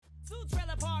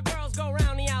Trailer park girls go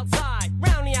round the outside,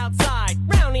 round the outside,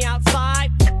 round the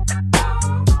outside.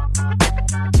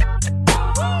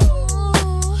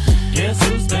 Guess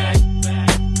who's back?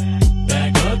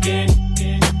 Back again.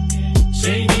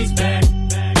 Shady's back.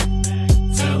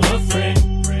 Tell a friend.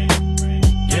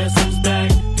 Guess who's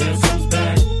back? Guess who's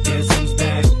back? Guess who's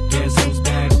back? Guess who's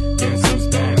back? Guess who's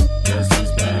back? Guess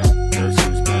who's back? Guess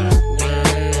who's back?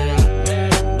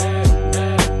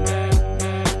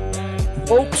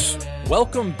 Folks,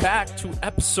 welcome back to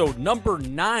episode number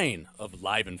 9 of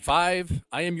Live in 5.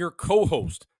 I am your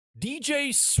co-host,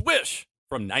 DJ Swish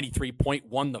from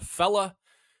 93.1 The Fella,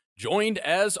 joined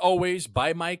as always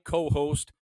by my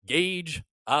co-host, Gage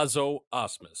Azo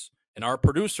Osmus, and our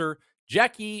producer,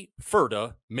 Jackie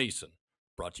Ferda Mason.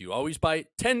 Brought to you always by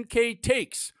 10K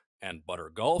Takes and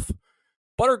Butter Golf.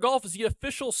 Butter Golf is the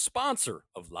official sponsor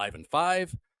of Live in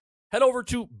 5. Head over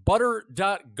to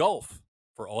butter.golf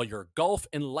for all your golf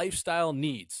and lifestyle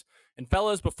needs. And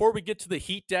fellas, before we get to the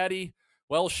Heatdaddy,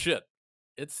 well, shit,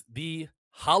 it's the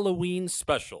Halloween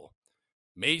special.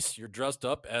 Mace, you're dressed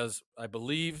up as, I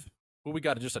believe, who we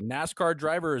got? Just a NASCAR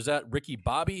driver? Or is that Ricky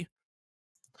Bobby?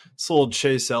 It's old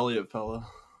Chase Elliott fella.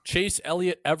 Chase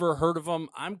Elliott, ever heard of him?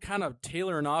 I'm kind of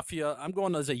tailoring off you. I'm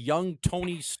going as a young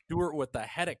Tony Stewart with a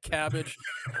head of cabbage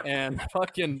and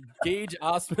fucking Gage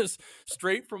Osmus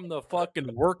straight from the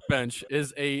fucking workbench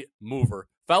is a mover.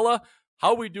 Fella,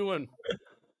 how we doing?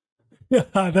 Yeah,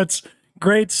 that's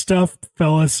great stuff,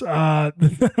 fellas.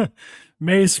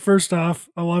 Mace, first off,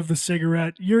 I love the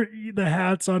cigarette. The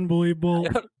hat's unbelievable.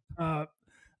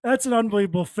 That's an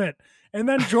unbelievable fit. And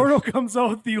then Jordo comes out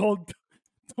with the old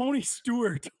Tony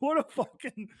Stewart. What a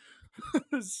fucking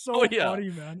so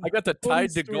funny, man. I got the Tony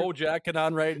Tide to Go jacket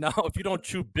on right now. If you don't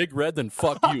chew Big Red, then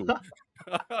fuck you.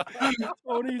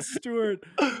 Tony Stewart.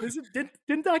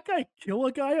 Didn't that guy kill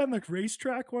a guy on the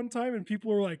racetrack one time? And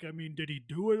people were like, I mean, did he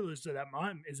do it? Is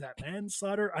that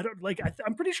manslaughter? I don't like.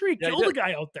 I'm pretty sure he killed a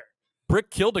guy out there. Brick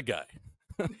killed a guy.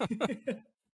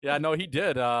 Yeah, no, he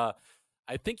did.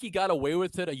 I think he got away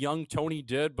with it. A young Tony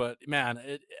did, but man,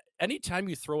 anytime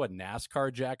you throw a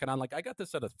NASCAR jacket on, like I got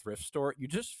this at a thrift store, you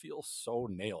just feel so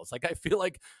nails. Like I feel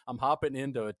like I'm hopping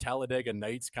into a Talladega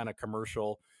Nights kind of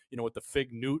commercial, with the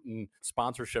Fig Newton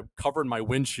sponsorship covering my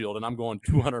windshield, and I'm going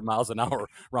 200 miles an hour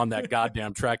around that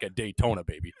goddamn track at Daytona,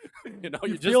 baby.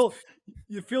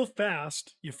 You feel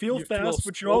fast. You feel fast,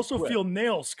 but you also feel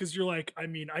nails because you're like, I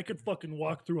mean, I could fucking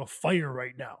walk through a fire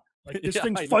right now. Like this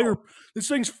thing's fire. This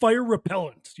thing's fire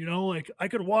repellent. Like I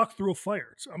could walk through a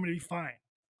fire, so I'm gonna be fine.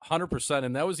 100%.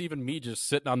 And that was even me just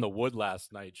sitting on the wood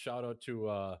last night. Shout out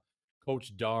to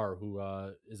Coach Dar, who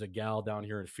is a gal down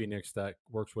here in Phoenix that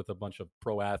works with a bunch of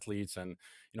pro athletes. And,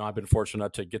 I've been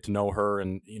fortunate to get to know her.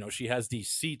 And, she has these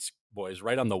seats, boys,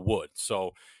 right on the wood.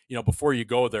 So, before you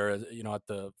go there, at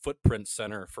the Footprint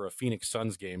Center for a Phoenix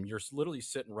Suns game, you're literally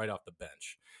sitting right off the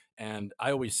bench. And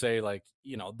I always say, like,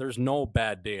 there's no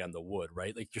bad day on the wood,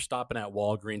 right? Like you're stopping at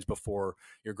Walgreens before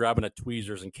you're grabbing a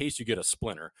tweezers in case you get a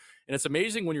splinter. And it's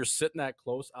amazing when you're sitting that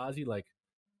close, Ozzy, like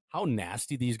how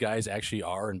nasty these guys actually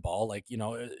are in ball. Like,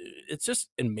 it's just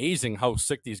amazing how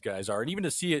sick these guys are. And even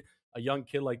to see a young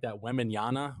kid like that,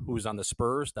 Wembanyama, who's on the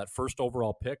Spurs, that first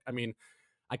overall pick. I mean,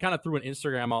 I kind of threw an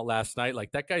Instagram out last night.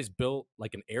 Like that guy's built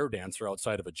like an air dancer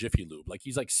outside of a Jiffy Lube. Like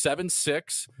he's like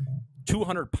 7'6",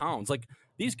 200 pounds. Like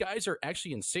these guys are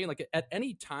actually insane. Like at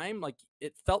any time, like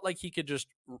it felt like he could just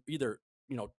either,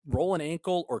 roll an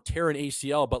ankle or tear an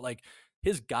ACL, but like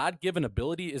his God-given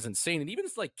ability is insane. And even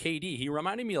it's like KD, he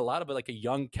reminded me a lot of like a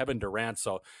young Kevin Durant.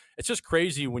 So it's just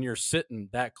crazy when you're sitting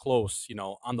that close,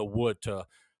 on the wood to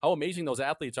how amazing those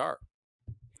athletes are.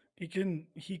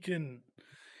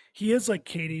 He is like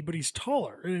Katie, but he's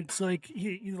taller. And it's like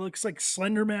he looks like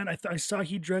Slender Man. I saw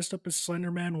he dressed up as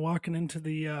Slender Man walking in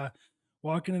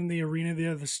the arena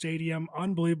there, the stadium.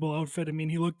 Unbelievable outfit. I mean,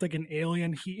 he looked like an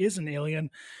alien. He is an alien.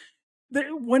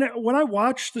 When I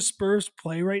watch the Spurs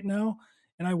play right now,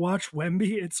 and I watch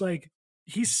Wemby, it's like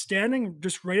he's standing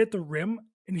just right at the rim,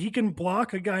 and he can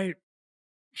block a guy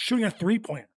shooting a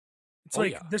 3-pointer.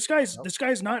 It's this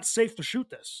guy's not safe to shoot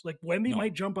this. Like Wemby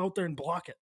might jump out there and block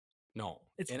it. No,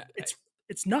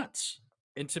 it's nuts.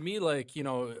 And to me, like,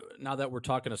 now that we're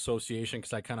talking association,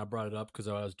 because I kind of brought it up because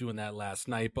I was doing that last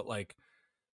night, but like,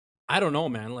 I don't know,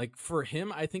 man. Like for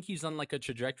him, I think he's on like a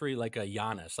trajectory like a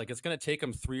Giannis. Like it's going to take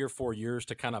him 3 or 4 years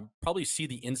to kind of probably see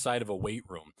the inside of a weight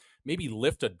room, maybe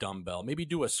lift a dumbbell, maybe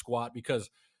do a squat, because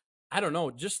I don't know,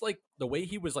 just like the way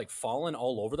he was like falling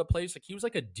all over the place. Like he was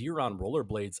like a deer on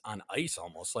rollerblades on ice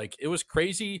almost. Like it was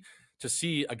crazy to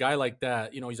see a guy like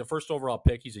that. He's a first overall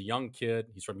pick. He's a young kid.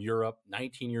 He's from Europe,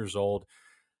 19 years old.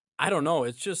 I don't know.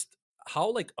 It's just,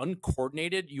 how like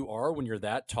uncoordinated you are when you're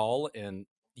that tall and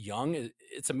young.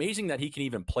 It's amazing that he can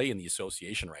even play in the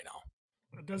association right now.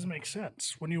 It doesn't make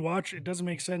sense. When you watch, it doesn't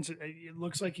make sense. It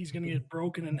looks like he's going to get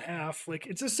broken in half. Like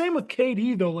it's the same with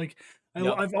KD though. Like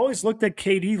Yep. I've always looked at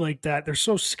KD like that. They're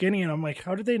so skinny, and I'm like,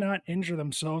 how did they not injure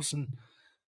themselves? And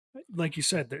like you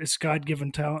said, it's God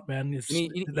given talent, man. It's And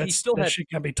he still that had shit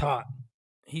can't be taught.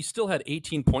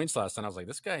 18 points last time. I was like,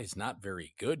 this guy's not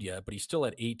very good yet, but he's still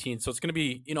at 18. So it's going to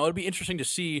be, it'll be interesting to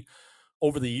see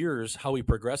over the years how he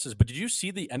progresses. But did you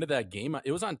see the end of that game?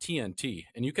 It was on TNT,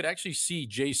 and you could actually see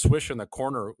Jay Swish in the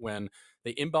corner when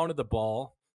they inbounded the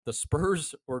ball. The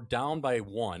Spurs were down by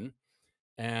 1,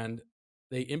 and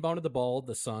they inbounded the ball,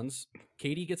 the Suns.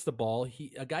 KD gets the ball.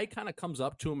 A guy kind of comes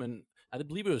up to him, and I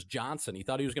believe it was Johnson. He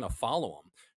thought he was going to follow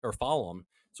him.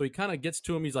 So he kind of gets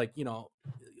to him. He's like,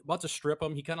 about to strip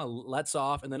him. He kind of lets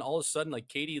off, and then all of a sudden, like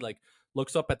KD like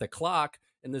looks up at the clock,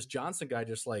 and this Johnson guy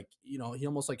just like, he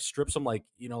almost like strips him like,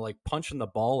 like punching the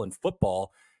ball in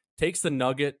football, takes the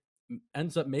nugget,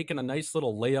 ends up making a nice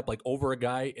little layup like over a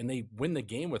guy, and they win the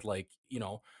game with like,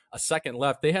 a second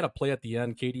left. They had a play at the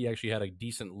end. KD actually had a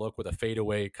decent look with a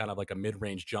fadeaway, kind of like a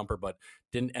mid-range jumper, but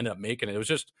didn't end up making it.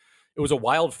 It was a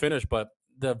wild finish, but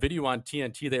the video on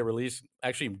TNT they released,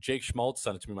 actually Jake Schmaltz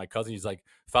sent it to me, my cousin. He's like,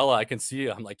 fella, I can see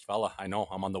you. I'm like, fella, I know,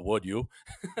 I'm on the wood, you.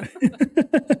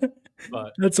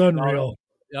 But That's unreal.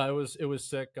 yeah, it was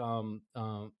sick.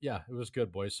 Yeah, it was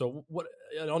good, boys. So what?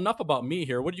 Enough about me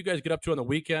here. What did you guys get up to on the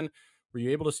weekend? Were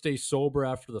you able to stay sober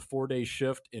after the 4-day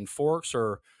shift in Forks,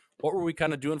 or what were we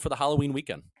kind of doing for the Halloween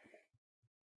weekend?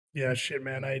 Yeah, shit,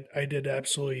 man. I did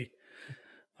absolutely.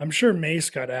 I'm sure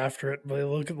Mace got after it, but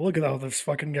look at how this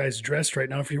fucking guy's dressed right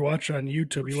now. If you watch on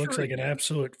YouTube, he looks Sure like he an did.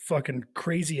 absolute fucking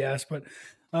crazy ass. But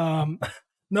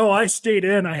no, I stayed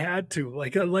in. I had to.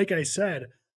 Like I said,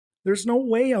 there's no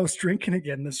way I was drinking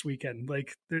again this weekend.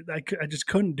 Like I just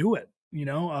couldn't do it.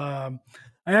 I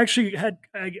actually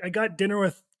I got dinner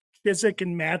with Kizik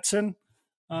and Matson.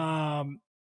 Um,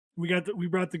 we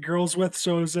brought the girls with,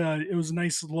 so it was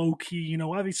nice low key.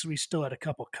 Obviously we still had a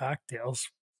couple cocktails.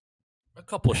 A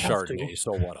couple of Have to. Chardonnays,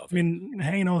 so what of I it? mean,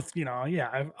 hanging out with,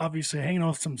 I've obviously hanging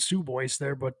out with some Sioux boys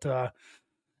there, but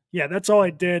yeah, that's all I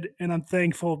did, and I'm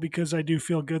thankful because I do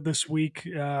feel good this week.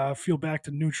 Feel back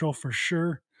to neutral for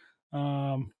sure.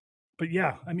 Um, but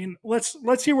yeah, I mean, let's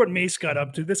hear what Mace got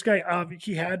up to. This guy,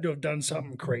 he had to have done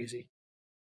something crazy.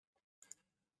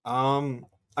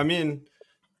 I mean,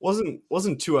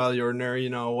 wasn't too out of the ordinary.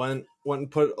 Went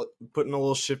and put in a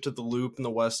little shift at the Loop in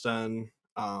the West End.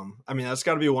 I mean, that's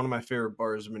got to be one of my favorite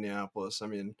bars in Minneapolis. I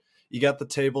mean, you got the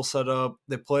table set up.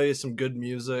 They play some good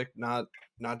music, not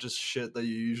just shit that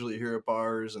you usually hear at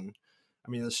bars. And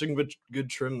I mean, there's some good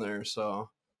trim there. So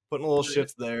putting a little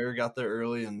shift there, got there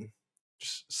early and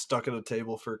just stuck at a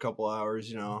table for a couple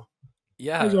hours.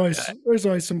 Yeah, There's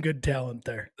always some good talent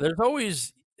there.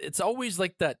 it's always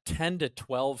like that 10 to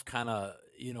 12 kind of,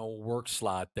 work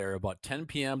slot there, about 10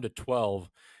 p.m. to 12.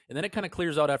 And then it kind of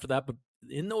clears out after that. But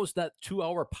in that 2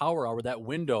 hour power hour, that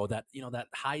window, that, that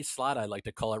high slot, I like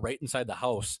to call it, right inside the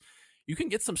house, you can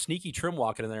get some sneaky trim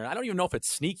walking in there. I don't even know if it's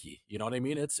sneaky. You know what I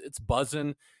mean? It's buzzing.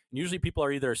 And usually people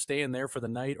are either staying there for the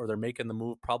night or they're making the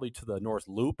move probably to the North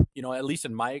Loop, at least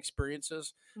in my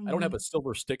experiences. I don't have a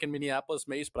silver stick in Minneapolis,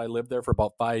 Mace, but I lived there for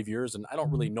about 5 years and I don't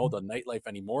really know the nightlife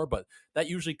anymore. But that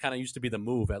usually kind of used to be the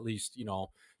move, at least,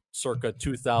 circa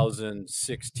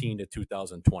 2016 to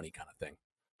 2020 kind of thing.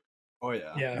 Oh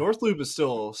yeah. Yeah. North Loop is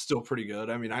still pretty good.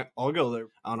 I mean, I'll go there.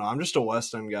 I don't know. I'm just a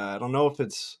West End guy. I don't know if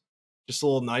it's just a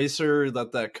little nicer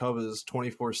that Cub is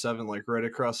 24/7, like right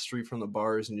across the street from the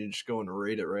bars, and you just go and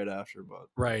raid it right after. But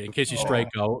Right, in case you strike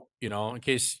out, in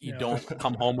case you don't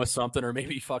come home with something, or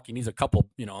maybe fucking needs a couple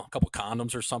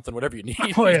condoms or something, whatever you need.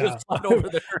 Oh, You yeah. just slide over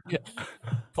there. Yeah.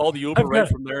 Call the Uber right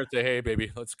from there and say, "Hey,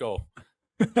 baby, let's go."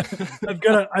 I've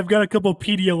got a couple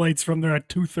Pedialites from there at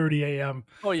 2:30 a.m.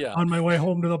 Oh yeah, on my way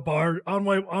home to the bar. On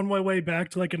my way back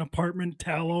to like an apartment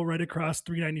tallow right across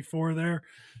 394 there.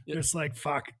 Yeah. Just like,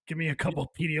 fuck, give me a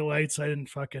couple Pedialites. I didn't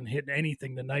fucking hit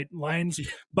anything tonight. Lines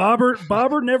Bobber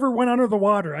never went under the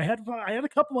water. I had a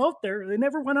couple out there. They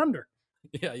never went under.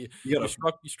 yeah. You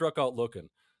struck out looking.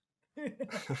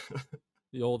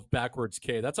 The old backwards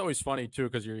K. That's always funny too,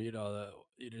 because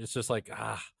it's just like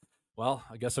well,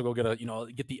 I guess I'll go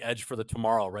get the edge for the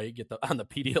tomorrow, right? Get on the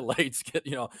Pedialites,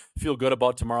 feel good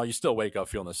about tomorrow. You still wake up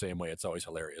feeling the same way. It's always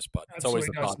hilarious, but it's always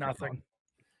the does nothing.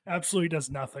 Absolutely does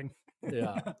nothing.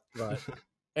 Yeah. But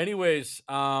anyways,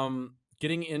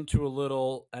 getting into a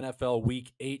little NFL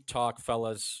Week 8 talk,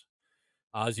 fellas.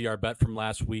 Ozzy, our bet from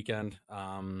last weekend.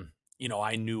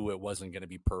 I knew it wasn't going to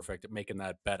be perfect. Making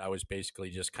that bet, I was basically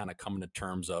just kind of coming to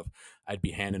terms of I'd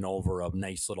be handing over a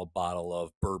nice little bottle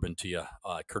of bourbon to you,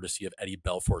 courtesy of Eddie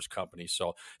Belfour's company.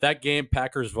 So that game,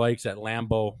 Packers Vikes at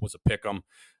Lambeau, was a pick 'em.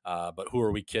 But who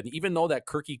are we kidding? Even though that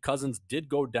Kirky Cousins did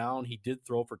go down, he did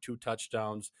throw for 2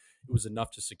 touchdowns. It was enough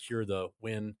to secure the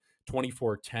win,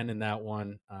 24-10 in that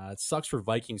one. It sucks for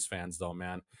Vikings fans, though,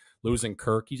 man, losing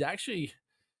Kirk. He's actually,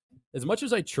 as much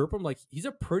as I chirp him, like, he's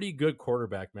a pretty good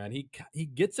quarterback, man. He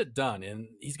gets it done, and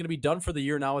he's going to be done for the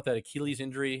year now with that Achilles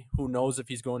injury. Who knows if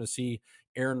he's going to see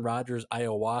Aaron Rodgers,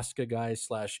 ayahuasca guy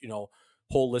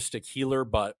 / holistic healer,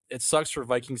 but it sucks for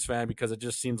Vikings fan because it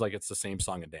just seems like it's the same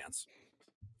song and dance.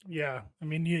 Yeah, I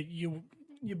mean,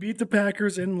 you beat the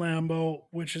Packers in Lambeau,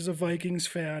 which as a Vikings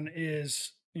fan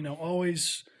is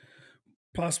always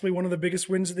possibly one of the biggest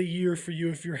wins of the year for you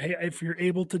if you're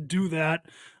able to do that.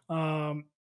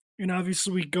 And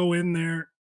obviously we go in there,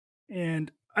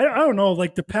 and I don't know,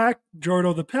 like the Pack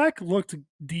looked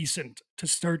decent to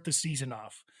start the season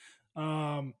off.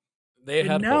 They And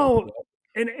had now, hope.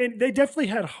 and they definitely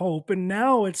had hope. And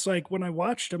now it's like when I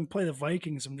watched them play the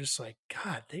Vikings, I'm just like,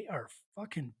 God, they are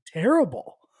fucking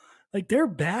terrible. Like they're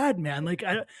bad, man. Like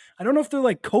I don't know if they're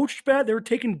like coached bad. They were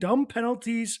taking dumb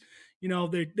penalties.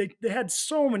 They had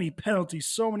so many penalties,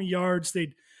 so many yards.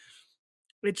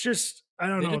 It's just I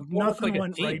don't They know. just don't look Nothing like a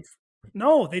went team. right.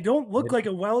 No, they don't They look like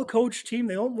a well coached team.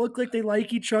 They don't look like they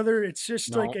like each other. It's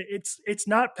just like No. it's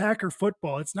not Packer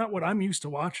football. It's not what I'm used to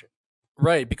watching.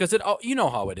 Right, because you know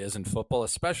how it is in football,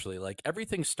 especially like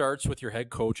everything starts with your head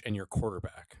coach and your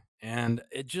quarterback. And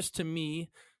it just, to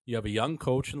me, you have a young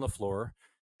coach in LaFleur,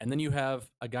 and then you have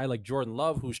a guy like Jordan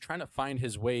Love who's trying to find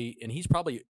his way, and he's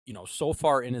probably, so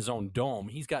far in his own dome,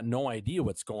 he's got no idea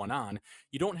what's going on.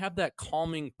 You don't have that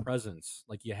calming presence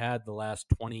like you had the last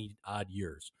 20 odd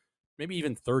years, maybe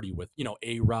even 30 with,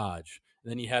 A Raj, and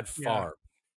then you had Yeah. Favre.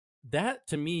 That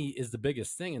to me is the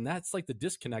biggest thing, and that's like the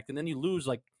disconnect. And then you lose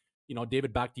like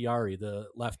David Bakhtiari, the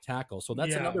left tackle. So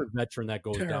that's Yeah. another veteran that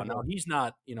goes down. Now Terrible. he's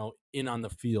not in on the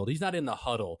field. He's not in the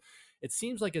huddle. It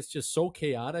seems like it's just so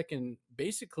chaotic and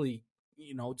basically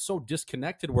so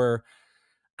disconnected. Where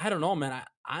I don't know, man.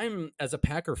 I'm, as a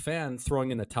Packer fan,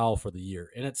 throwing in the towel for the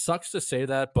year. And it sucks to say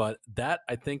that, but that,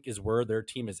 I think, is where their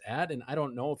team is at. And I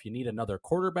don't know if you need another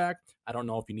quarterback. I don't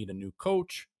know if you need a new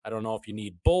coach. I don't know if you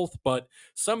need both, but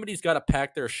somebody's got to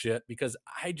pack their shit because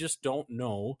I just don't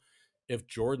know if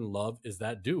Jordan Love is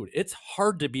that dude. It's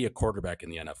hard to be a quarterback in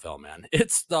the NFL, man.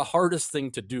 It's the hardest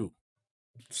thing to do.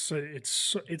 So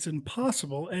it's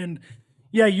impossible. And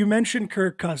yeah, you mentioned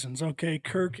Kirk Cousins. Okay,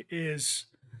 Kirk is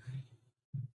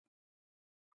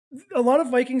a lot of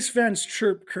Vikings fans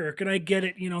chirp Kirk, and I get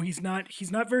it. He's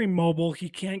not very mobile. He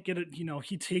can't get it.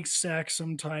 He takes sacks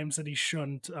sometimes that he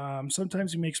shouldn't.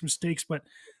 Sometimes he makes mistakes, but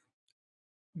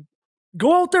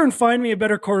go out there and find me a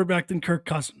better quarterback than Kirk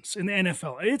Cousins in the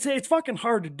NFL. It's fucking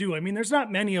hard to do. I mean, there's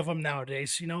not many of them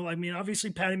nowadays. I mean,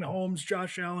 obviously Patty Mahomes,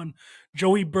 Josh Allen,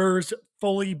 Joey Burr's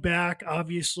fully back,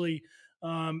 obviously,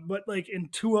 but like in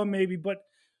Tua maybe. But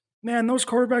man, those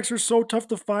quarterbacks are so tough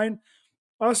to find.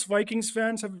 Us Vikings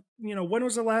fans have, when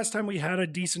was the last time we had a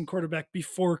decent quarterback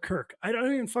before Kirk? I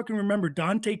don't even fucking remember.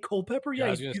 Dante Culpepper? Yeah, I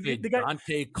Yeah, was going to say the guy,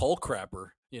 Dante Culcrapper,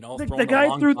 the throwing the guy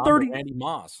long threw bomb to 30. Randy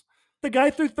Moss. The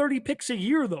guy threw 30 picks a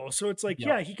year, though. So it's like, Yep.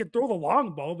 yeah, he could throw the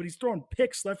long ball, but he's throwing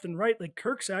picks left and right. Like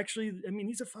Kirk's actually, I mean,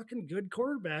 he's a fucking good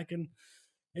quarterback, and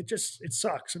it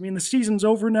sucks. I mean, the season's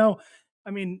over now. I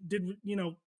mean,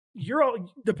 the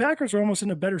Packers are almost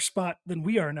in a better spot than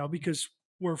we are now because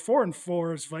we're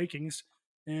 4-4 as Vikings,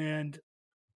 and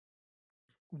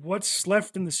what's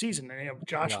left in the season?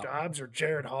 Josh Yeah. Dobbs or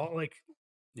Jared Hall. Like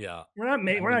Yeah. we're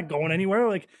not going anywhere.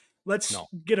 Like let's No.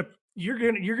 get a. You're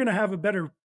gonna have a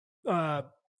better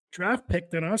draft pick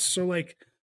than us. So like,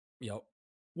 Yep.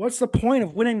 what's the point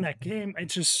of winning that game? It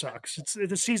just sucks.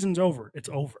 The season's over. It's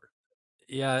over.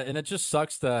 Yeah, and it just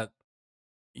sucks that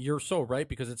you're so right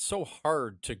because it's so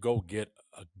hard to go get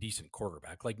a decent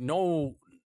quarterback. Like no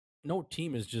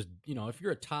team is just, if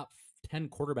you're a top 10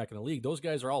 quarterback in the league, those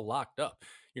guys are all locked up.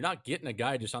 You're not getting a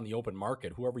guy just on the open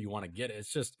market, whoever you want to get.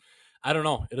 It's just, I don't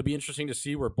know. It'll be interesting to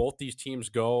see where both these teams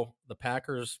go. The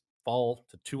Packers fall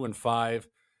to 2-5.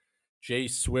 Jay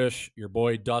Swish, your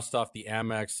boy, dust off the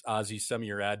Amex. Ozzy, send me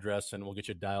your address and we'll get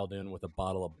you dialed in with a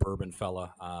bottle of bourbon,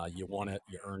 fella. You won it.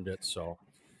 You earned it. So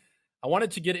I wanted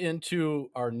to get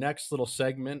into our next little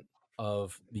segment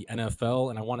of the NFL,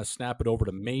 and I want to snap it over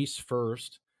to Mace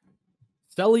first.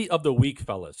 Stelly of the week,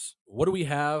 fellas. What do we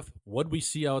have? What do we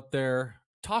see out there?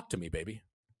 Talk to me, baby.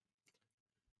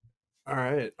 All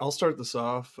right, I'll start this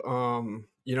off. I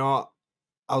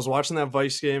was watching that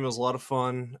Vice game. It was a lot of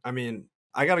fun. I mean,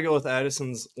 I got to go with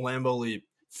Addison's Lambeau leap.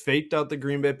 Faked out the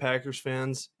Green Bay Packers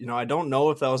fans. I don't know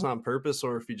if that was on purpose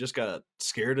or if he just got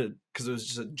scared because it was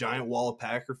just a giant wall of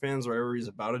Packer fans wherever he's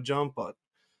about to jump. But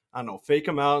I don't know, fake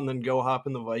him out and then go hop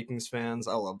in the Vikings fans.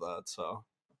 I love that. So,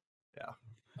 yeah.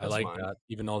 I like that.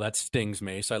 Even though that stings,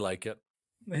 Mace, I like it.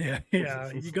 Yeah,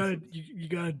 you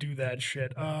gotta do that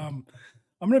shit. I'm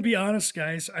gonna be honest,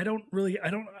 guys. I don't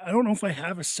know if I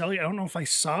have a celly. I don't know if I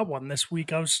saw one this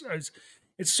week.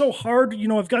 It's so hard.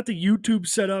 I've got the YouTube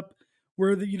set up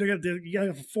where you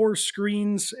got 4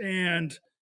 screens, and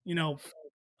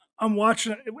I'm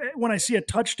watching when I see a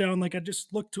touchdown. Like I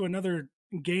just look to another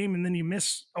game, and then you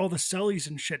miss all the cellies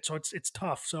and shit. So it's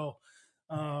tough. So.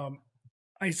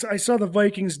 I saw the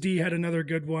Vikings D had another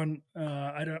good one.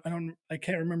 I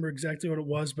can't remember exactly what it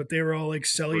was, but they were all like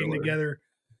selling together.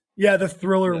 Yeah, the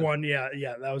thriller one. Yeah,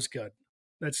 that was good.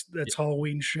 That's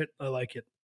Halloween shit. I like it.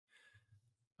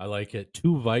 I like it.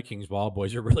 2 Vikings ball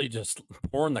boys are really just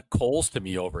pouring the coals to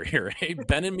me over here. Hey,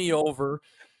 bending me over.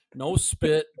 No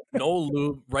spit, no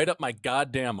lube, right up my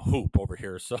goddamn hoop over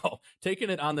here. So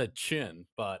taking it on the chin.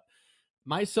 But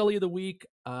my celly of the week,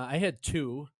 I had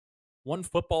 2. One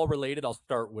football related I'll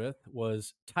start with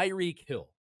was Tyreek Hill.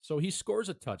 So he scores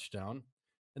a touchdown,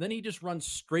 and then he just runs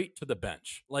straight to the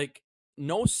bench. Like,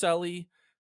 no celly,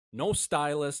 no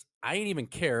stylist. I ain't even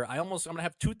care. I'm going to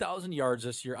have 2,000 yards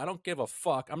this year. I don't give a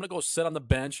fuck. I'm going to go sit on the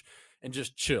bench and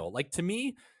just chill. Like, to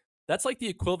me, that's like the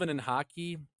equivalent in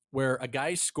hockey where a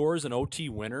guy scores an OT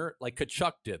winner like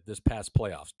Kachuk did this past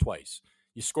playoffs twice.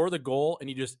 You score the goal, and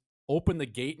you just open the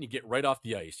gate and you get right off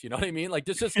the ice. You know what I mean? Like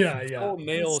this just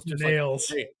nails. Just nails.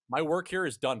 Like, hey, my work here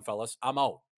is done, fellas. I'm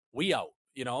out. We out.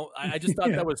 I just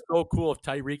thought that was so cool. If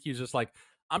Tyreek is just like,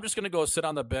 I'm just gonna go sit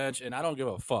on the bench and I don't give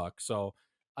a fuck. So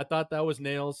I thought that was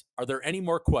nails. Are there any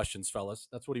more questions, fellas?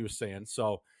 That's what he was saying.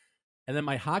 So, and then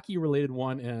my hockey related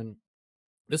one, and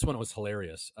this one was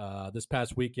hilarious. This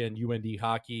past weekend, UND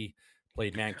hockey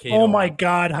played Mankato. Oh my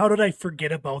God, how did I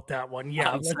forget about that one?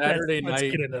 Yeah, on Saturday night. Let's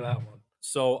get into that one.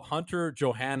 So Hunter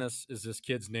Johannes is this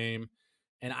kid's name,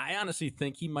 and I honestly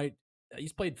think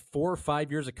he's played 4 or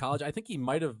 5 years of college. I think he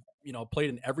might have, played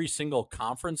in every single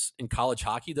conference in college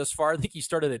hockey thus far. I think he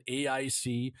started at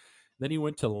AIC, then he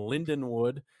went to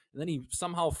Lindenwood, and then he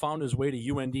somehow found his way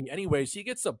to UND. Anyways, he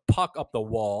gets a puck up the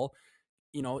wall,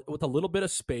 with a little bit of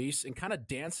space and kind of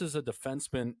dances a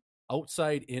defenseman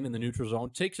outside in the neutral zone,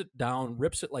 takes it down,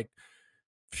 rips it like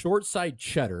short side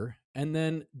cheddar, and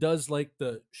then does like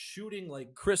the shooting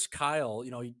like Chris Kyle.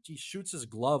 He shoots his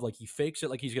glove, like he fakes it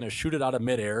like he's going to shoot it out of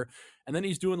midair. And then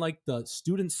he's doing like the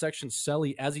student section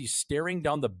celly as he's staring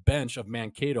down the bench of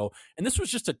Mankato. And this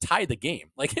was just to tie the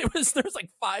game. Like there's like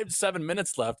 5-7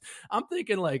 minutes left. I'm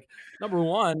thinking like, number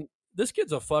one, this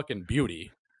kid's a fucking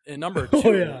beauty. And number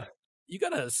two, you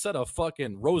got to set a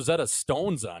fucking Rosetta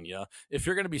Stones on you if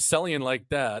you're going to be selling like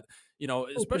that.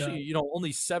 Especially,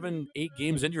 only 7-8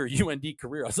 games into your UND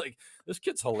career. I was like, this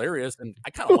kid's hilarious, and I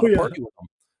kind of want to party with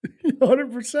him.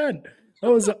 100%.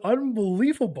 That was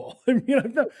unbelievable. I mean,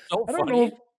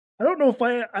 I don't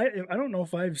know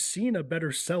if I've seen a better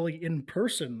celly in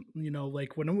person.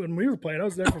 Like when we were playing, I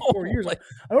was there for 4 years. I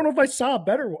don't know if I saw a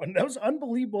better one. That was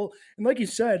unbelievable. And like you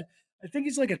said, I think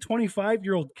he's like a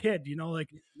 25-year-old kid, he's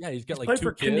got like played 2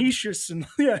 for kids. Canisius, and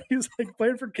he's like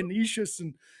playing for Canisius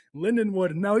and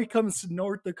Lindenwood, and now he comes to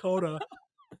North Dakota,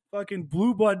 fucking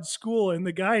blue blood school, and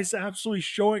the guy's absolutely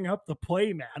showing up to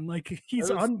play, man. Like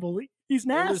he's unbelievable. He's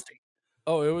nasty.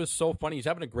 It was so funny. He's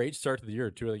having a great start to the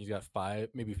year too. I think he's got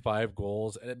 5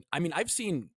 goals, and I mean,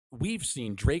 we've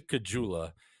seen Drake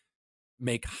Kajula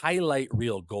make highlight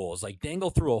reel goals, like dangle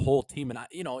through a whole team. And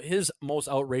his most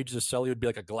outrageous celly would be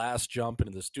like a glass jump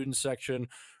into the student section,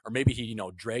 or maybe he,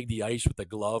 dragged the ice with the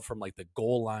glove from like the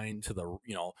goal line to the,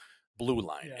 blue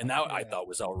line. And that I thought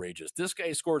was outrageous. This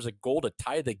guy scores a goal to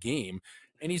tie the game,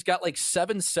 and he's got like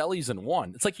 7 cellies in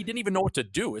one. It's like he didn't even know what to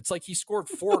do. It's like he scored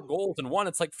 4 goals in one.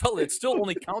 It's like, fella, it still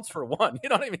only counts for one. You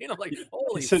know what I mean? I'm like,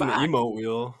 holy fuck. An emote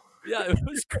wheel. Yeah, it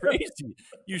was crazy.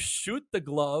 You shoot the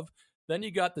glove, then you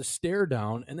got the stare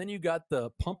down, and then you got the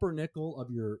pumpernickel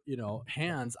of your,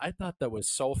 hands. I thought that was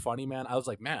so funny, man. I was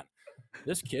like, man,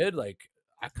 this kid, like,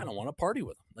 I kind of want to party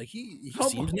with him. Like, he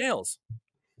seems nails.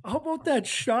 How about that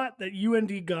shot that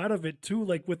UND got of it too?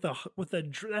 Like with a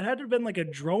that had to have been like a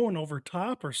drone over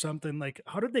top or something. Like,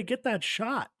 how did they get that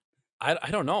shot?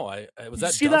 I don't know. Did you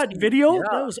see that video? Yeah.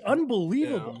 That was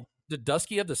unbelievable. Yeah. Did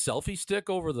Dusky have the selfie stick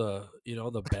over the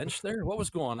the bench there? What was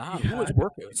going on? Who was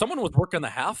working? Someone was working the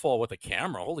half wall with a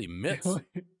camera. Holy mitts!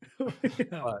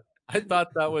 But I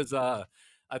thought that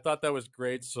was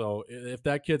great. So if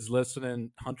that kid's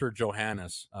listening, Hunter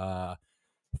Johannes,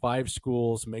 5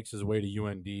 schools, makes his way to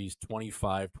UND. He's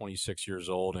 25, 26 years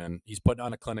old, and he's putting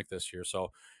on a clinic this year.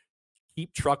 So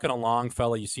keep trucking along,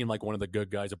 fella. You seem like one of the good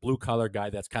guys, a blue collar guy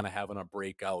that's kind of having a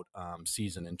breakout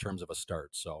season in terms of a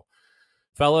start. So,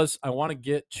 fellas, I want to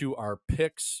get to our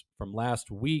picks from last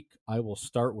week. I will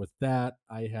start with that.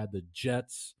 I had the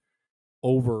Jets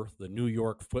over the New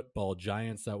York Football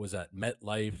Giants. That was at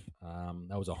MetLife.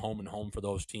 That was a home and home for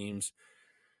those teams.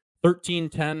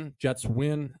 13-10, Jets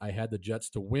win. I had the Jets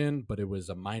to win, but it was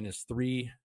a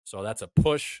 -3. So that's a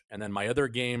push. And then my other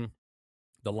game,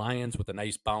 the Lions with a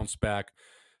nice bounce back.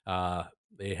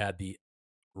 They had the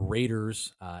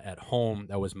Raiders at home.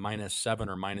 That was -7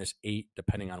 or -8,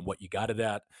 depending on what you got it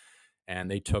at.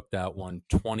 And they took that one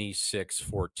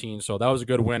 26-14. So that was a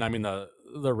good win. I mean, the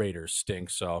Raiders stink,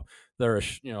 so they're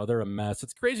they're a mess.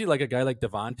 It's crazy. Like a guy like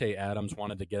Devontae Adams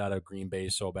wanted to get out of Green Bay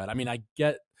so bad. I mean, I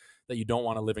get that you don't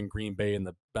want to live in Green Bay and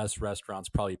the best restaurant's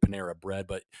probably Panera Bread,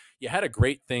 but you had a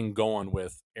great thing going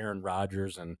with Aaron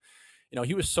Rodgers, and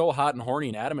he was so hot and horny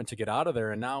and adamant to get out of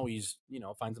there, and now he's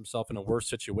finds himself in a worse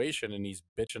situation, and he's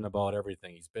bitching about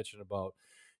everything. He's bitching about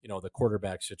the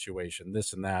quarterback situation,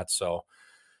 this and that. So,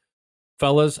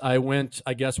 fellas, I went,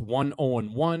 I guess,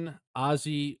 1-0-1.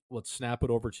 Ozzy, let's snap it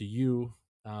over to you.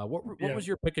 What Yeah. was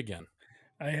your pick again?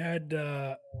 I had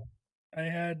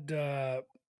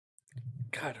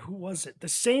God, who was it? The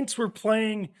Saints were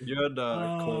playing. You had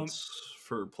Colts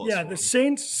for +1. Yeah, the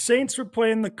Saints were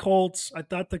playing the Colts. I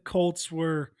thought the Colts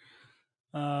were.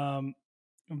 I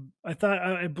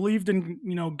believed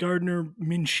in Gardner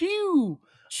Minshew.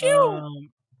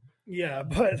 Yeah,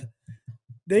 but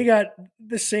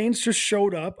the Saints just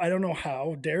showed up. I don't know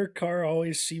how. Derek Carr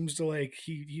always seems to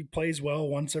he plays well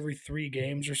once every 3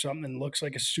 games or something and looks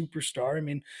like a superstar. I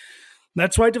mean,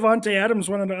 that's why Devontae Adams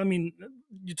wanted to. I mean,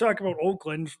 you talk about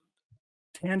Oakland,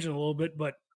 tangent a little bit,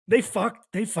 but they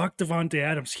fucked Devontae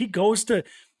Adams. He goes to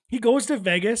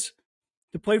Vegas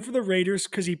to play for the Raiders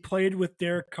because he played with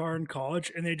Derek Carr in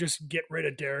college, and they just get rid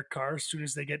of Derek Carr as soon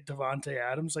as they get Devontae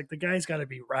Adams. Like, the guy's got to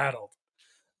be rattled.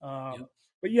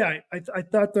 But yeah, I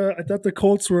thought the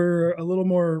Colts were a little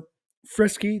more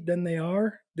frisky than they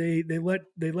are. They let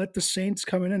the Saints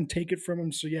come in and take it from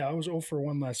them. So yeah, I was 0 for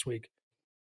 1 last week.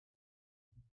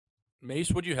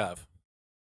 Mace, what'd you have?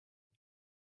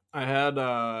 I had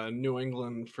New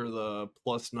England for the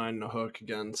 +9 and a hook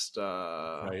against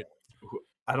Right.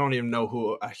 I don't even know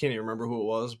who. I can't even remember who it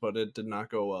was, but it did not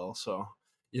go well. So,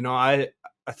 I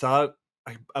thought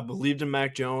I believed in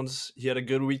Mac Jones. He had a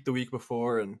good week the week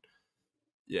before, and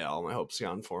yeah, all my hopes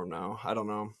gone for him now. I don't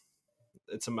know.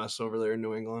 It's a mess over there in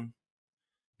New England.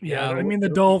 Yeah, I mean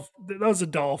that was the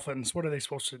Dolphins. What are they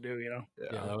supposed to do? Yeah,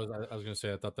 I was gonna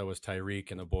say I thought that was Tyreek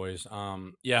and the boys.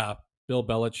 Yeah, Bill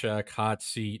Belichick, hot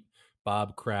seat,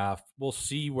 Bob Kraft. We'll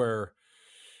see where.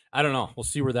 I don't know. We'll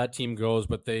see where that team goes,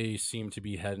 but they seem to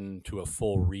be heading to a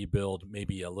full rebuild,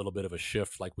 maybe a little bit of a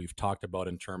shift like we've talked about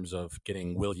in terms of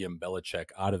getting William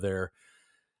Belichick out of there.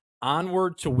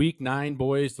 Onward to week 9,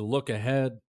 boys, to look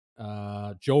ahead.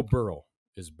 Joe Burrow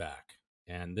is back,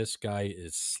 and this guy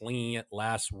is slinging it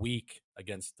last week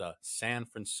against the San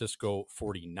Francisco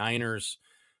 49ers.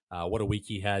 What a week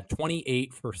he had.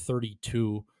 28 for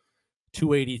 32,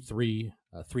 283,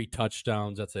 3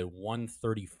 touchdowns. That's a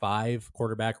 135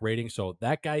 quarterback rating. So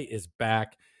that guy is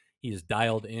back. He is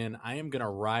dialed in. I am going to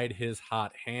ride his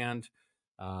hot hand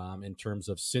in terms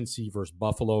of Cincy versus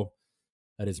Buffalo.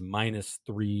 That is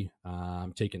 -3.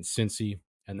 I'm taking Cincy.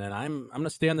 And then I'm going to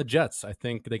stay on the Jets. I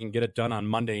think they can get it done on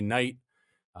Monday night.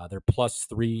 They're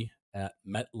 +3 at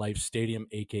MetLife Stadium,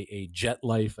 a.k.a. Jet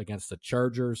Life, against the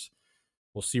Chargers.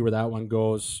 We'll see where that one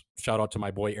goes. Shout out to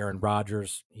my boy Aaron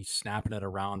Rodgers. He's snapping it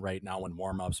around right now in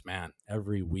warm-ups. Man,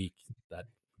 every week that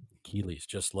Achilles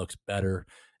just looks better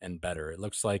and better. It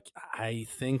looks like, I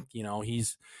think,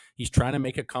 he's trying to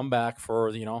make a comeback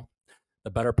for, the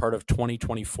better part of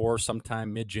 2024,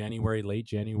 sometime mid-January, late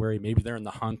January. Maybe they're in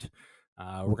the hunt.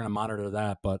 We're going to monitor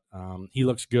that, but he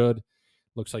looks good.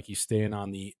 Looks like he's staying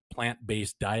on the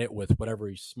plant-based diet with whatever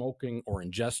he's smoking or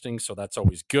ingesting, so that's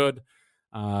always good.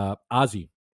 Ozzy,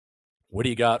 what do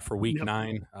you got for week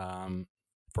 9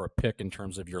 for a pick in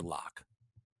terms of your lock?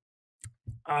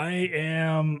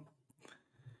 I'm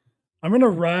going to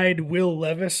ride Will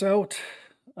Levis out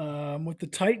with the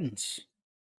Titans.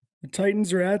 The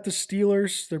Titans are at the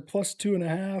Steelers. They're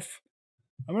 +2.5.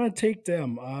 I'm going to take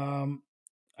them.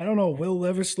 I don't know. Will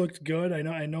Levis looked good.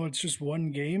 I know it's just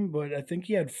one game, but I think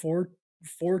he had four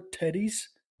teddies.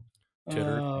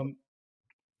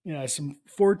 Yeah, some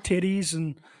 4 titties,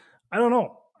 and I don't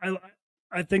know.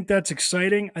 I think that's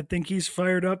exciting. I think he's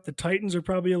fired up. The Titans are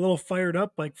probably a little fired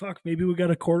up. Like, fuck, maybe we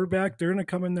got a quarterback. They're gonna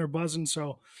come in there buzzing.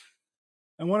 So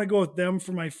I want to go with them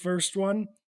for my first one,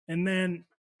 and then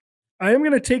I am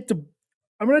going to take the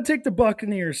I'm going to take the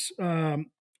Buccaneers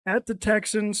at the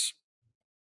Texans.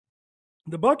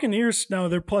 The Buccaneers now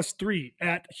they're +3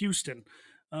 at Houston.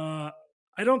 Uh,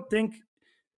 I don't think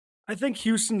I think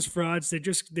Houston's frauds. They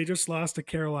just lost to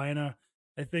Carolina.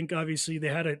 I think obviously they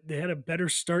had a better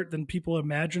start than people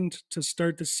imagined to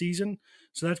start the season.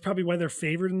 So that's probably why they're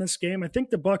favored in this game. I think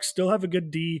the Bucks still have a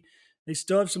good D. They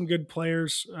still have some good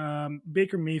players.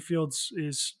 Baker Mayfield's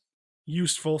is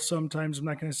useful sometimes. I'm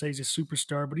not going to say he's a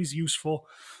superstar, but he's useful.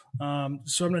 So I'm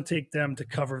going to take them to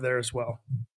cover there as well.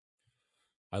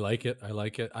 I like it. I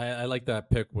like it. I like that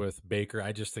pick with Baker.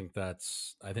 I just think I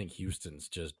think Houston's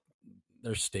just,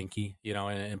 they're stinky,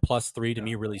 and +3 to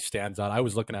me really stands out. I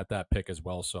was looking at that pick as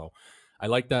well. So I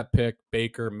like that pick.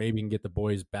 Baker, maybe you can get the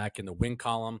boys back in the win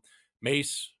column.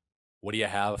 Mace, what do you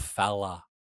have, fella?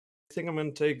 I think I'm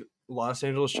going to take Los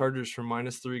Angeles Chargers for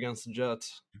 -3 against the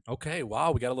Jets. Okay,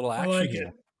 wow, we got a little I action like here.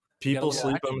 it. People little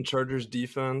sleep action. on the Chargers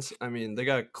defense. I mean, they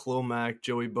got Khalil Mack,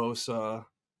 Joey Bosa.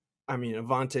 I mean,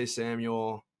 Avante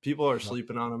Samuel. People are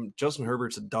sleeping on him. Justin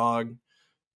Herbert's a dog.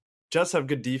 Jets have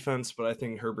good defense, but I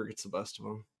think Herbert gets the best of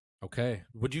them. Okay.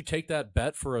 Would you take that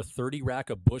bet for a 30 rack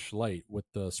of Bush Light with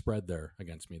the spread there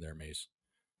against me there, Mace?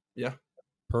 Yeah.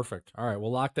 Perfect. All right,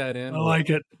 we'll lock that in. I like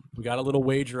it. We got a little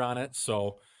wager on it.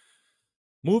 So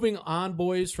moving on,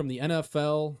 boys, from the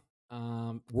NFL,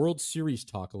 World Series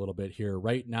talk a little bit here.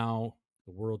 Right now,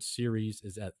 the World Series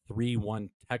is at 3-1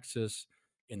 Texas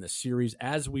in the series.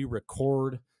 As we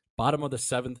record, bottom of the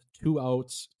seventh, 2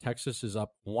 outs. Texas is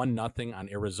up 1-0 on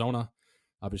Arizona.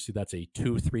 Obviously, that's a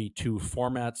 2-3-2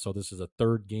 format, so this is a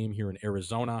third game here in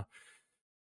Arizona.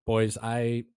 Boys,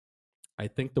 I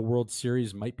think the World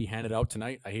Series might be handed out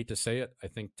tonight. I hate to say it. I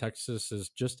think Texas is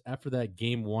just after that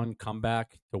game 1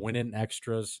 comeback to win it in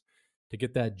extras, to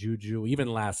get that juju. Even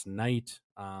last night,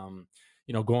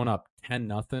 going up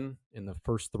 10-0 in the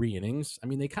first 3 innings. I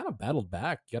mean, they kind of battled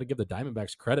back. You got to give the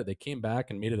Diamondbacks credit. They came back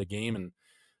and made it a game and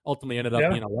ultimately ended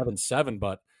up being 11-7.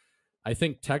 But I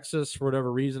think Texas, for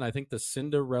whatever reason, I think the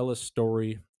Cinderella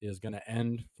story is going to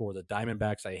end for the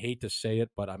Diamondbacks. I hate to say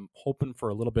it, but I'm hoping for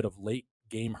a little bit of late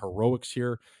game heroics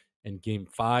here in game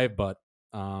 5. But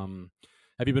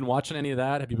have you been watching any of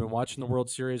that? Have you been watching the World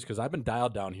Series? Because I've been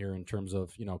dialed down here in terms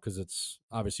of, because it's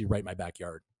obviously right in my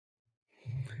backyard.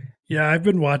 Yeah, I've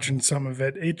been watching some of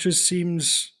it. It just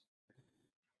seems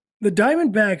the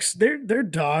Diamondbacks, they're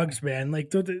dogs, man.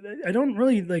 Like I don't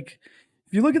really like.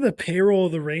 If you look at the payroll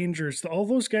of the Rangers, all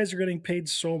those guys are getting paid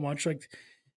so much. Like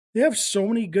they have so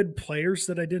many good players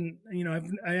that I didn't.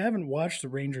 I haven't watched the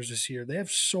Rangers this year. They have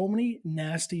so many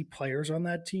nasty players on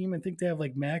that team. I think they have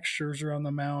like Max Scherzer on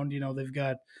the mound. They've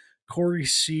got Corey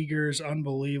Seager's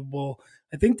unbelievable.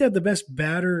 I think they have the best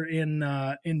batter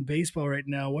in baseball right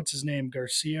now. What's his name?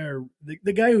 Garcia, or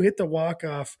the guy who hit the walk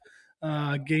off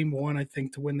game 1, I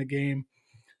think, to win the game.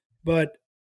 But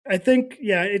I think,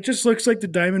 yeah, it just looks like the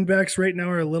Diamondbacks right now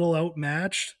are a little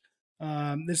outmatched.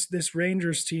 This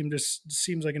Rangers team just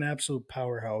seems like an absolute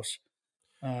powerhouse.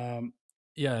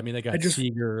 Yeah, I mean, they got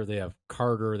Seager, they have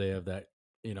Carter, they have that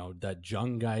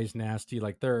Jung guy's nasty.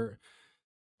 Like their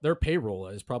payroll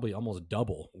is probably almost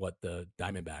double what the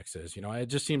Diamondbacks is. It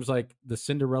just seems like the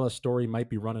Cinderella story might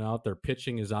be running out. Their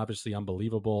pitching is obviously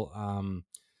unbelievable.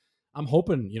 I'm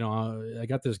hoping, I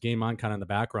got this game on kind of in the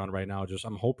background right now.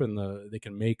 I'm hoping they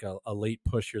can make a late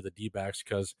push here, the D-backs,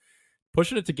 because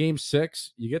pushing it to game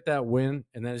 6, you get that win,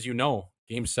 and then as you know,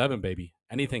 game 7, baby,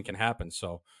 anything can happen.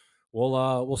 So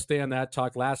we'll stay on that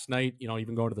talk. Last night,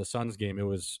 even going to the Suns game, it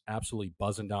was absolutely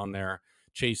buzzing down there.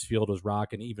 Chase Field was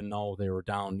rocking, even though they were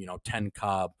down, 10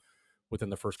 Cobb within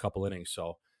the first couple innings.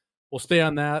 So we'll stay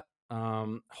on that.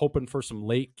 Hoping for some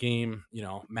late game,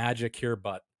 magic here,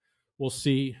 but we'll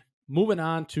see. Moving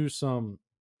on to some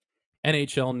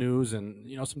NHL news and,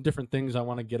 some different things I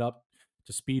want to get up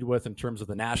to speed with in terms of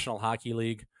the National Hockey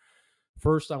League.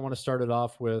 First, I want to start it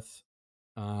off with,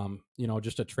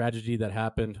 just a tragedy that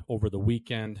happened over the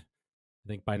weekend. I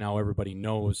think by now everybody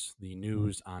knows the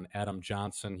news on Adam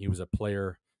Johnson. He was a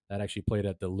player that actually played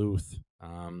at Duluth.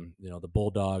 The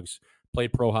Bulldogs,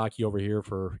 played pro hockey over here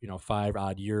for 5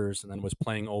 odd years, and then was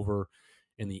playing over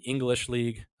in the English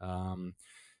League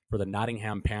for the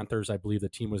Nottingham Panthers, I believe the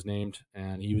team was named.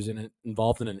 And he was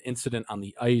involved in an incident on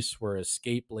the ice where a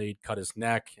skate blade cut his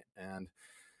neck, and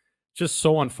just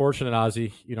so unfortunate,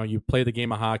 Ozzy. You play the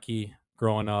game of hockey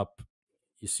growing up.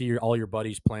 You see all your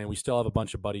buddies playing. We still have a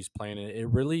bunch of buddies playing. It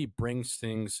really brings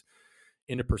things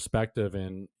into perspective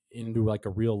and into like a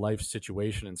real life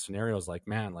situation and scenarios. Like,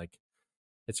 man, like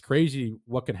it's crazy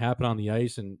what can happen on the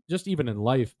ice and just even in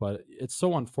life, but it's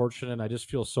so unfortunate. I just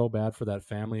feel so bad for that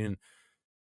family. And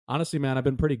Honestly, man, I've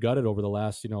been pretty gutted over the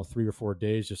last 3 or 4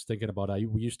 days, just thinking about.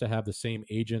 We used to have the same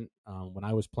agent when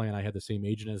I was playing. I had the same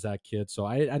agent as that kid, so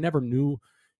I never knew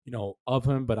of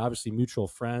him, but obviously mutual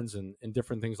friends and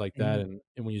different things like that. Mhm.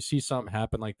 And when you see something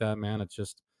happen like that, man,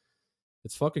 it's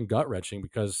fucking gut wrenching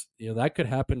because that could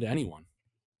happen to anyone.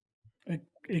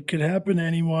 It could happen to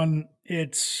anyone.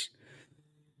 It's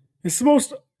the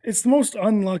most it's the most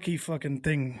unlucky fucking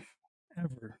thing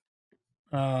ever.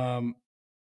 Um,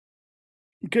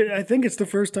 I think it's the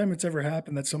first time it's ever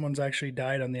happened that someone's actually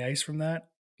died on the ice from that.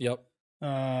 Yep.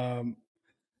 Um,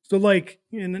 so like,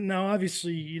 now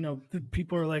obviously, the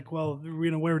people are like, well, we're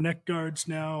gonna wear neck guards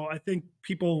now. I think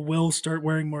people will start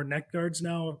wearing more neck guards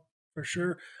now for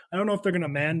sure. I don't know if they're gonna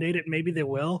mandate it. Maybe they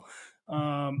will.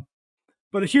 Um,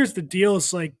 but here's the deal: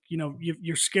 it's like,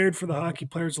 you're scared for the hockey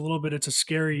players a little bit. It's a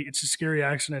scary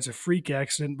accident. It's a freak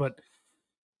accident. But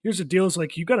here's the deal: it's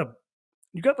like you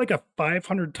got like a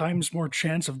 500 times more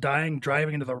chance of dying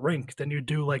driving into the rink than you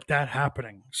do like that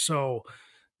happening. So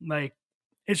like,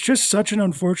 it's just such an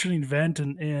unfortunate event.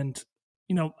 And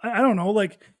I don't know,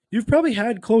 like, you've probably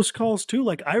had close calls too.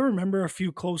 Like, I remember a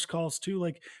few close calls too.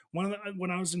 Like,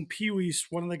 when I was in Pee-wee's,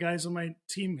 one of the guys on my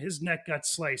team, his neck got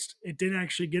sliced. It didn't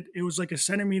actually it was like a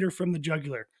centimeter from the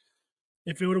jugular.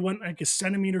 If it would have went like a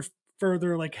centimeter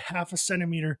further, like half a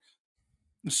centimeter,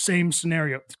 same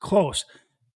scenario. It's close.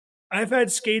 I've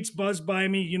had skates buzz by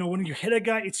me. When you hit a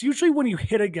guy, it's usually when you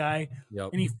hit a guy Yep.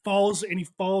 and he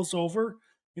falls over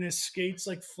and his skates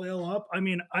like flail up. I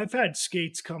mean, I've had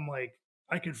skates come like,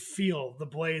 I could feel the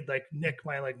blade like nick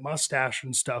my like mustache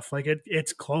and stuff. Like,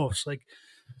 it's close. Like,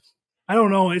 I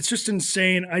don't know. It's just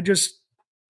insane. I just,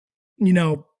 you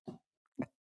know,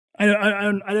 I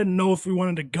didn't know if we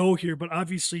wanted to go here, but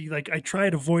obviously, like, I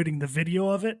tried avoiding the video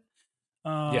of it.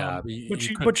 Yeah, But you you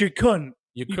couldn't. but you couldn't.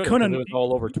 You You couldn't because it couldn't. was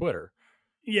all over Twitter.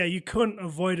 Yeah, you couldn't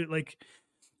avoid it. Like,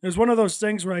 there's one of those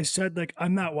things where I said, like,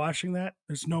 I'm not watching that.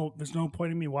 There's no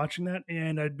point in me watching that.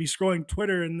 And I'd be scrolling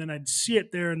Twitter and then I'd see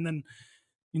it there, and then,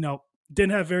 you know,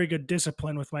 didn't have very good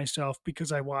discipline with myself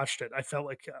because I watched it. I felt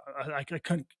like I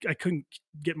couldn't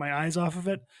get my eyes off of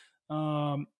it.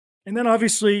 And then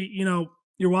obviously,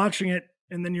 you're watching it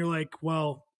and then you're like,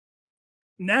 well,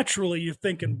 naturally you're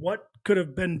thinking, what could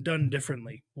have been done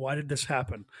differently? Why did this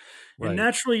happen? And Right.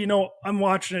 naturally, I'm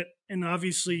watching it, and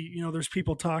obviously, there's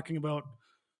people talking about,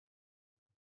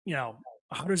 you know,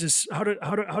 how does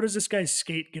this guy's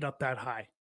skate get up that high?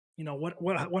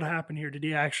 What happened here? Did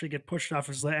he actually get pushed off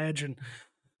his edge? And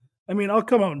I mean, I'll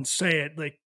come out and say it,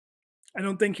 like, I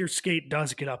don't think your skate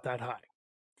does get up that high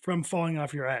from falling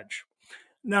off your edge.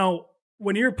 Now,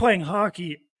 when you're playing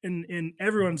hockey, and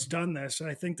everyone's done this, and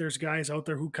I think there's guys out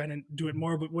there who kind of do it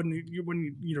more. But when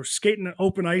you're skating an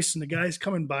open ice and the guy's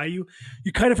coming by you,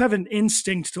 you kind of have an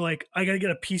instinct to, like, I got to get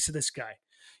a piece of this guy.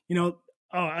 You know,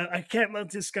 oh, I can't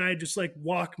let this guy just like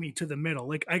walk me to the middle.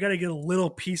 Like, I got to get a little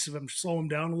piece of him, slow him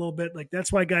down a little bit. Like,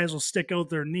 that's why guys will stick out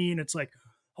their knee, and it's like,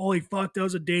 holy fuck, that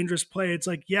was a dangerous play. It's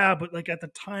like, yeah, but like at the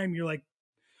time, you're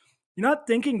not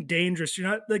thinking dangerous. You're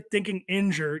not like thinking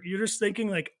injured. You're just thinking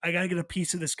like, I gotta get a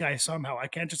piece of this guy somehow. I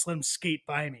can't just let him skate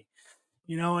by me,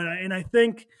 And I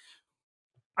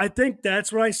think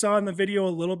that's what I saw in the video a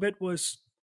little bit was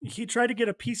he tried to get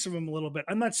a piece of him a little bit.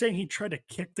 I'm not saying he tried to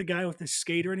kick the guy with his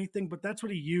skate or anything, but that's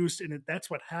what he used, and that's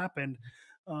what happened.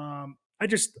 I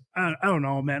don't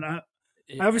know, man. I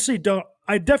It- obviously don't.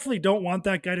 I definitely don't want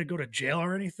that guy to go to jail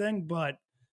or anything, but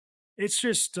it's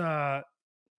just I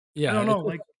yeah, don't know.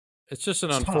 Like, it's just an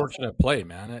it's tough. unfortunate play,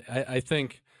 man. I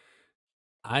think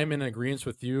I'm in agreement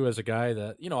with you as a guy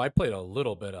that I played a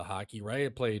little bit of hockey, right? I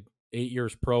played 8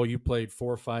 years pro. You played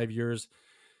 4 or 5 years.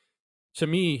 To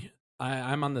me,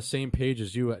 I'm on the same page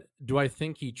as you. Do I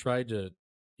think he tried to,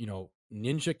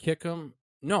 ninja kick him?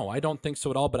 No, I don't think so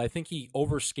at all. But I think he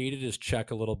overskated his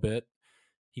check a little bit.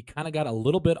 He kind of got a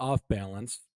little bit off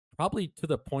balance, probably to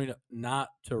the point of not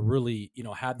to really,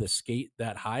 have the skate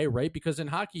that high, right? Because in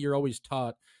hockey, you're always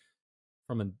taught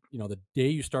from the day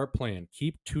you start playing,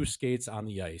 keep two skates on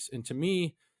the ice. And to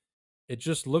me, it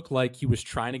just looked like he was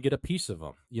trying to get a piece of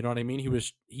him. You know what I mean?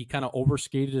 He kind of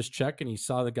overskated his check and he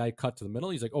saw the guy cut to the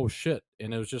middle. He's like, oh shit.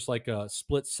 And it was just like a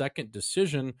split second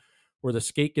decision where the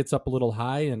skate gets up a little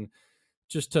high and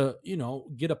just to,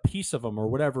 get a piece of him or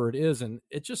whatever it is. And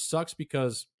it just sucks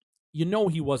because he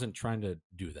wasn't trying to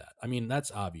do that. I mean,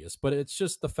 that's obvious, but it's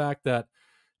just the fact that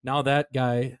now that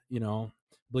guy, I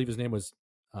believe his name was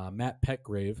Matt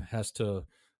Petgrave, has to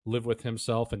live with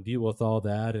himself and deal with all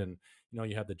that. And,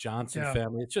 you have the Johnson Yeah,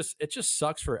 family. It just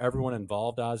sucks for everyone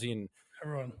involved, Ozzy. And,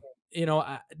 everyone.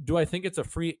 do I think it's a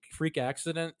freak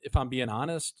accident? If I'm being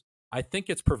honest, I think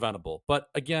it's preventable. But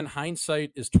again,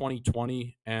 hindsight is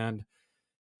 2020, and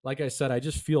like I said, I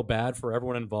just feel bad for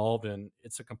everyone involved, and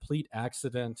it's a complete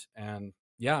accident. And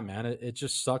yeah, man, it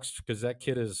just sucks because that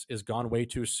kid is gone way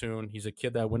too soon. He's a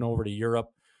kid that went over to Europe,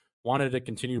 wanted to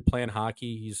continue playing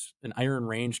hockey. He's an Iron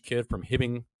Range kid from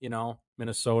Hibbing,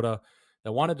 Minnesota,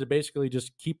 that wanted to basically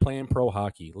just keep playing pro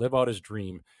hockey, live out his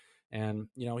dream. And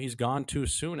he's gone too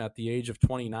soon at the age of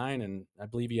 29, and I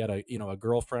believe he had a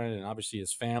girlfriend and obviously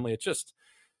his family. It's just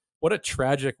what a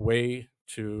tragic way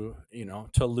to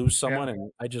lose Yeah, someone.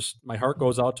 And my heart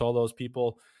goes out to all those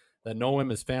people that know him,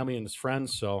 his family and his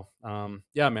friends. So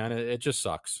yeah, man, it just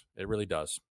sucks. It really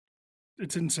does.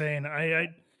 it's insane.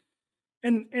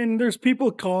 And there's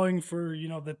people calling for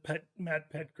the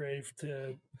Matt Petgrave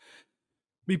to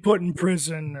be put in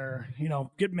prison or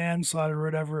get manslaughter or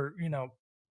whatever.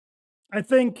 I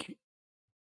think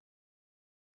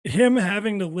him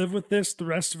having to live with this the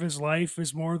rest of his life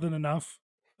is more than enough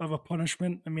of a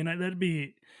punishment. I mean, that'd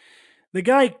be the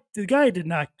guy. The guy did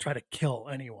not try to kill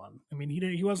anyone. I mean,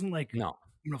 he wasn't like No.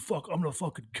 I'm gonna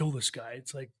fucking kill this guy.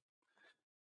 It's like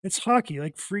it's hockey.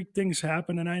 Like freak things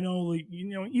happen, and I know, like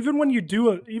even when you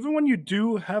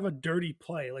do have a dirty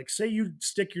play, like say you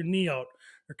stick your knee out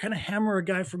or kind of hammer a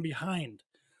guy from behind.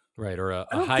 Right. Or I a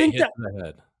don't high think hit that. to the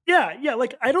head. Yeah.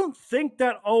 Like I don't think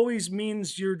that always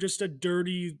means you're just a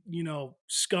dirty,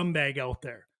 scumbag out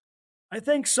there. I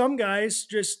think some guys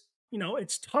just,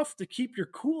 it's tough to keep your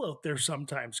cool out there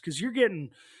sometimes because you're getting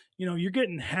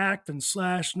hacked and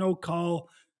slashed, no call.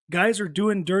 Guys are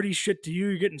doing dirty shit to you.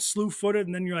 You're getting slew footed,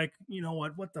 and then you're like, you know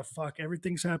what? What the fuck?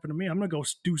 Everything's happened to me. I'm gonna go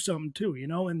do something too,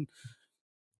 and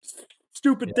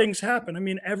stupid Yeah. things happen. I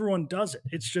mean, everyone does it.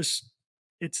 It's just,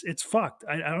 it's fucked.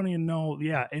 I don't even know.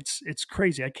 Yeah, it's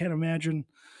crazy. I can't imagine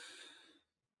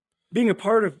being a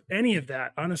part of any of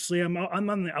that. Honestly, I'm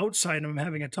on the outside and I'm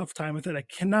having a tough time with it. I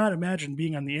cannot imagine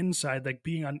being on the inside, like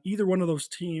being on either one of those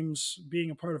teams,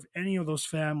 being a part of any of those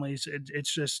families.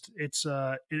 It's just it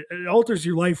alters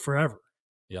your life forever.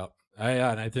 Yep.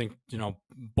 And I think,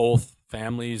 both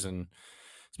families and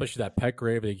especially that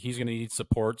Petgrave, like, he's going to need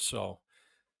support. So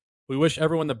we wish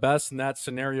everyone the best in that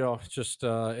scenario. It's just,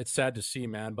 it's sad to see,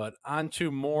 man. But on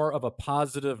to more of a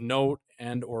positive note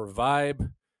and or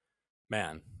vibe,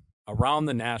 man, around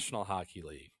the National Hockey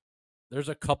League, there's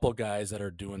a couple guys that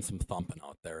are doing some thumping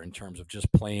out there in terms of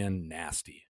just playing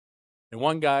nasty. And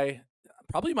one guy,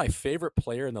 probably my favorite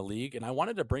player in the league, and I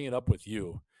wanted to bring it up with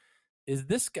you. Is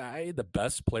this guy the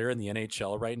best player in the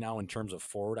NHL right now in terms of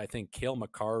forward? I think Cale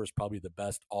Makar is probably the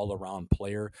best all-around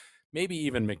player, maybe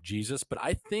even McJesus, but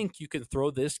I think you can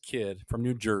throw this kid from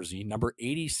New Jersey, number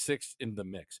 86, in the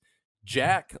mix.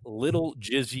 Jack Little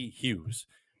Jizzy Hughes,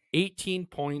 18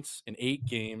 points in 8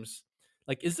 games.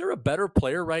 Like, is there a better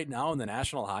player right now in the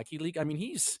National Hockey League? I mean,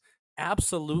 he's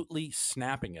absolutely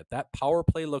snapping it. That power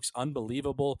play looks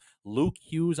unbelievable. Luke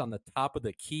Hughes on the top of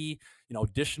the key,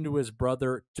 addition to his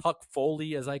brother, Tuck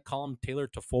Foley, as I call him, Taylor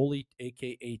Toffoli,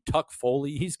 aka Tuck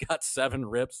Foley. He's got 7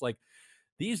 rips. Like,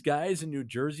 these guys in New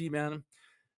Jersey, man,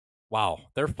 wow,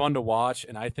 they're fun to watch,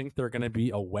 and I think they're going to be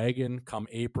a wagon come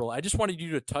April. I just wanted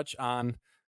you to touch on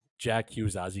Jack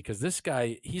Hughes, Ozzy, because this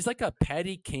guy, he's like a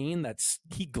Patty Kane.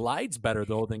 He glides better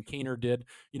though than Kaner did,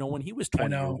 when he was I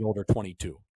 20 years know. old or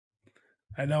 22.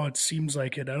 I know it seems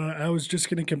like it. I was just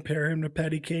going to compare him to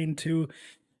Patty Kane too.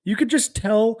 You could just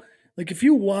tell, like if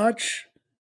you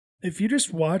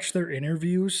just watch their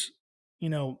interviews,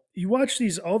 you watch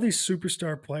all these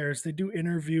superstar players, they do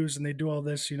interviews and they do all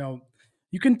this,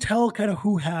 you can tell kind of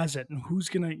who has it and who's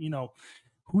going to,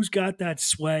 who's got that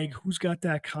swag, who's got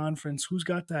that confidence, who's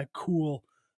got that cool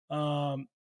to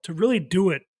really do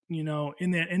it,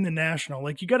 in the national.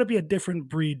 Like you got to be a different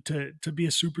breed to be a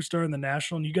superstar in the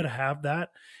national, and you got to have that.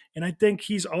 And I think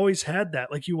he's always had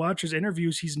that. Like you watch his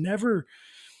interviews, he's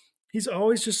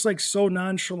always just like so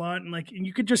nonchalant and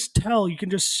you could just tell, you can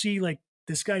just see like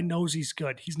this guy knows he's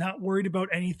good. He's not worried about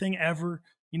anything ever.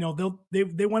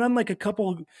 They went on like a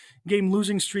couple game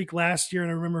losing streak last year,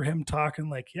 and I remember him talking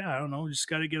like, yeah, I don't know, just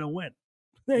got to get a win.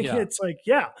 Like, Yeah. it's like,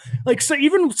 yeah, like so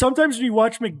even sometimes when you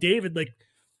watch McDavid, like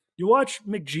you watch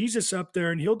McJesus up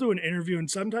there and he'll do an interview, and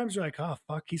sometimes you're like, oh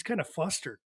fuck, he's kind of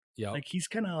flustered. Yep. Like he's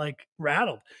kind of like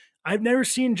rattled. I've never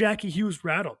seen Jackie Hughes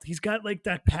rattled. He's got like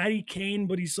that Patty Kane,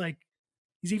 but he's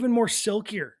even more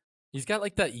silkier. He's got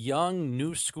like that young,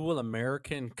 new school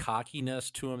American cockiness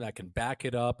to him that can back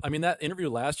it up. I mean, that interview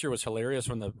last year was hilarious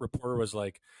when the reporter was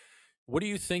like, what do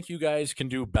you think you guys can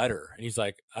do better? And he's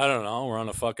like, I don't know. We're on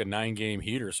a fucking 9-game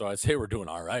heater, so I'd say we're doing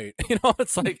all right.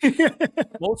 It's like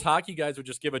most hockey guys would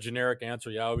just give a generic answer.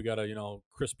 Yeah, we got to,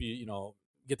 crispy,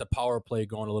 get the power play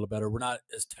going a little better. We're not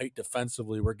as tight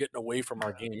defensively. We're getting away from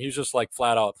our game. He's just like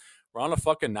flat out, we're on a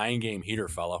fucking 9-game heater,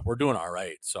 fella. We're doing all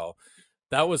right. So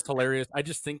That was hilarious. I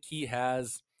just think he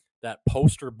has that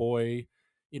poster boy,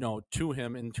 to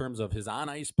him in terms of his on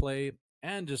ice play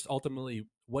and just ultimately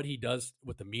what he does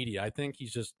with the media. I think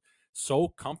he's just so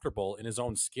comfortable in his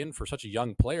own skin for such a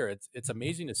young player. It's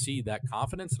amazing to see that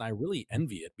confidence, and I really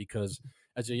envy it because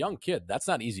as a young kid, that's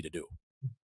not easy to do.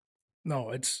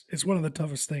 No, it's one of the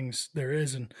toughest things there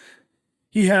is, and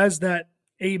he has that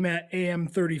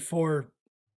AM34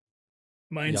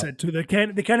 Yep. mindset too. They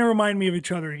kind of remind me of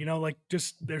each other, like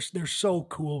just they're so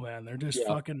cool, man. They're just Yep.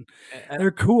 fucking And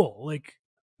they're cool. Like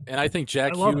and I think I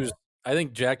love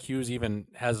it. Jack Hughes even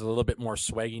has a little bit more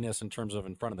swagginess in terms of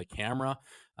in front of the camera.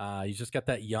 He's just got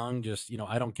that young, just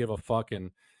I don't give a fuck.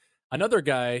 And another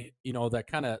guy, that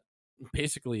kind of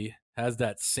basically has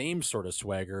that same sort of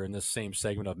swagger in this same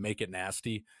segment of Make It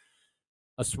Nasty.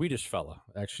 A Swedish fella,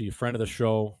 actually a friend of the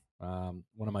show,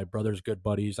 one of my brother's good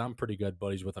buddies. I'm pretty good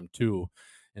buddies with him too,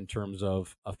 in terms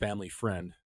of a family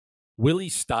friend. Willie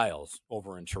Styles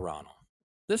over in Toronto.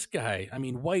 This guy, I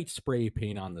mean, white spray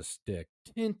paint on the stick,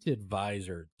 tinted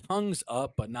visor, tongues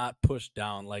up but not pushed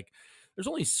down. Like there's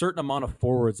only a certain amount of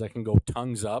forwards that can go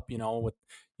tongues up, with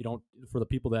you don't for the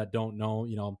people that don't know,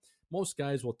 most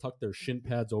guys will tuck their shin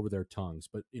pads over their tongues,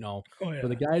 but Oh for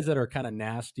the yeah, guys that are kind of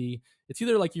nasty, it's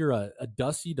either like you're a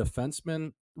dusty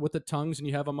defenseman with the tongues and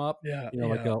you have them up, yeah,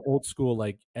 like yeah. a old school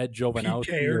like Ed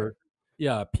Jovanowski PKer. or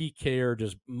yeah, PK or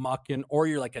just mucking, or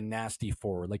you're like a nasty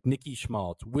forward, like Nicky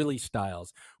Schmaltz, Willie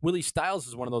Styles. Willie Styles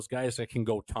is one of those guys that can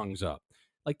go tongues up.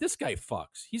 Like this guy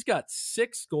fucks. He's got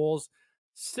 6 goals,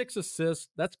 6 assists.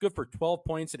 That's good for 12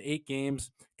 points in 8 games.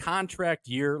 Contract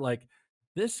year. Like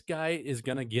this guy is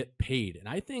going to get paid. And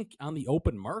I think on the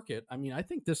open market, I mean, I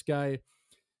think this guy,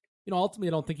 ultimately,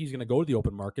 I don't think he's going to go to the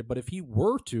open market, but if he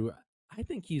were to, I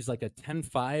think he's like a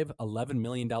 10-5, $11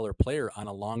 million player on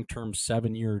a long-term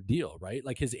 7-year deal, right?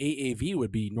 Like his AAV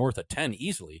would be north of 10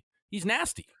 easily. He's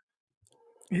nasty.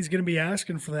 He's going to be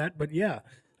asking for that, but yeah,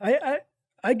 I, I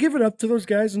I give it up to those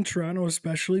guys in Toronto,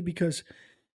 especially because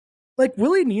like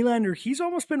Willie Nylander, he's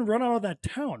almost been run out of that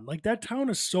town. Like that town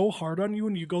is so hard on you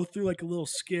when you go through like a little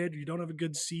skid, you don't have a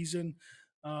good season.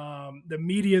 The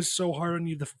media is so hard on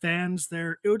you. The fans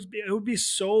there, it'd be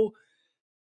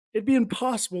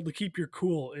impossible to keep your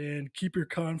cool and keep your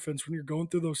confidence when you're going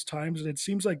through those times. And it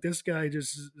seems like this guy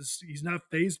he's not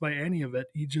phased by any of it.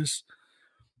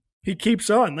 He keeps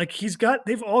on. Like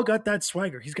they've all got that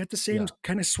swagger. He's got the same Yeah.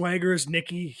 kind of swagger as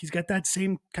Nicky. He's got that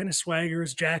same kind of swagger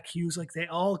as Jack Hughes. Like they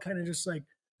all kind of just like,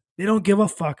 they don't give a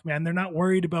fuck, man. They're not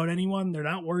worried about anyone. They're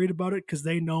not worried about it because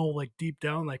they know, like deep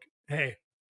down, like, hey,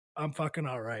 I'm fucking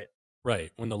all right. Right.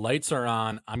 When the lights are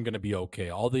on, I'm going to be okay.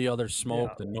 All the other Yeah.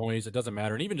 smoke, the noise, it doesn't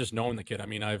matter. And even just knowing the kid, I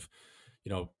mean, I've,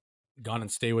 you know, gone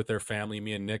and stay with their family.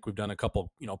 Me and Nick, we've done a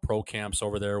couple, pro camps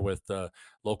over there with the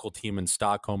local team in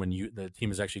Stockholm, and the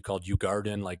team is actually called U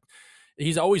Garden. Like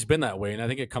he's always been that way, and I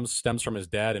think it stems from his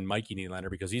dad and Mikey Nylander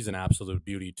because he's an absolute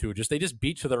beauty too. They just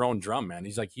beat to their own drum, man.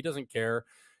 He's like he doesn't care.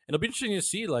 It'll be interesting to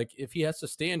see, like, if he has to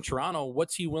stay in Toronto,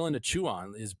 what's he willing to chew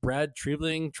on? Is Brad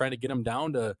Treliving trying to get him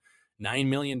down to $9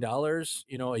 million,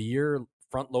 a year,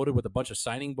 front loaded with a bunch of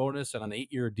signing bonus and an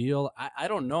 8-year deal? I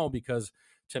don't know, because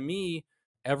to me,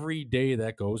 every day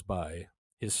that goes by,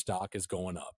 his stock is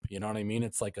going up. You know what I mean?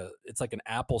 It's like an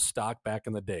Apple stock back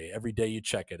in the day. Every day you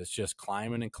check it, it's just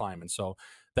climbing and climbing. So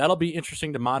that'll be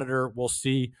interesting to monitor. We'll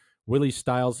see. Willie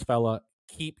Styles fella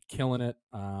keep killing it.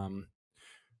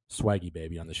 Swaggy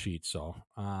baby on the sheet. So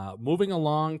moving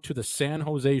along to the San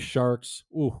Jose Sharks.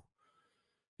 Ooh,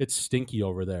 it's stinky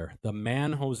over there. The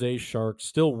Man Jose Sharks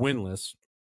still winless.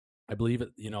 I believe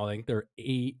it. I think they're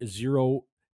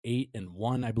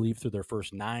 8-0-8-1. I believe through their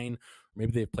first 9.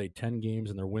 Maybe they've played 10 games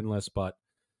and they're winless. But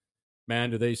man,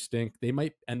 do they stink? They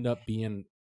might end up being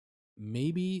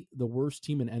maybe the worst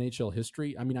team in NHL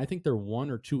history. I mean, I think they're 1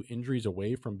 or 2 injuries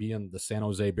away from being the San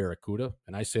Jose Barracuda,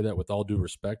 and I say that with all due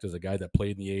respect as a guy that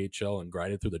played in the AHL and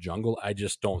grinded through the jungle. I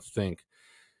just don't think,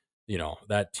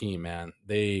 that team, man,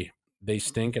 they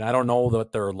stink, and I don't know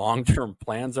what their long-term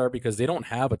plans are because they don't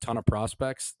have a ton of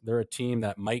prospects. They're a team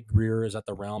that Mike Greer is at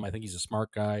the realm. I think he's a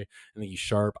smart guy. I think he's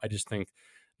sharp. I just think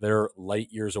they're light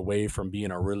years away from being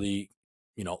a really,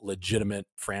 legitimate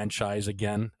franchise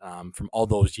again, from all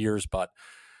those years. But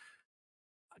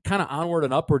kind of onward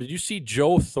and upward. Did you see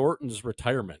Joe Thornton's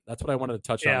retirement? That's what I wanted to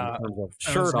touch on in Yeah. terms of I was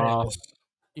shirt gonna off, ask.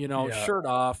 Yeah. shirt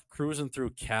off, cruising through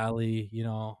Cali,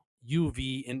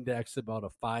 UV index about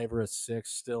a 5 or a 6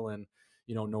 still in,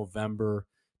 November.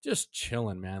 Just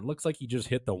chilling, man. Looks like he just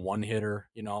hit the one hitter,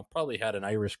 probably had an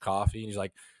Irish coffee. And he's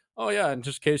like, Oh yeah, and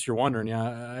just in case you're wondering,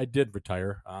 yeah, I did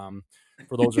retire.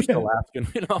 For those who are Yeah, still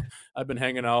asking, I've been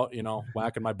hanging out,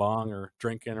 whacking my bong or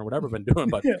drinking or whatever I've been doing.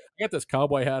 But yeah, I got this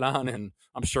cowboy hat on, and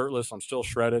I'm shirtless. I'm still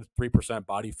shredded, 3%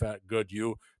 body fat. Good,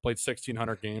 you played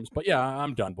 1,600 games, but yeah,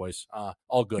 I'm done, boys.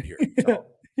 All good here. yeah, So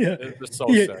yeah. it's so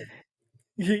Yeah. sick.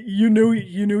 You knew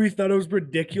he thought it was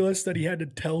ridiculous that he had to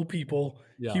tell people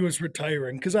he Yeah, was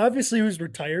retiring because obviously he was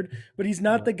retired, but he's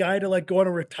not yeah, the guy to like go on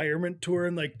a retirement tour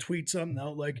and like tweet something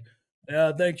out like,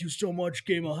 "Yeah, thank you so much,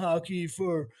 game of hockey,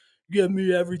 for giving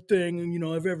me everything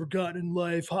I've ever gotten in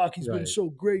life. Hockey's been right. so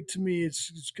great to me.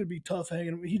 It's gonna be tough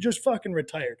hanging." He just fucking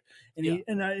retired, and Yeah,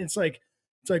 it's like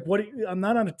what? I'm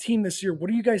not on a team this year.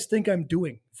 What do you guys think I'm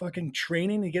doing? Fucking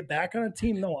training to get back on a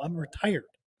team? No, I'm retired.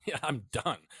 yeah, I'm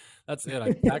done. That's it.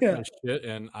 I packed Yeah. my shit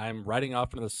and I'm riding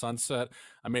off into the sunset.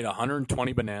 I made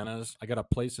 120 bananas. I got a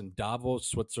place in Davos,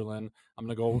 Switzerland. I'm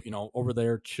gonna go, over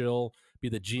there, chill, be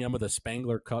the GM of the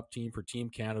Spangler Cup team for Team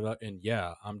Canada. And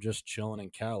yeah, I'm just chilling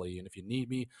in Cali. And if you need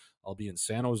me, I'll be in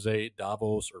San Jose,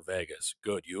 Davos, or Vegas.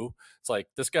 Good, you. It's like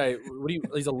this guy.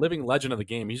 He's a living legend of the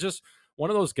game. He's just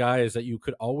one of those guys that you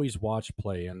could always watch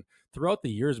play. And throughout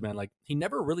the years, man, like he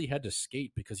never really had to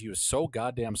skate because he was so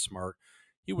goddamn smart.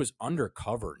 He was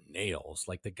undercover nails.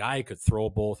 Like the guy could throw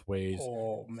both ways.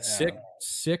 Oh Sick, man.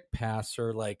 sick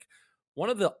passer. Like one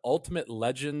of the ultimate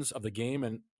legends of the game,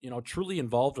 and truly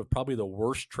involved with probably the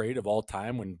worst trade of all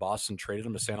time when Boston traded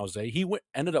him to San Jose. He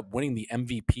ended up winning the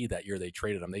MVP that year. They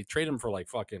traded him. They traded him for like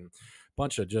fucking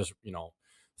bunch of just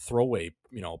throwaway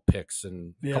picks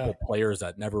and a Yeah. couple players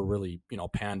that never really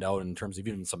panned out in terms of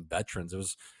even some veterans. It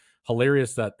was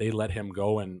hilarious that they let him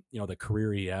go and the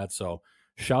career he had. So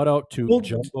shout out to Well,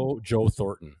 Jumbo Joe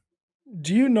Thornton.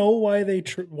 do you know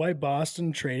why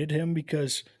Boston traded him?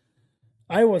 Because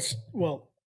I was well,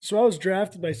 so I was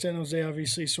drafted by San Jose,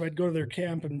 obviously. So I'd go to their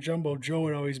camp, and Jumbo Joe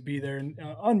would always be there. And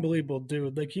unbelievable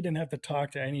dude, like he didn't have to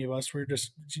talk to any of us. We were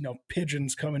just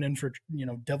pigeons coming in for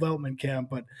development camp,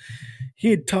 but he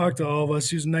had talked to all of us.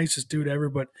 He was the nicest dude ever.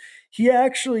 But he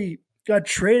actually got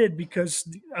traded because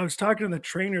I was talking to the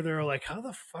trainer. They were like, "How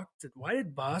the fuck why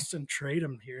did Boston trade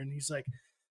him here?" And he's like,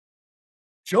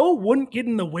 Joe wouldn't get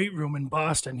in the weight room in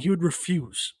Boston. He would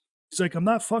refuse. He's like, I'm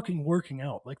not fucking working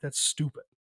out. Like that's stupid.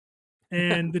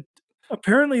 And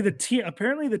apparently the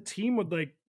team would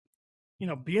like,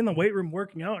 be in the weight room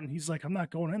working out, and he's like, I'm not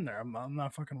going in there. I'm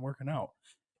not fucking working out.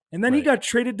 And then he Right. got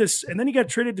traded to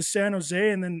San Jose,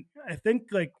 and then I think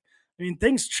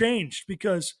things changed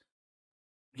because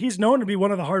he's known to be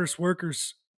one of the hardest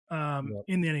workers Yep.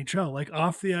 in the NHL, like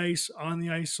off the ice, on the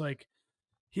ice, like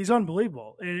he's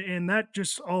unbelievable. And that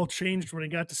just all changed when he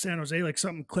got to San Jose. Like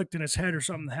something clicked in his head or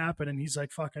something happened. And he's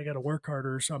like, fuck, I got to work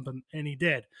harder or something. And he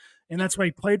did. And that's why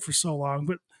he played for so long.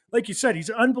 But like you said, he's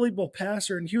an unbelievable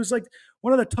passer. And he was like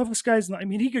one of the toughest guys.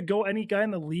 He could go any guy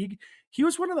in the league.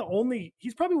 He's probably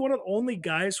one of the only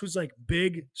guys who's like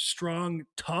big, strong,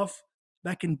 tough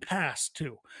that can pass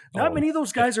too. Not Oh, many of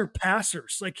those yeah. guys are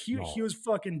passers. Like No. he was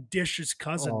fucking Dish's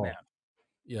cousin, man. Oh,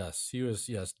 yes. He was,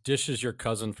 yes. Dishes your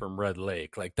cousin from Red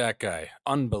Lake. Like that guy.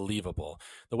 Unbelievable.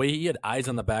 The way he had eyes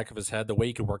on the back of his head, the way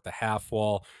he could work the half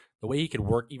wall, the way he could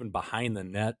work even behind the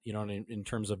net, in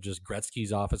terms of just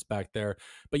Gretzky's office back there.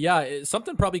 But yeah,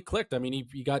 something probably clicked. I mean,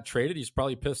 he got traded. He's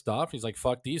probably pissed off. He's like,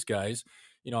 fuck these guys.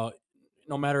 You know,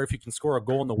 no matter if you can score a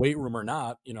goal in the weight room or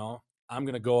not, I'm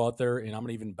going to go out there and I'm going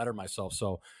to even better myself.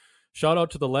 So shout out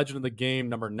to the legend of the game,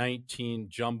 number 19,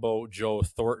 Jumbo Joe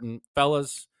Thornton.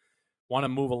 Fellas, want to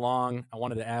move along. I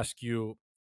wanted to ask you,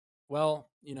 well,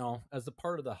 as a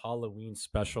part of the Halloween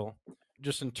special,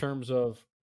 just in terms of,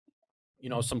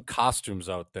 some costumes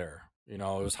out there. It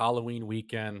was Halloween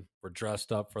weekend. We're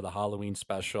dressed up for the Halloween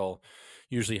special.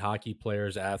 Usually, hockey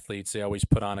players, athletes, they always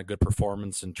put on a good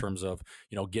performance in terms of,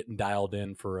 getting dialed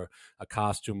in for a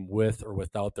costume with or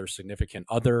without their significant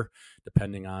other,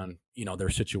 depending on, their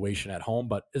situation at home.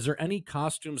 But is there any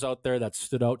costumes out there that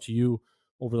stood out to you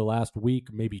over the last week,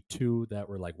 maybe two, that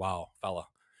were like, wow, fella,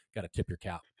 got to tip your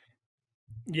cap?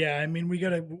 Yeah,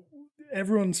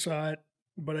 everyone saw it,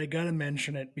 but I gotta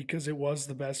mention it because it was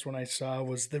the best one I saw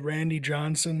was the Randy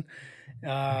Johnson,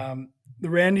 the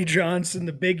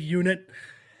big unit,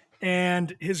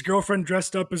 and his girlfriend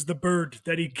dressed up as the bird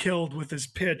that he killed with his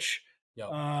pitch. Yep.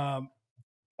 Um,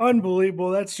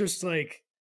 Unbelievable. That's just like,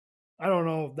 I don't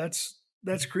know.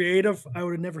 That's creative. I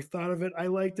would have never thought of it. I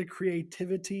like the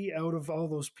creativity out of all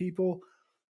those people.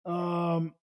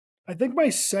 Um, I think my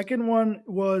second one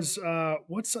was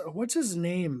what's his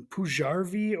name?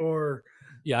 Pujarvi or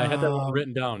Yeah, I had that one um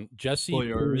written down. Jesse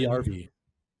Puljujärvi. Puljujärvi.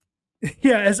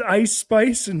 yeah, as Ice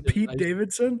Spice and Is Pete ice-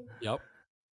 Davidson. Yep.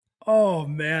 Oh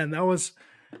man, that was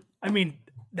I mean,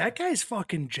 that guy's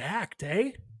fucking jacked,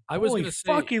 eh? I was Holy gonna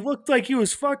fuck, say he looked like he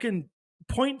was fucking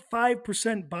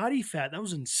 0.5% body fat. That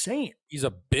was insane. he's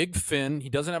a big fin. He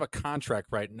doesn't have a contract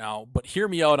right now, but hear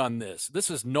me out on this. This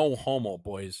is no homo,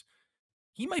 boys.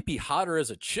 He might be hotter as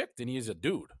a chick than he is a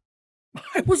dude.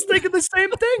 I was thinking the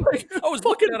same thing. Like, I was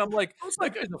looking at him like, I was that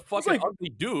like, guy's a was fucking like- ugly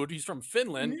dude. He's from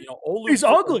Finland, Oulu. he's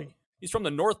Finland. ugly. He's from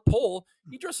the North Pole.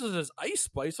 He dresses as Ice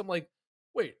Spice. I'm like,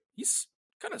 wait, he's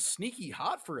kind of sneaky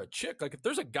hot for a chick. Like, if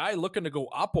there's a guy looking to go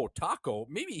Oppo Taco,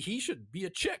 maybe he should be a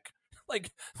chick.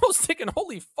 Like, I was thinking,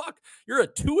 holy fuck, you're a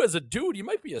 2 as a dude. You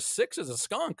might be a 6 as a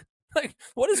skunk. Like,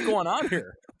 what is going on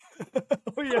here?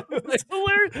 Oh yeah, it's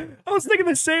hilarious. I was thinking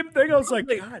the same thing. I was like,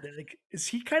 God, like, is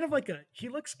he kind of like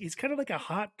he's kind of like a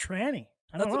hot tranny.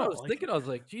 I don't That's know. what I was like, thinking. I was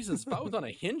like, Jesus, if I was on a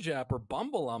Hinge app or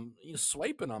Bumble, I'm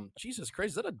swiping. Jesus Christ,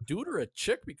 is that a dude or a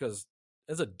chick? Because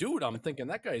as a dude, I'm thinking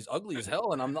that guy's ugly as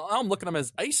hell, and I'm looking at him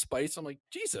as Ice Spice. I'm like,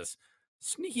 Jesus,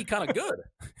 sneaky kind of good.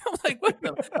 I'm like, what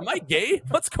am I gay?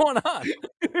 What's going on?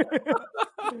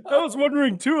 I was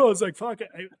wondering too. I was like, fuck.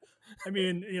 I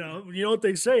mean, you know what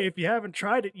they say. If you haven't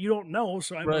tried it, you don't know.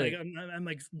 So I'm Right. like, I'm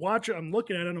like watching. I'm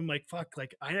looking at it. And I'm like, fuck.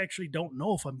 Like, I actually don't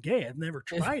know if I'm gay. I've never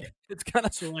tried it. It's kind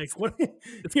of So like, what?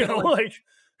 It's You kinda know, like- like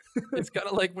it's kind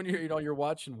of like when you're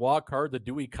watching Walk Hard, the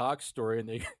Dewey Cox story, and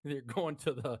they're going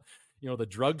to the the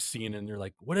drug scene, and they're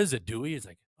like, "What is it, Dewey?" It's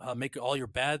like, "Make all your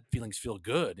bad feelings feel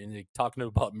good." And they're talking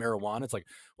about marijuana. It's like,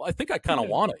 well, I think I kind of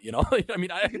want it. I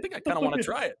mean, I think I kind of want to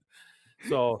try it.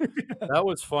 So that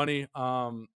was funny.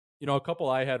 A couple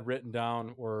I had written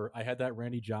down were I had that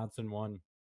Randy Johnson one.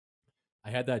 I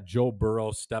had that Joe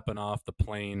Burrow stepping off the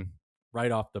plane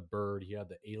right off the bird. He had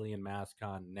the alien mask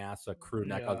on, NASA crew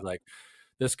neck. I was like,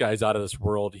 this guy's out of this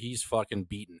world. He's fucking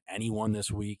beating anyone this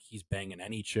week. He's banging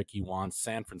any chick he wants.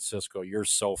 San Francisco, you're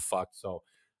so fucked. So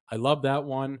I love that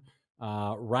one.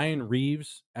 Ryan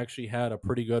Reeves actually had a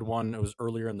pretty good one. It was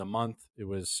earlier in the month. It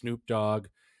was Snoop Dogg.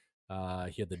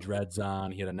 He had the dreads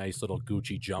on. He had a nice little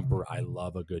Gucci jumper. I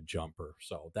love a good jumper.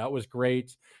 So that was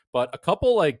great. But a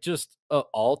couple like just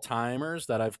all timers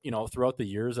that I've, throughout the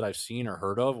years that I've seen or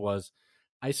heard of was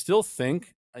I still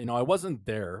think, I wasn't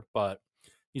there, but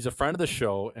he's a friend of the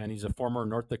show and he's a former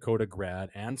North Dakota grad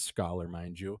and scholar,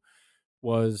 mind you,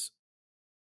 was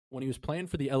when he was playing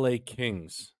for the LA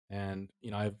Kings. And,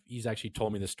 he's actually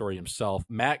told me this story himself,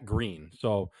 Matt Green.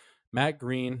 So Matt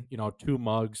Green, 2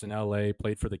 mugs in LA,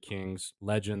 played for the Kings,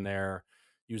 legend there,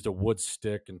 used a wood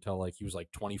stick until like he was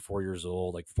like 24 years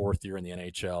old, like 4th year in the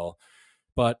NHL.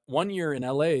 But one year in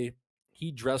LA,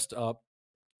 he dressed up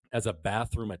as a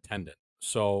bathroom attendant.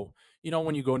 So,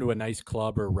 when you go into a nice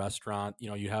club or restaurant,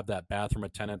 you have that bathroom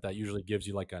attendant that usually gives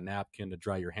you like a napkin to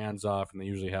dry your hands off. And they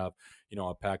usually have,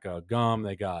 a pack of gum.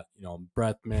 They got,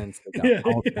 breath mints. They got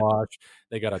mouthwash.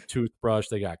 They got a toothbrush.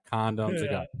 They got condoms. They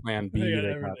got Plan B. They got They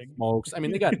got everything. smokes. I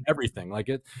mean, they got everything. Like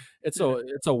it's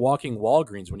a walking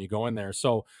Walgreens when you go in there.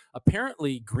 So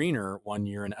apparently Greener one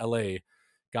year in LA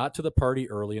got to the party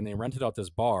early and they rented out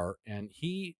this bar and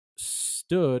he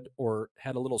stood or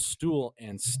had a little stool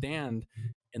and stand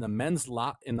in the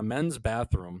men's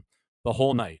bathroom the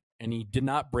whole night, and he did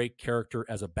not break character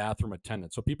as a bathroom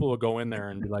attendant. So people would go in there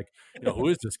and be like, who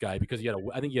is this guy? Because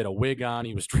I think he had a wig on,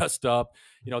 he was dressed up.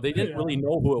 They didn't really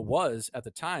know who it was at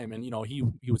the time, and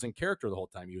he was in character the whole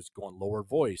time. He was going lower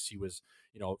voice. He was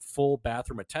full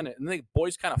bathroom attendant, and the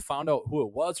boys kind of found out who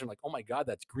it was and like, oh my god,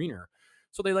 that's Greener.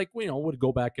 So they would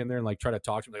go back in there and like try to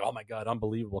talk to him like, oh my god,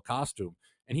 unbelievable costume.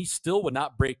 And he still would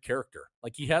not break character.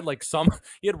 Like he had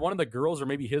he had one of the girls or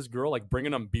maybe his girl like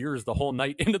bringing him beers the whole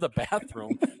night into the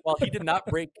bathroom while he did not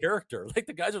break character. Like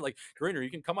the guys are like, Greener,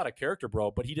 you can come out of character,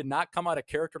 bro. But he did not come out of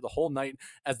character the whole night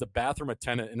as the bathroom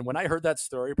attendant. And when I heard that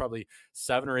story probably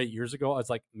 7 or 8 years ago, I was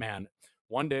like, man,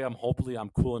 one day hopefully I'm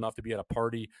cool enough to be at a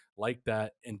party like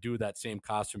that and do that same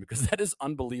costume because that is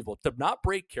unbelievable. To not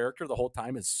break character the whole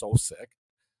time is so sick.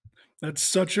 That's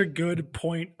such a good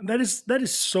point. That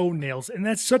is so nails. And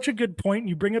that's such a good point.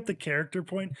 You bring up the character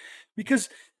point because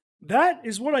that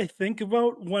is what I think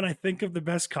about when I think of the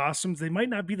best costumes. They might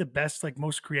not be the best, like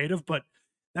most creative, but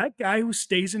that guy who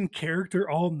stays in character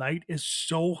all night is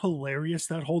so hilarious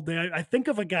that whole day. I think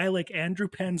of a guy like Andrew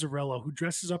Panzarello who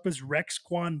dresses up as Rex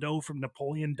Kwon Do from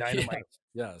Napoleon Dynamite.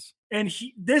 Yes. And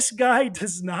this guy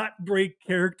does not break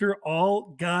character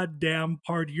all goddamn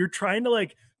party. You're trying to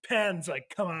like Pan's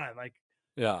like, come on, like,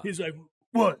 Yeah. he's like,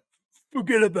 what?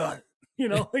 Forget about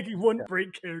it. Like he wouldn't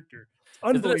break character.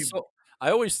 Unbelievable. I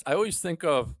always think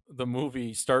of the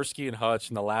movie Starsky and Hutch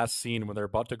in the last scene when they're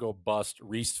about to go bust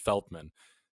Reese Feldman,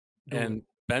 and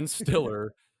Ben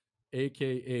Stiller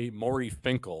aka Maury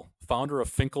Finkel, founder of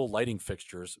Finkel Lighting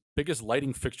Fixtures, biggest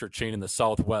lighting fixture chain in the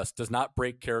Southwest, does not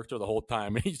break character the whole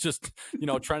time. And he's just,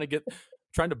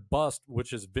 trying to bust,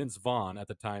 which is Vince Vaughn at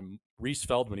the time, Reese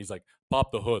Feldman. He's like,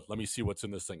 pop the hood, let me see what's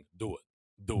in this thing. Do it.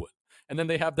 Do it. And then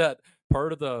they have that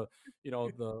part of the,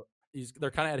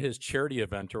 they're kind of at his charity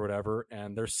event or whatever,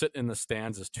 and they're sitting in the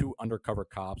stands as two undercover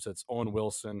cops. It's Owen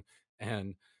Wilson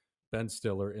and Ben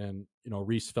Stiller, and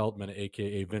Reese Feldman,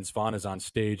 aka Vince Vaughn, is on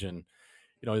stage, and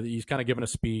he's kind of giving a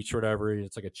speech or whatever.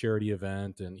 It's like a charity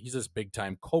event, and he's this big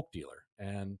time coke dealer,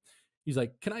 and he's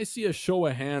like, "Can I see a show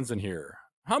of hands in here?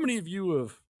 How many of you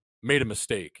have made a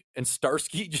mistake?" And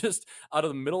Starsky just out of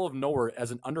the middle of nowhere,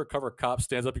 as an undercover cop,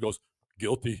 stands up. He goes,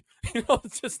 "Guilty."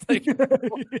 It's just like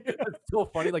it's so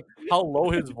funny, like how low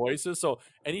his voice is. So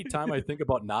anytime I think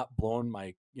about not blowing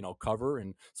my cover,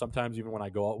 and sometimes even when I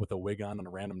go out with a wig on a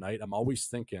random night, I'm always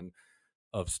thinking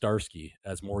of Starsky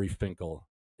as Maury Finkel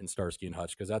in Starsky and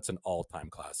Hutch, because that's an all-time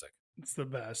classic. It's the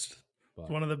best. But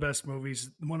One of the best movies.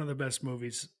 One of the best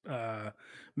movies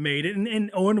made.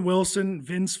 And Owen Wilson,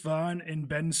 Vince Vaughn, and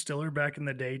Ben Stiller back in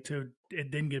the day too.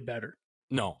 It didn't get better.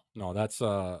 no, that's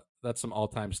some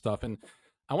all-time stuff. And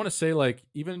I want to say, like,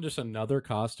 even just another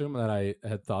costume that I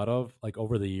had thought of, like,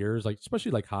 over the years, like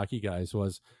especially like hockey guys,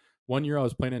 was one year I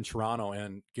was playing in Toronto,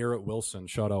 and Garrett Wilson,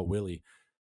 shout out Willie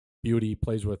Beauty,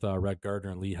 plays with Rhett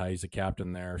Gardner and Lehigh. He's a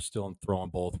captain there, still throwing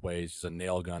both ways. He's a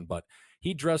nail gun, but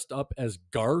he dressed up as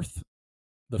Garth,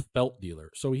 the felt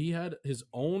dealer. So he had his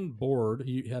own board.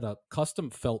 He had a custom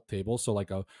felt table, so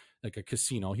like a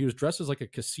casino. He was dressed as like a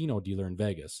casino dealer in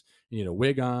Vegas. He had a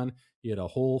wig on. He had a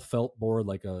whole felt board,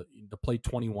 like to play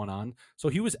 21 on. So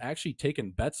he was actually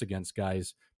taking bets against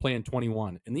guys playing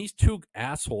 21. And these two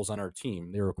assholes on our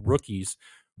team, they were rookies,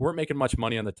 weren't making much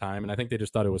money on the time, and I think they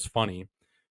just thought it was funny.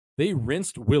 They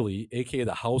rinsed Willie, aka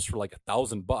the house, for like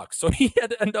 $1,000. So he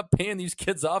had to end up paying these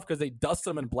kids off because they dust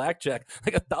him in blackjack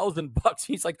like $1,000.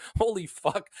 He's like, holy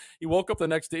fuck. He woke up the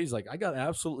next day. He's like, I got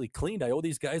absolutely cleaned. I owe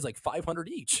these guys like 500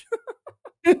 each.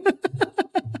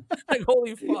 Like,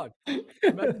 holy fuck.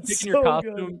 Imagine taking your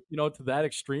costume, to that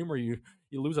extreme where you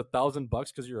lose $1,000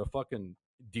 because you're a fucking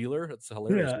dealer. It's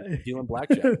hilarious. Yeah. Dealing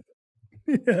blackjack.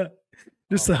 Yeah.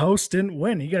 Just the house didn't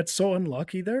win. He got so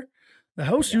unlucky there. The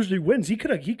house usually wins. He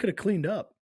could have cleaned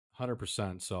up.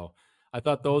 100%. So I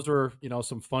thought those were,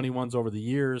 some funny ones over the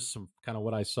years, some kind of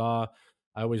what I saw.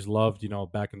 I always loved,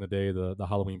 back in the day, the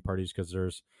Halloween parties, because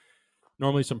there's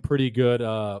normally some pretty good,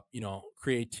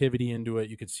 creativity into it.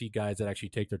 You can see guys that actually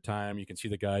take their time. You can see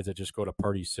the guys that just go to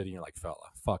Party City and you're like, fella,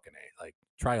 fucking A, like,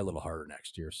 try a little harder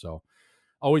next year. So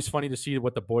always funny to see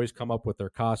what the boys come up with their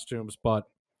costumes. But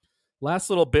last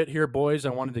little bit here, boys, I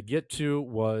wanted to get to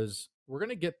was we're going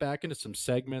to get back into some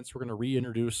segments. We're going to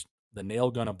reintroduce the nail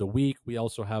gun of the week. We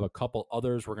also have a couple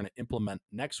others we're going to implement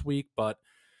next week. But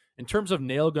in terms of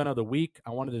nail gun of the week, I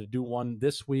wanted to do one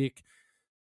this week.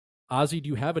 Ozzy, do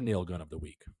you have a nail gun of the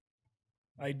week?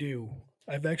 I do.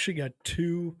 I've actually got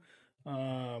two.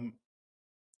 One,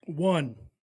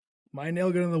 my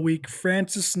nail gun of the week,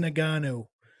 Francis Ngannou.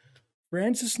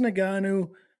 Francis Ngannou,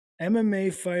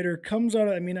 MMA fighter, comes out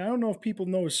of, I don't know if people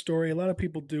know his story. A lot of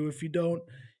people do. If you don't,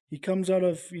 he comes out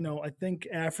of, I think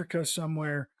Africa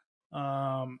somewhere.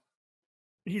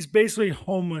 He's basically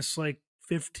homeless like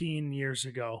 15 years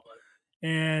ago.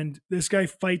 And this guy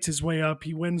fights his way up.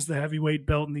 He wins the heavyweight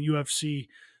belt in the UFC.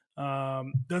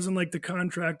 Doesn't like the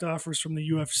contract offers from the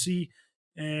UFC,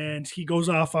 and he goes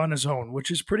off on his own, which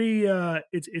is pretty.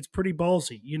 It's pretty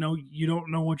ballsy. You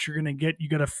don't know what you're gonna get. You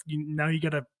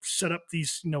gotta set up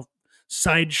these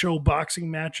sideshow boxing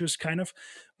matches, kind of.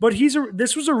 But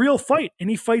this was a real fight,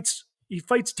 and he fights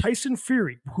Tyson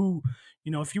Fury, who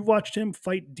if you watched him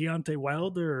fight Deontay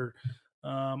Wilder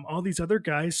or all these other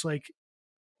guys, like,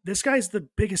 this guy's the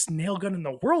biggest nail gun in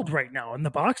the world right now in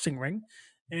the boxing ring.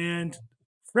 And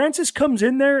Francis comes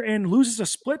in there and loses a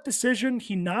split decision.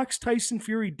 He knocks Tyson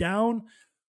Fury down.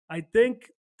 I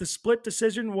think the split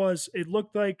decision it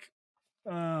looked like,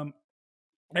 I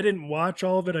didn't watch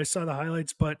all of it. I saw the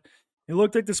highlights, but it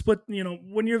looked like the split,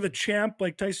 when you're the champ,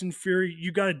 like Tyson Fury,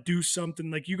 you got to do something.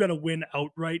 Like, you got to win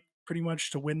outright pretty much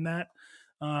to win that,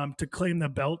 to claim the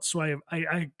belt. So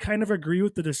I kind of agree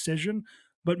with the decision.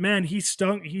 But man, he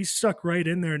stuck right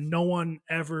in there. No one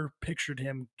ever pictured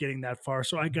him getting that far.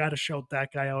 So I got to shout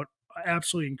that guy out.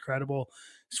 Absolutely incredible.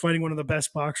 He's fighting one of the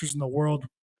best boxers in the world.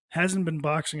 Hasn't been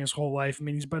boxing his whole life.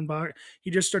 He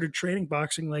just started training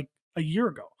boxing like a year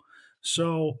ago.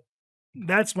 So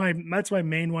that's my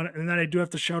main one. And then I do have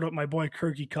to shout out my boy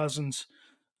Kirky Cousins.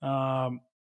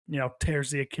 Tears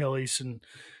the Achilles, and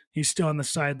he's still on the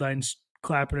sidelines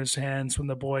clapping his hands when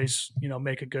the boys,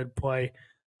 make a good play.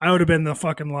 I would have been in the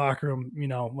fucking locker room,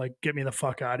 like get me the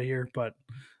fuck out of here. But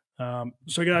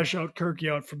so I gotta shout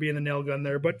Kirky out for being the nail gun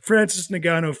there. But Francis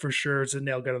Nagano for sure is a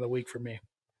nail gun of the week for me.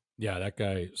 Yeah, that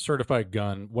guy, certified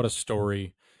gun. What a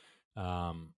story.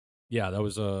 Yeah, that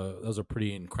was a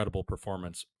pretty incredible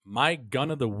performance. My gun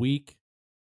of the week,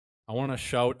 I want to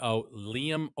shout out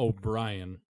Liam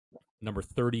O'Brien, number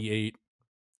 38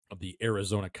 of the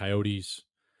Arizona Coyotes.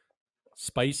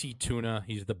 Spicy tuna.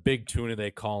 He's the big tuna,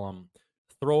 they call him.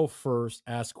 Throw first,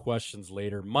 ask questions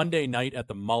later. Monday night at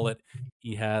the Mullet,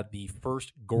 he had the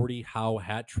first Gordie Howe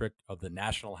hat trick of the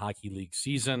National Hockey League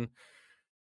season.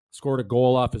 Scored a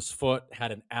goal off his foot,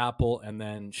 had an apple, and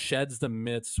then sheds the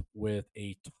mitts with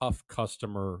a tough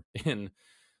customer in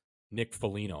Nick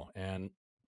Foligno. And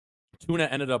Tuna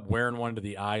ended up wearing one to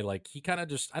the eye. Like he kind of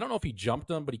just, I don't know if he jumped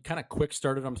him, but he kind of quick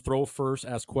started him, throw first,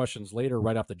 ask questions later,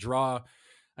 right off the draw.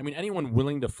 I mean, anyone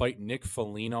willing to fight Nick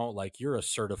Foligno, like you're a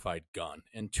certified gun.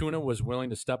 And Tuna was willing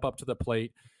to step up to the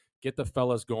plate, get the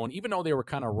fellas going, even though they were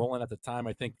kind of rolling at the time.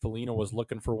 I think Foligno was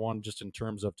looking for one just in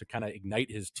terms of to kind of ignite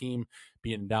his team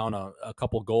being down a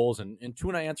couple goals. And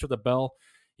Tuna answered the bell.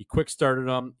 He quick started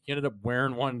him. He ended up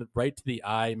wearing one right to the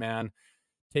eye, man.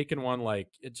 Taking one, like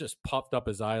it just puffed up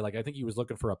his eye. Like I think he was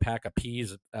looking for a pack of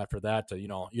peas after that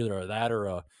to, either that or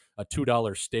a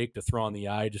 $2 steak to throw on the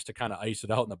eye just to kind of ice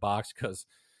it out in the box because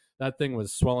that thing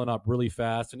was swelling up really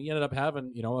fast. And he ended up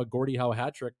having, a Gordie Howe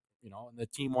hat trick, and the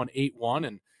team won 8-1.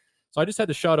 And so I just had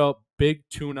to shout out Big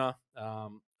Tuna, a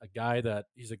guy that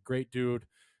he's a great dude,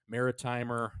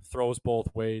 Maritimer, throws both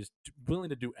ways,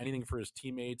 willing to do anything for his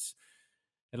teammates.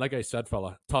 And like I said,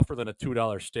 fella, tougher than a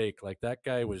 $2 steak. Like that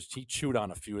guy he chewed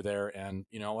on a few there. And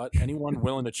you know what? Anyone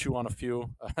willing to chew on a few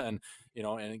and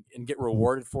get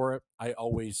rewarded for it, I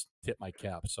always tip my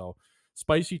cap. So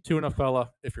spicy tuna, fella,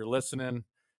 if you're listening,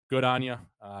 good on you.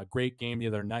 Great game the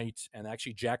other night. And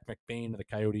actually, Jack McBain of the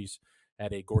Coyotes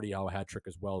had a Gordie Howe hat trick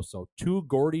as well. So 2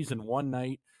 Gordies in one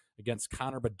night against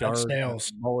Connor Bedard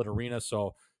at Mullet Arena.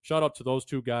 So shout out to those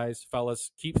 2 guys, fellas.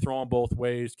 Keep throwing both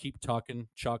ways. Keep tucking,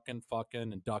 chucking,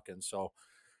 fucking, and ducking. So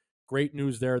great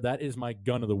news there. That is my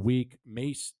gun of the week.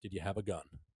 Mace, did you have a gun?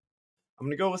 I'm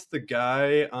going to go with the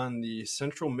guy on the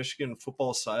Central Michigan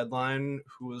football sideline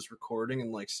who was recording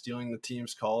and like stealing the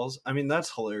team's calls. I mean,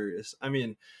 that's hilarious. I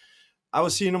mean, I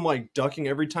was seeing him like ducking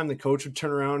every time the coach would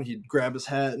turn around. He'd grab his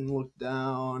hat and look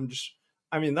down.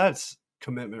 That's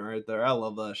commitment right there. I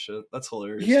love that shit. That's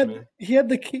hilarious. He had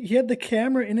the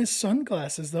camera in his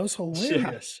sunglasses. That was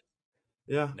hilarious.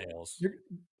 Yeah. Nails.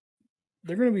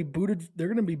 They're going to be booted. They're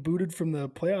going to be booted from the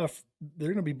playoff. They're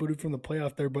going to be booted from the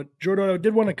playoff there. But Jordan, I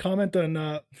did want to comment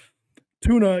on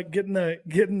Tuna getting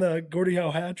the Gordie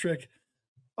Howe hat trick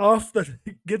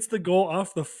gets the goal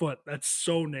off the foot. That's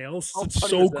so nails. It's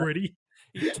so gritty.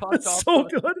 He tucked off so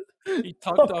good. He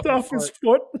tucked off his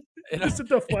foot. Just a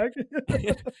deflection.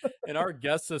 And our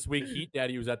guest this week,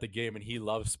 Heatdaddy, was at the game, and he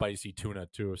loves spicy tuna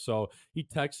too. So he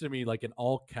texted me like in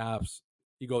all caps.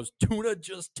 He goes, "Tuna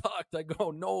just tucked." I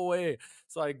go, "No way."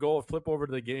 So I go flip over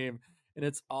to the game, and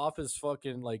it's off his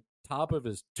fucking like top of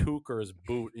his toque or his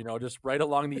boot, just right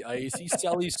along the ice. He's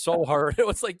selling so hard. It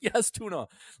was like, yes, Tuna,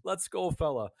 let's go,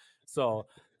 fella. So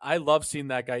I love seeing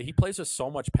that guy. He plays with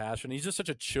so much passion. He's just such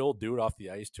a chill dude off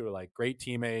the ice too. Like great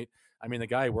teammate. I mean, the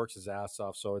guy works his ass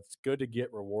off, so it's good to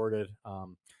get rewarded.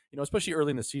 Especially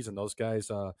early in the season, those guys,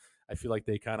 I feel like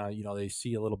they kind of, they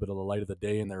see a little bit of the light of the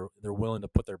day, and they're willing to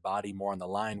put their body more on the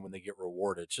line when they get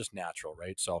rewarded. It's just natural,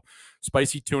 right? So,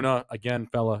 spicy tuna again,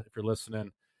 fella. If you're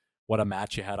listening, what a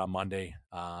match you had on Monday.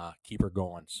 Keep her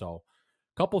going. So,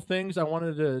 a couple things I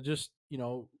wanted to just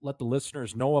let the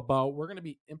listeners know about. We're going to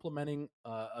be implementing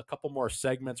a couple more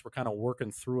segments. We're kind of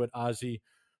working through it, Ozzy.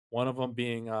 One of them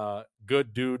being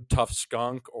good dude, tough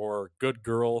skunk, or good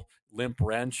girl, limp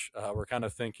wrench. We're kind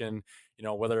of thinking,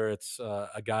 whether it's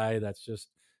a guy that's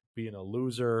just being a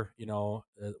loser,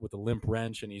 with a limp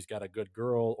wrench and he's got a good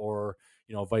girl, or,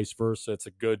 vice versa. It's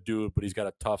a good dude, but he's got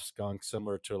a tough skunk,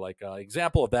 similar to like an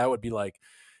example of that would be like,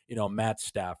 Matt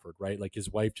Stafford, right? Like his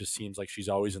wife just seems like she's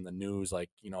always in the news. Like,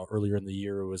 earlier in the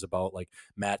year, it was about like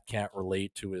Matt can't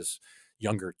relate to his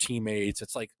younger teammates.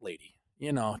 It's like, lady,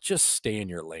 just stay in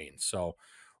your lane. So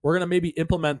we're going to maybe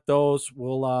implement those.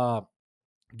 We'll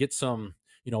get some,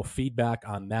 feedback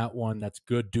on that one. That's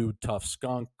good dude, tough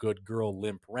skunk, good girl,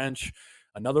 limp wrench.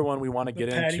 Another one we want to get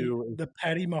into the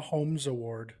Patty Mahomes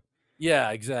Award.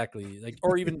 Yeah, exactly. Like,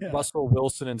 or even Russell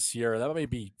Wilson and Sierra. That may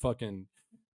be fucking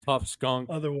tough skunk,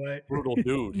 other way, brutal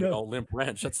dude, limp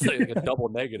wrench. That's like a double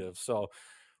negative. So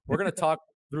we're going to talk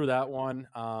through that one.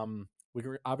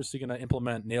 We're obviously going to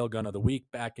implement nail gun of the week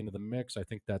back into the mix. I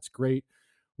think that's great.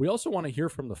 we also want to hear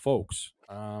from the folks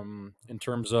in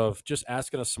terms of just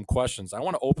asking us some questions. I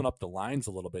want to open up the lines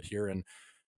a little bit here, and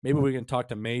maybe we can talk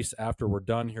to Mace after we're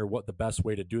done here what the best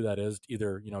way to do that is.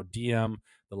 Either, DM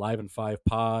the Live in 5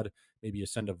 pod, maybe you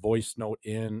send a voice note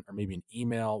in, or maybe an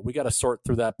email. We got to sort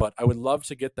through that, but I would love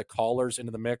to get the callers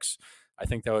into the mix. I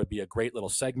think that would be a great little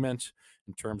segment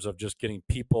in terms of just getting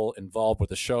people involved with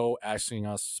the show, asking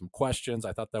us some questions.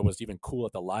 I thought that was even cool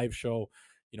at the live show,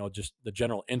 just the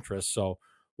general interest. So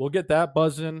we'll get that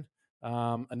buzzing.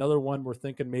 Another one we're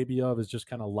thinking maybe of is just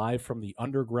kind of live from the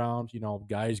underground,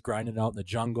 guys grinding out in the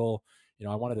jungle.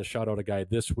 I wanted to shout out a guy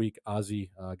this week, Ozzy,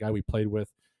 a guy we played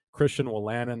with, Christian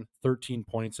Willanen, 13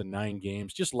 points in 9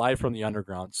 games, just live from the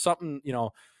underground. Something,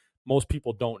 most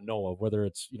people don't know of, whether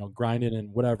it's, grinding in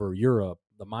whatever, Europe,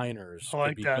 the minors, I could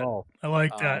like be that. golf. I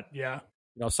like that. Yeah.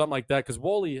 Something like that. Because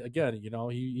Wooly, again,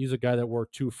 he's a guy that wore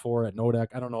 2-4 at Nodak.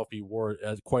 I don't know if he wore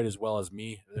it quite as well as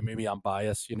me. Maybe I'm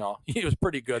biased. He was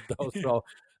pretty good though. So,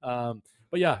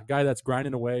 but yeah, guy that's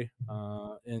grinding away,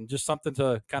 and just something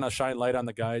to kind of shine light on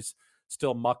the guys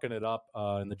still mucking it up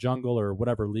in the jungle or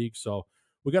whatever league. So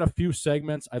we got a few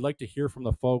segments. I'd like to hear from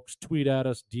the folks. Tweet at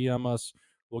us, DM us.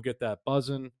 We'll get that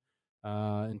buzzing.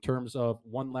 In terms of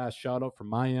one last shout out from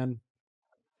my end,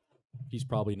 he's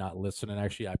probably not listening.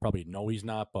 Actually, I probably know he's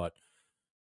not, but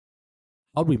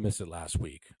how'd we miss it last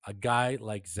week? A guy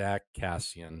like Zach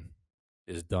Cassian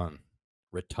is done,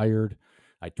 retired.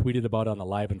 I tweeted about it on the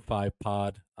Live in 5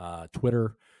 pod,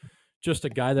 Twitter. Just a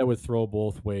guy that would throw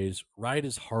both ways, ride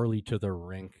his Harley to the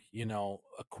rink, a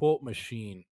quote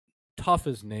machine, tough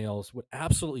as nails, would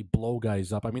absolutely blow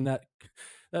guys up. I mean, that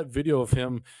video of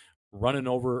him running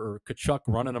over, or Kachuk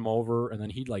running him over, and then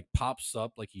he like pops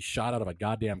up like he shot out of a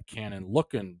goddamn cannon,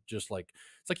 looking just like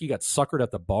it's like he got suckered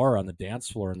at the bar on the dance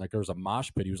floor, and like there was a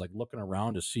mosh pit. He was like looking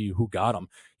around to see who got him.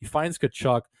 He finds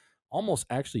Kachuk, almost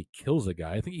actually kills a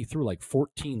guy. I think he threw like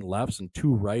 14 lefts and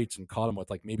 2 rights and caught him with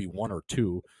like maybe 1 or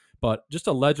 2. But just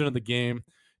a legend of the game,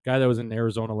 guy that was in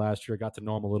Arizona last year. Got to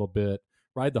know him a little bit.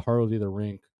 Ride the Harley to the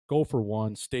rink, go for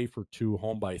 1, stay for 2,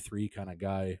 home by 3 kind of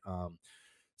guy.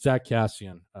 Zach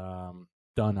Cassian, done,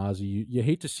 Ozzy. You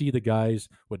hate to see the guys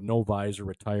with no visor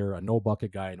retire, a no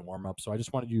bucket guy in warm up. So I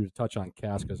just wanted you to touch on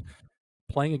Cass, because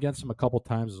playing against him a couple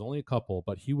times, is only a couple,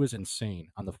 but he was insane.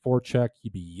 On the forecheck,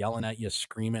 he'd be yelling at you,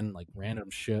 screaming like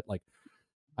random shit. Like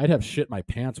I'd have shit my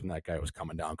pants when that guy was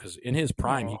coming down, because in his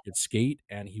prime, he could skate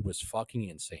and he was fucking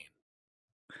insane.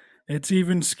 It's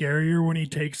even scarier when he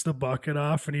takes the bucket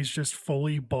off and he's just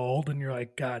fully bald, and you're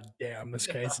like, God damn, this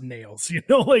guy's nails.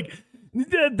 Like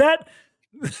that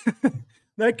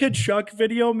that Kachuk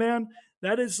video, man,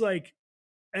 that is like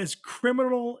as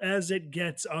criminal as it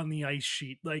gets on the ice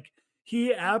sheet. Like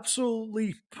he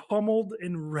absolutely pummeled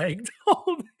and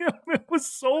ragdolled him. It was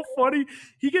so funny.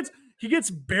 He gets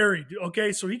buried.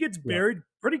 Okay, so he gets buried.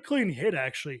 Pretty clean hit,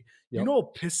 actually. Yep. You know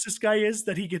how pissed this guy is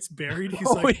that he gets buried.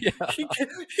 He's Yeah. he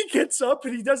gets up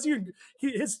and he doesn't even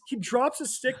he drops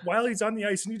his stick while he's on the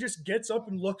ice, and he just gets up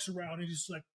and looks around and he's just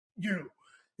like, he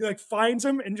like finds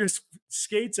him and just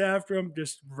skates after him,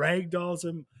 just ragdolls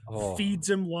him, feeds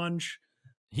him lunch.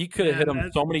 He could have hit him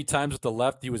so many times with the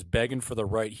left. He was begging for the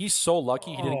right. He's so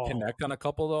lucky he didn't connect on a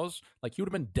couple of those. Like he would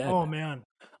have been dead. Oh man,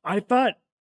 I thought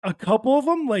a couple of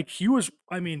them, like he was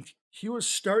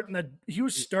starting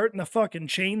the fucking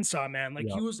chainsaw, man. Like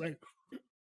he was like,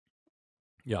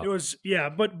 yeah, it was, yeah.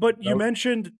 But you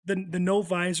mentioned the no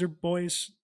visor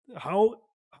boys. How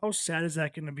sad is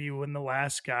that going to be when the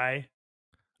last guy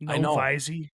no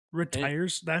visor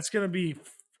retires? That's gonna be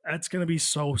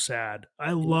so sad.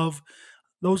 I love.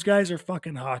 Those guys are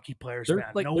fucking hockey players, man.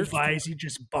 Like, no visor,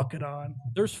 just bucket on.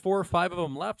 There's 4 or 5 of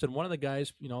them left, and one of the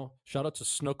guys, shout out to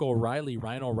Snook O'Reilly,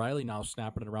 Ryan O'Reilly, now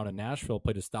snapping it around in Nashville,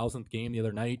 played his 1,000th game the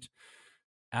other night.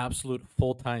 Absolute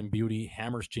full-time beauty,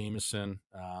 hammers Jameson,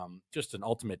 just an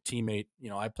ultimate teammate.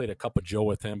 I played a cup of Joe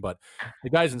with him, but the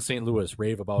guys in St. Louis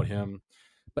rave about him.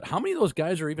 But how many of those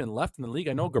guys are even left in the league?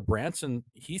 I know Gabranson,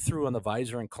 he threw on the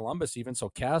visor in Columbus even, so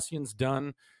Cassian's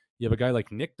done. You have a guy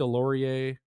like Nick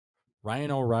Delorier,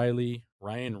 Ryan O'Reilly,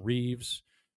 Ryan Reeves,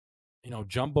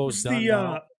 Jumbo's done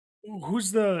now.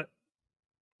 Who's the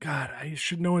God? I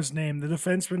should know his name. The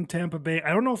defenseman, Tampa Bay. I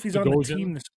don't know if he's on the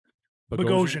team.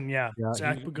 Bogosian, yeah.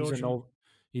 Zach Bogosian.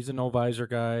 He's a no visor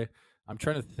guy. I'm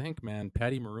trying to think, man.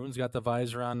 Patty Maroon's got the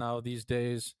visor on now these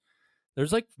days.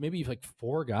 There's maybe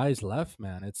 4 guys left,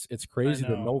 man. It's crazy,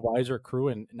 the no visor crew.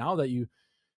 And now that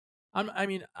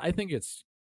I think it's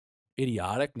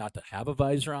idiotic not to have a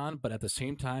visor on, but at the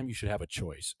same time you should have a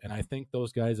choice. And I think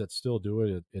those guys that still do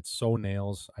it, it's so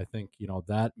nails. I think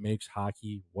that makes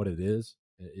hockey what it is.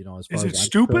 As far is it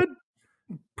stupid?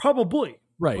 Probably,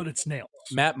 Right. but it's nails.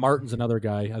 Matt Martin's another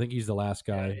guy. I think he's the last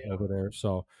guy over there.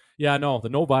 So, yeah, no, the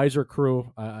No Visor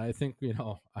crew, I think,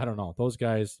 I don't know. Those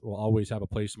guys will always have a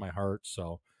place in my heart.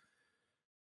 So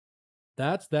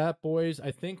that's that, boys.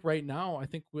 I think right now,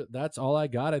 that's all I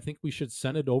got. I think we should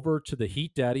send it over to the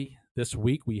Heatdaddy. This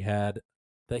week we had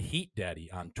the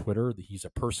Heatdaddy on Twitter. He's a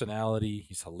personality.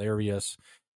 He's hilarious.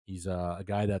 He's a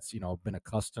guy that's, been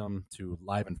accustomed to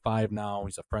Live in 5 now.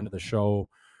 He's a friend of the show.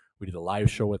 We did a live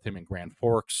show with him in Grand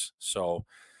Forks. So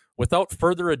without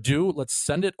further ado, let's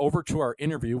send it over to our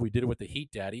interview. We did it with the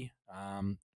Heatdaddy.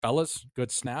 Fellas, good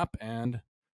snap. And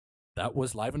that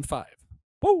was Live in 5.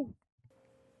 Woo!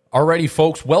 Alrighty,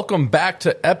 folks, welcome back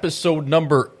to episode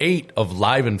number 8 of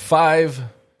Live in 5.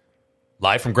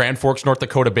 Live from Grand Forks, North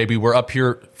Dakota, baby. We're up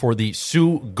here for the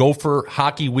Sioux Gopher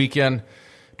Hockey Weekend,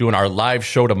 doing our live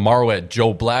show tomorrow at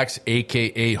Joe Black's,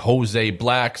 a.k.a. Jose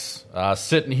Black's.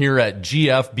 Sitting here at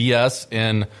GFBS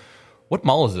in, what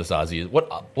mall is this, Ozzy?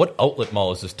 What outlet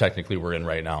mall is this technically we're in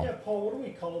right now? Yeah, Paul, what do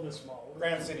we call this mall?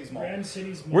 Grand Cities Mall.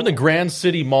 We're in the Grand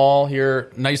City Mall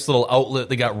here. Nice little outlet.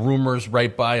 They got Rumors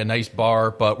right by, a nice bar.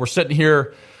 But we're sitting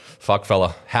here, fuck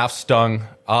fella, half stung,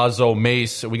 Ozzo,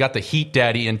 Mace. We got the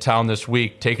Heatdaddy in town this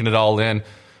week, taking it all in.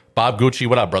 Bob Gucci,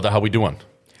 what up, brother? How we doing?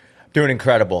 Doing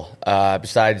incredible.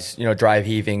 Besides, drive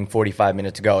heaving 45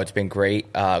 minutes ago, it's been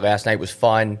great. Last night was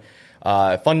fun.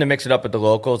 Fun to mix it up with the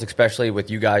locals, especially with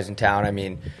you guys in town. I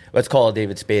mean, let's call a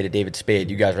David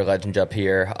Spade. You guys are legends up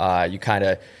here. You kind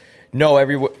of know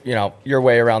your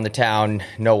way around the town,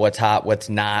 know what's hot, what's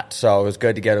not. So it was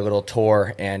good to get a little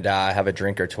tour and have a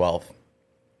drink or 12.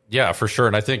 Yeah, for sure.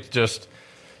 And I think just,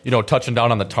 touching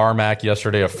down on the tarmac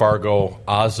yesterday at Fargo,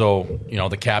 Ozzo,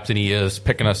 the captain he is,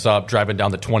 picking us up, driving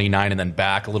down the 29 and then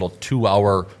back, a little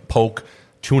 2-hour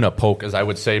tuna poke, as I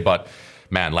would say. But,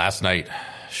 man, last night,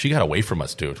 she got away from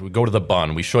us, dude. We go to the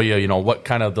Bun. We show you, what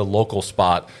kind of the local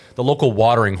spot, the local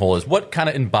watering hole is, what kind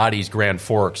of embodies Grand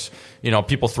Forks.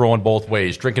 People throwing both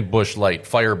ways, drinking Busch Light,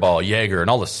 Fireball, Jaeger, and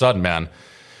all of a sudden, man,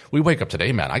 we wake up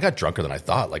today, man, I got drunker than I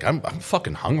thought. Like, I'm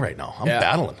fucking hung right now. I'm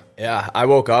battling. Yeah, I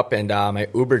woke up and my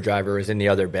Uber driver was in the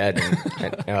other bed,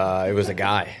 and it was a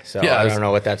guy. So yeah, I don't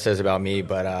know what that says about me,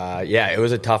 but it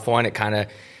was a tough one. It kind of,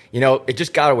 it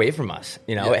just got away from us.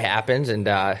 It happens, and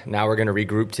now we're going to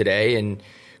regroup today and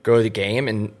go to the game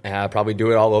and probably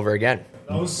do it all over again.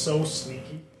 That was so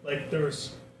sneaky. Like, there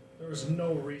was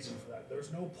no reason for that. There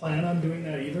was no plan on doing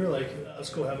that either. Like, let's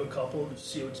go have a couple and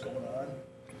see what's going on.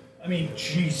 I mean,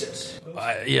 Jesus.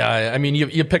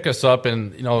 You pick us up,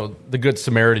 and, the good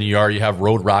Samaritan you are, you have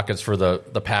road rockets for the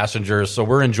passengers. So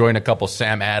we're enjoying a couple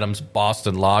Sam Adams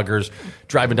Boston lagers,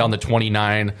 driving down the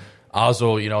 29.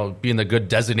 Ozzo, being the good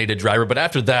designated driver. But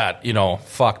after that,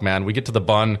 fuck, man, we get to the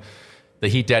Bun. The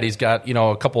Heatdaddy's got,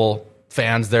 a couple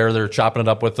fans there. They're chopping it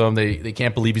up with them. They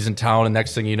can't believe he's in town. And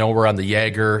next thing you know, we're on the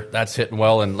Jaeger. That's hitting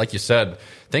well. And like you said,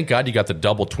 thank God you got the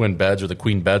double twin beds or the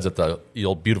queen beds at the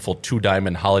old beautiful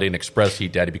 2-diamond Holiday Inn Express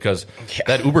Heatdaddy, because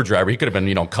that Uber driver, he could have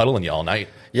been, cuddling you all night.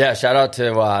 Yeah, shout out to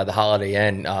the Holiday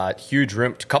Inn. Huge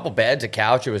room, a couple beds, a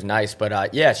couch. It was nice.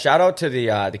 But shout out to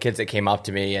the kids that came up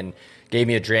to me and gave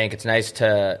me a drink. It's nice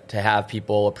to have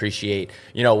people appreciate,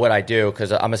 what I do,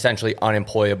 because I'm essentially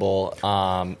unemployable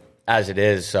as it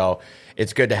is. So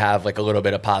it's good to have like a little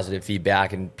bit of positive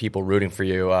feedback and people rooting for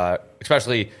you,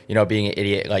 especially, being an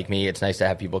idiot like me. It's nice to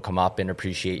have people come up and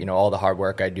appreciate, all the hard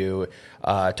work I do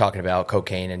talking about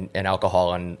cocaine and alcohol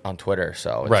on Twitter.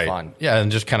 So it's fun. Yeah,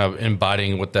 and just kind of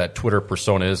embodying what that Twitter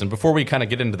persona is. And before we kind of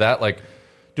get into that, like,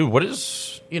 dude, what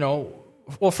is,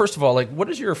 well, first of all, like, what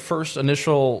is your first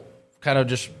initial kind of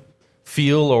just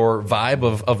feel or vibe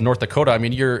of North Dakota? I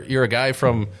mean, you're a guy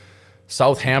from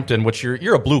Southampton, which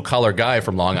you're a blue collar guy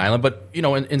from Long Island, but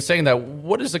in saying that,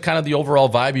 what is the overall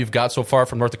vibe you've got so far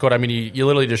from North Dakota? I mean, you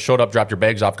literally just showed up, dropped your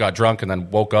bags off, got drunk, and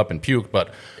then woke up and puked.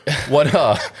 But what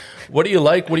do you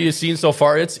like? What are you seeing so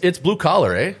far? It's blue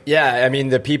collar, eh? Yeah, I mean,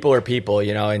 the people are people,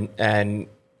 and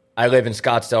I live in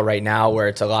Scottsdale right now, where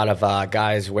it's a lot of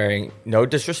guys wearing, no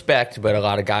disrespect, but a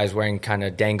lot of guys wearing kind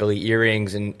of dangly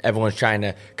earrings, and everyone's trying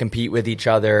to compete with each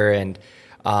other, and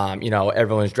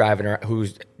everyone's driving around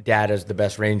whose dad has the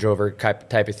best Range Rover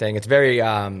type of thing. It's very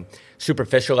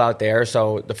superficial out there.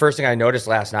 So the first thing I noticed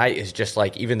last night is just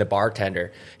like, even the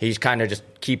bartender, he's kind of just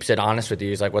keeps it honest with you.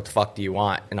 He's like, what the fuck do you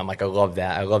want? And I'm like, I love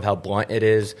that. I love how blunt it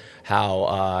is,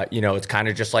 how it's kind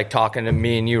of just like talking to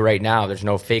me and you right now. There's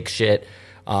no fake shit.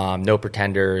 No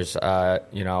pretenders,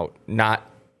 not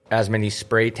as many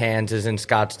spray tans as in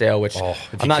Scottsdale, which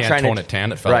I'm not trying to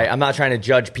tan it, fella. Right. I'm not trying to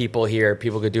judge people here.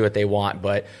 People could do what they want,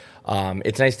 but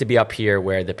It's nice to be up here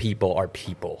where the people are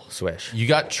people, Swish. You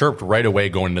got chirped right away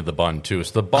going into the bun, too.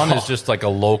 So the bun is just like a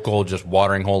local, just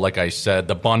watering hole, like I said.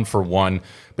 The bun for one.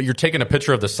 But you're taking a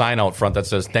picture of the sign out front that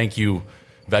says, "Thank you,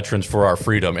 veterans, for our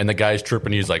freedom." And the guy's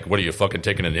chirping. He's like, "What are you, fucking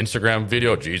taking an Instagram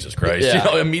video? Jesus Christ." Yeah.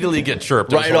 You know, immediately get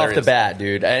chirped. Right off the bat,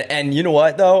 dude. And you know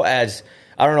what, though? As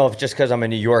I don't know if it's just because I'm a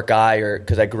New York guy or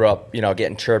because I grew up,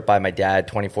 getting chirped by my dad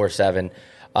 24/7.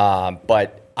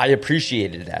 But I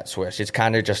appreciated that, Swish. It's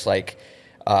kind of just like,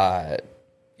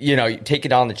 you take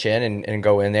it on the chin and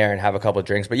go in there and have a couple of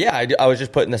drinks. But yeah, I was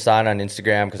just putting the sign on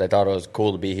Instagram because I thought it was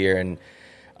cool to be here. And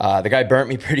the guy burnt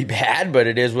me pretty bad, but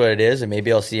it is what it is. And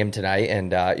maybe I'll see him tonight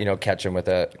and catch him with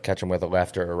a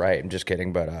left or a right. I'm just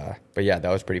kidding, but yeah, that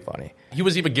was pretty funny. He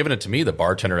was even giving it to me, the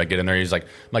bartender. I get in there, he's like,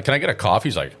 "Can I get a coffee?"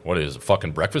 He's like, "What is it,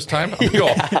 fucking breakfast time?" I'm like,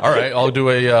 "Oh, all right, I'll do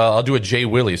a J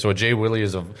Willie." So a J Willie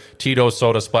is a Tito's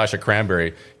soda splash of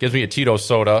cranberry. Gives me a Tito's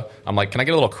soda. I'm like, "Can I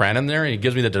get a little cran in there?" And he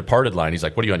gives me the Departed line. He's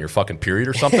like, "What are you, on your fucking period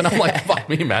or something?" I'm like, "Fuck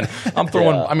me, man." I'm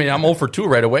throwing. Yeah. I mean, I'm 0 for 2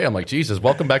 right away. I'm like, Jesus,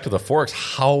 welcome back to the Forks.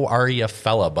 How are you,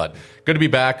 fella? But good to be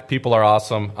back. People are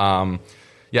awesome.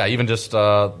 Yeah, even just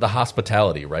the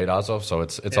hospitality, right, Ozzo? So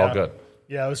it's all good.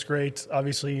 Yeah, it was great.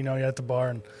 Obviously, you're at the bar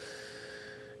and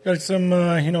got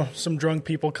some, some drunk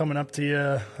people coming up to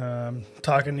you,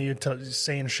 talking to you,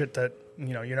 saying shit that,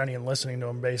 you're not even listening to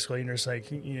them, basically. And you're just like,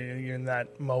 you're in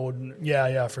that mode.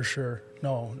 Yeah, for sure.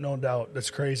 No doubt.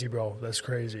 That's crazy, bro. That's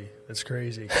crazy. It's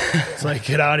like,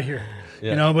 get out of here.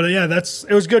 Yeah. But yeah,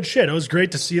 it was good shit. It was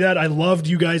great to see that. I loved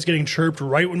you guys getting chirped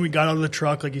right when we got out of the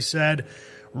truck, like you said.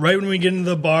 Right when we get into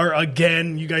the bar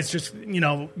again, you guys just,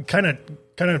 kind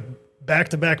of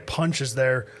back-to-back punches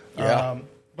there. Yeah.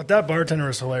 But that bartender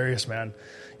was hilarious, man.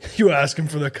 You ask him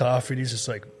for the coffee, and he's just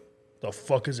like, "The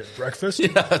fuck is it, breakfast?"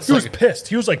 Yeah, he was pissed.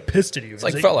 He was like pissed at you. It's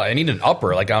like, fella, I need an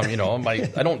upper. Like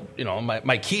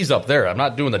my key's up there. I'm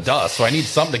not doing the dust, so I need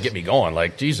something to get me going.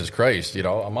 Like, Jesus Christ,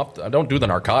 I'm up. I don't do the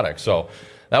narcotics, so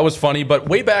that was funny. But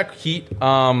way back, Heat,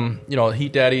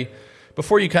 Heatdaddy,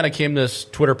 before you kind of came this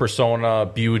Twitter persona,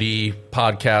 beauty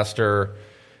podcaster,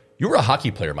 you were a hockey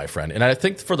player, my friend. And I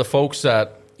think for the folks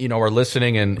that are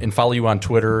listening and follow you on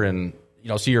Twitter and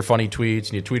see your funny tweets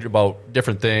and you tweet about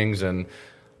different things and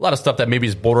a lot of stuff that maybe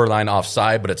is borderline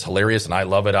offside, but it's hilarious and I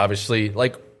love it, obviously.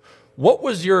 Like, what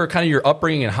was your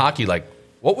upbringing in hockey? Like,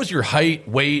 what was your height,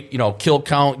 weight, kill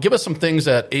count? Give us some things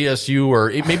at ASU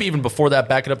or maybe even before that,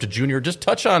 back it up to junior. Just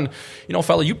touch on,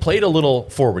 fella, you played a little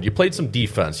forward. You played some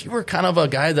defense. You were kind of a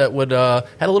guy that would had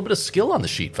a little bit of skill on the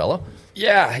sheet, fella.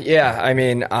 Yeah. I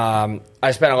mean,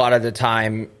 I spent a lot of the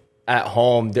time at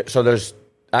home. So there's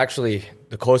actually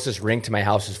the closest rink to my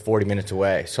house is 40 minutes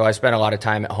away. So I spent a lot of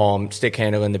time at home, stick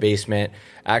handle in the basement.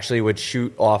 Actually would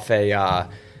shoot off a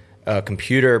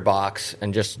computer box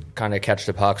and just kind of catch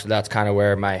the puck. So that's kind of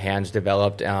where my hands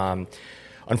developed.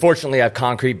 Unfortunately, I have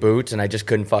concrete boots and I just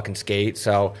couldn't fucking skate.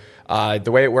 So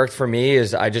the way it worked for me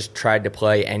is I just tried to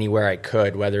play anywhere I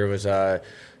could, whether it was a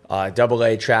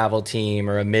AA travel team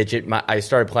or a midget. I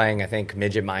started playing, I think,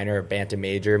 midget minor or bantam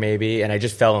major maybe, and I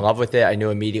just fell in love with it. I knew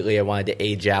immediately I wanted to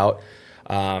age out.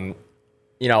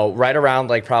 Right around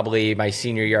like probably my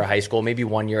senior year of high school, maybe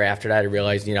 1 year after that, I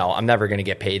realized, I'm never going to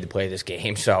get paid to play this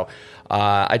game. So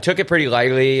I took it pretty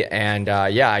lightly, and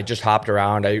I just hopped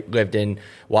around. I lived in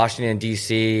Washington,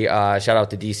 D.C. Shout out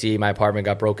to D.C. My apartment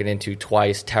got broken into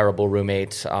twice, terrible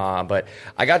roommates. But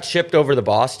I got shipped over to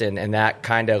Boston, and that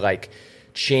kind of like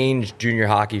changed junior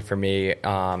hockey for me.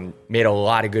 Made a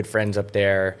lot of good friends up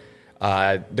there.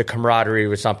 The camaraderie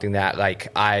was something that like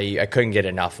I couldn't get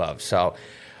enough of. So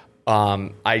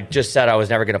I just said I was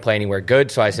never going to play anywhere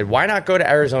good. So I said, why not go to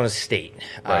Arizona State?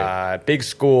 Right. Big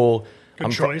school.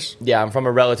 Good choice. I'm from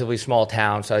a relatively small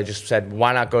town. So I just said,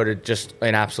 why not go to just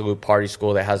an absolute party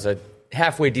school that has a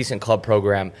halfway decent club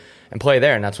program and play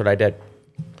there? And that's what I did.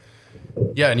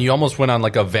 Yeah, and you almost went on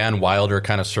like a Van Wilder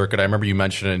kind of circuit. I remember you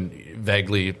mentioning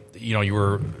vaguely, you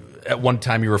were at one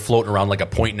time you were floating around like a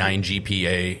 0.9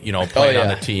 GPA, playing on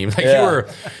the team. Like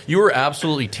you were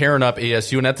absolutely tearing up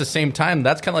ASU, and at the same time,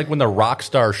 that's kind of like when the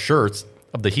Rockstar shirts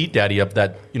of the Heatdaddy up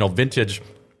that vintage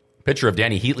picture of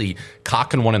Danny Heatley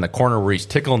cocking one in the corner where he's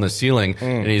tickling the ceiling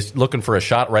and he's looking for a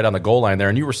shot right on the goal line there,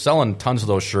 and you were selling tons of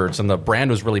those shirts, and the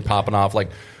brand was really popping off. Like,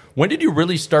 when did you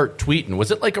really start tweeting?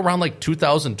 Was it like around like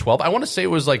 2012? I want to say it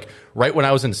was like right when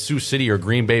I was in Sioux City or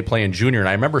Green Bay playing junior, and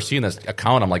I remember seeing this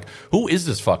account. I'm like, who is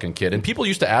this fucking kid? And people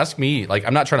used to ask me, like,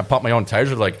 I'm not trying to pump my own tires,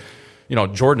 but like,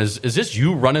 Jordan, is this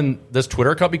you running this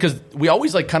Twitter account? Because we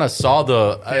always like kind of saw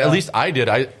at least I did,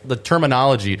 the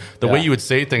terminology, the way you would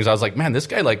say things. I was like, man, this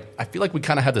guy, like, I feel like we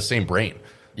kind of had the same brain.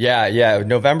 Yeah.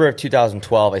 November of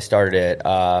 2012, I started it.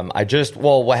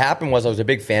 What happened was I was a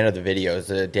big fan of the videos,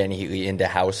 the Danny Heatley Into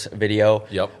House video.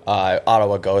 Yep.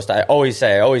 Ottawa Ghost. I always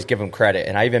give him credit.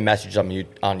 And I even messaged him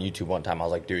on YouTube one time. I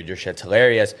was like, dude, your shit's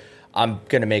hilarious. I'm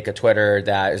going to make a Twitter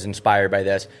that is inspired by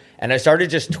this. And I started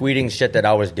just tweeting shit that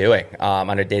I was doing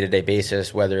on a day-to-day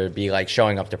basis, whether it be like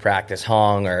showing up to practice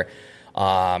hung or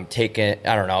taking,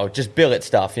 I don't know, just billet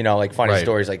stuff, like funny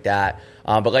stories like that.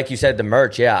 But like you said, the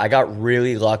merch, I got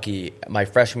really lucky. My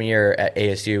freshman year at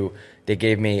ASU, they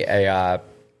gave me a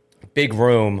big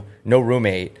room, no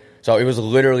roommate. So it was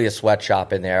literally a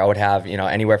sweatshop in there. I would have,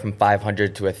 anywhere from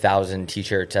 500 to 1,000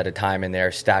 T-shirts at a time in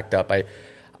there stacked up.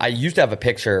 I used to have a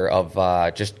picture of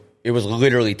it was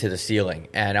literally to the ceiling.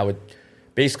 And I would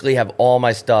basically have all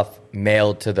my stuff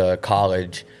mailed to the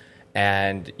college.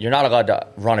 And you're not allowed to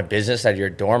run a business out of your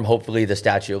dorm. Hopefully the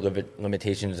statute of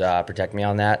limitations protect me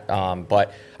on that.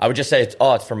 But I would just say, it's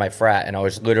for my frat. And I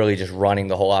was literally just running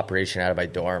the whole operation out of my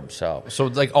dorm. So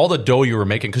like all the dough you were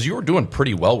making, because you were doing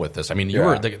pretty well with this. I mean, you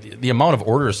were the amount of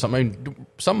orders,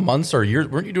 some months or years,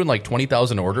 weren't you doing like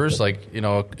 20,000 orders, like, in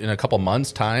a couple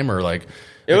months time or like...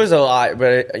 It was a lot,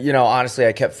 but, honestly,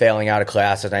 I kept failing out of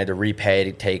classes, and I had to repay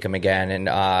to take them again, and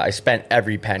I spent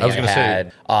every penny I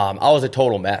had. I was a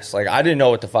total mess. Like, I didn't know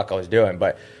what the fuck I was doing,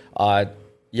 but,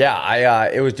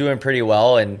 it was doing pretty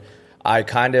well, and I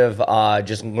kind of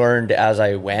just learned as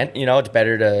I went. It's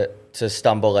better to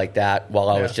stumble like that while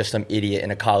I was just some idiot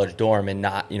in a college dorm and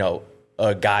not,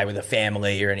 a guy with a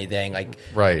family or anything. Like,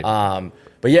 right.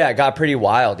 But, it got pretty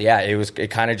wild. Yeah, it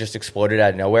kind of just exploded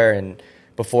out of nowhere, and...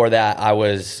 Before that, I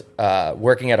was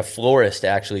working at a florist,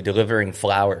 actually, delivering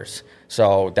flowers.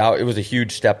 So it was a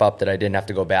huge step up that I didn't have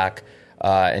to go back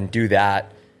and do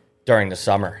that during the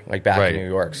summer, like back in New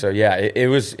York. So, it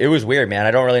was weird, man.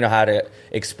 I don't really know how to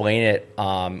explain it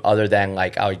other than,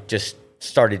 like, I just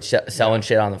started selling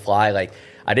shit on the fly. Like,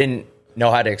 I didn't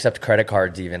know how to accept credit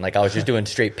cards even. Like, I was just doing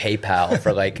straight PayPal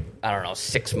for, like, I don't know,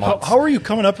 6 months. How are you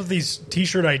coming up with these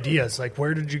T-shirt ideas? Like,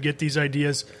 where did you get these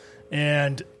ideas?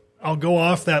 And... I'll go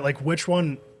off that, like, which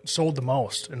one sold the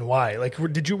most and why? Like,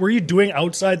 were you doing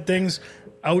outside things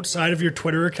outside of your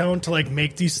Twitter account to, like,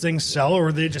 make these things sell, or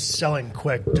were they just selling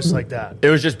quick, just like that? It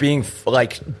was just being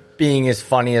as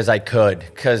funny as I could,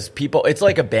 because people, it's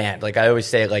like a band. Like, I always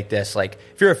say it like this, like,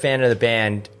 if you're a fan of the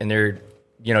band and you're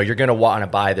going to want to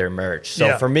buy their merch.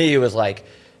 So for me, it was like,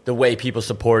 the way people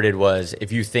supported was,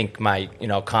 if you think my,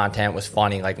 content was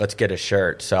funny, like, let's get a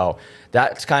shirt. So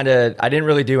that's kind of, I didn't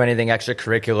really do anything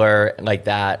extracurricular like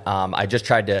that. I just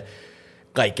tried to,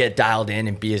 like, get dialed in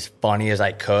and be as funny as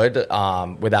I could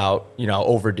without,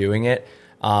 overdoing it.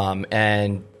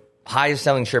 And highest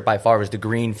selling shirt by far was the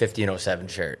green 1507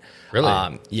 shirt.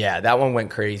 Really? That one went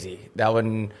crazy. That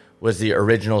one was the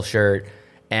original shirt.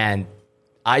 And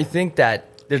I think that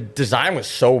the design was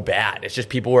so bad. It's just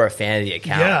people were a fan of the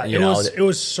account. Yeah, it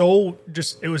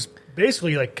was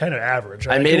basically like kind of average.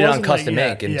 I made it on custom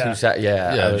ink in 2 sets.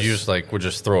 You just would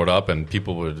just throw it up and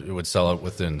people would sell it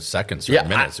within seconds or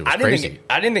minutes. It was crazy.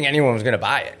 I didn't think anyone was going to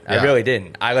buy it. I really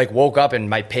didn't. I woke up and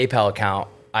my PayPal account,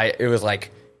 it was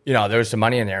like, there was some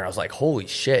money in there. I was like, holy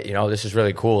shit, this is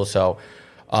really cool. So,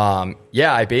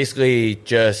 I basically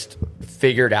just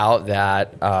figured out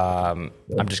that I'm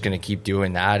just going to keep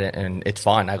doing that, and it's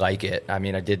fun. I like it. I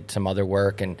mean, I did some other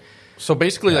work. And so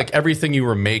basically, like, everything you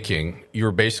were making, you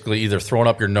were basically either throwing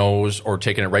up your nose or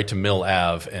taking it right to Mill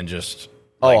Ave and just...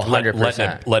 Like,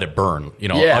 100%. Let it burn.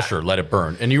 Usher, let it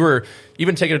burn. And you were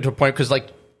even taking it to a point, because, like,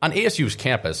 on ASU's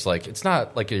campus, like, it's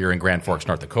not like you're in Grand Forks,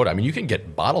 North Dakota. I mean, you can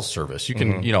get bottle service. You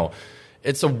can,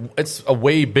 it's a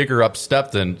way bigger up step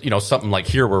than, something like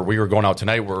here where we were going out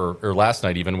tonight or last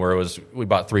night even, where we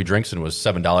bought 3 drinks and it was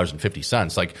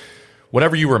 $7.50. Like,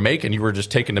 whatever you were making, you were just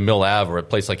taking to Mill Ave or a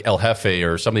place like El Jefe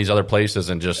or some of these other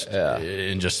places and just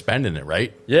spending it,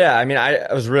 right? Yeah, I mean,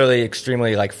 I was really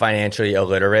extremely, like, financially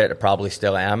illiterate. I probably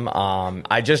still am.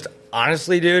 I just,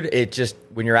 honestly, dude, it just,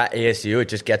 when you're at ASU, it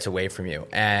just gets away from you.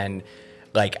 And,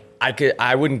 like,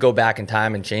 I wouldn't go back in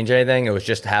time and change anything. It was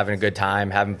just having a good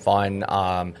time, having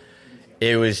fun.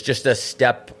 It was just a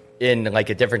step in, like,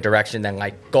 a different direction than,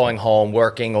 like, going home,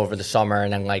 working over the summer,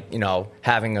 and then, like,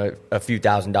 having a few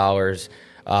 $1,000s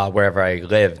wherever I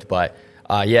lived. But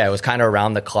it was kind of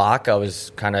around the clock. I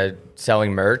was kind of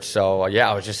selling merch, so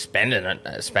I was just spending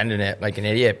it like an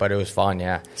idiot. But it was fun.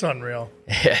 Yeah, it's unreal.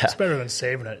 Yeah, it's better than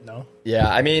saving it. No.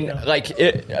 Yeah, I mean,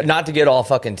 not to get all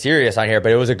fucking serious on here,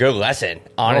 but it was a good lesson,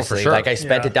 honestly. For sure. Like, I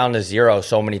spent it down to zero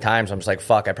so many times. I'm just like,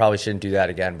 fuck, I probably shouldn't do that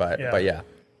again. But yeah.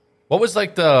 What was,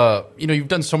 like, you've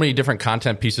done so many different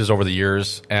content pieces over the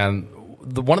years, and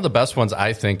one of the best ones,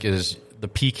 I think, is the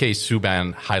PK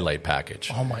Subban highlight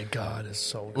package. Oh my God, it's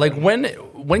so good. Like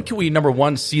when can we number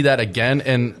one see that again?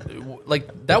 And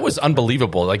like that was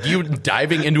unbelievable. Like you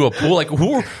diving into a pool. Like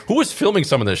who was filming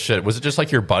some of this shit? Was it just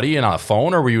like your buddy and on a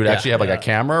phone, or were you actually have like a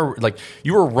camera? Like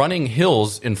you were running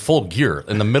hills in full gear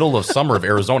in the middle of summer of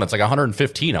Arizona. It's like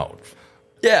 115 out.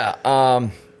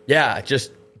 Yeah,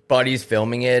 just buddies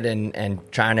filming it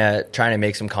and trying to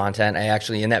make some content. I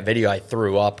actually, in that video, I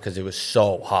threw up because it was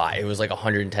so hot. It was like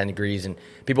 110 degrees, and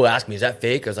people asked me, "Is that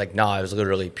fake?" I was like, "No, I was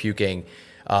literally puking."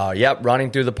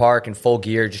 Running through the park in full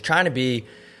gear, just trying to be.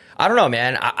 I don't know,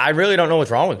 man. I really don't know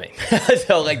what's wrong with me.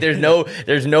 So like, there's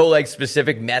no like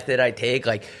specific method I take.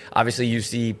 Like, obviously, you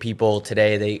see people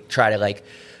today, they try to like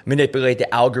manipulate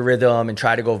the algorithm and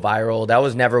try to go viral. That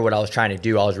was never what I was trying to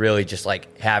do. I was really just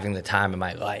like having the time of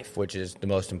my life, which is the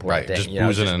most important thing. Just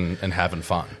boozing and having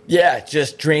fun. Yeah,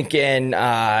 just drinking,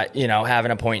 having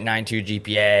a .92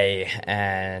 GPA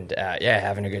and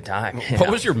having a good time. What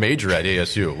was your major at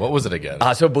ASU? What was it again?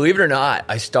 So believe it or not,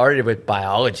 I started with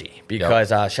biology because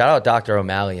shout out Dr.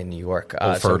 O'Malley in New York.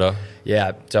 Ferda.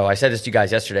 So I said this to you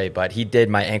guys yesterday, but he did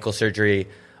my ankle surgery.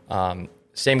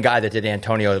 Same guy that did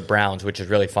Antonio Brown's, which is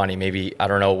really funny. Maybe, I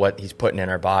don't know what he's putting in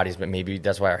our bodies, but maybe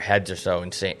that's why our heads are so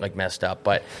insane, like messed up.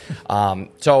 But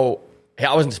so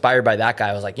I was inspired by that guy.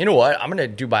 I was like, you know what? I'm going to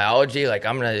do biology. Like,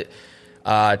 I'm going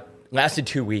to lasted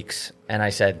 2 weeks. And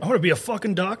I said, I want to be a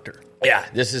fucking doctor. Yeah,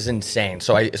 this is insane.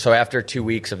 So after 2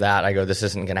 weeks of that, I go, this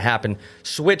isn't going to happen.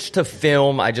 Switched to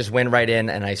film. I just went right in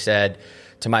and I said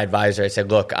to my advisor, I said,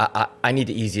 look, I need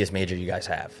the easiest major you guys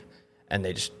have. And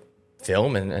they just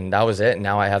film, and that was it. And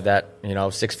now I have that,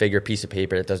 6-figure piece of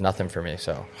paper that does nothing for me.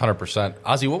 So 100%.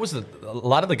 Ozzy, what was a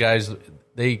lot of the guys,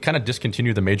 they kind of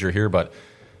discontinued the major here, but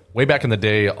way back in the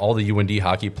day, all the UND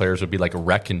hockey players would be like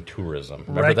rec and tourism.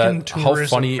 Remember that? How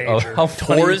funny? How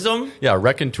funny? Tourism? Yeah,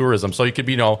 rec and tourism. So you could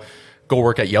be, go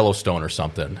work at Yellowstone or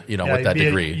something, with that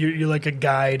degree. You're like a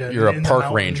guide. You're a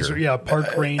park ranger. Yeah,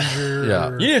 park ranger.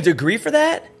 Yeah. You need a degree for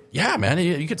that? Yeah, man,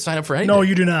 you could sign up for anything. No,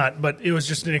 you do not. But it was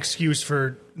just an excuse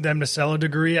for them to sell a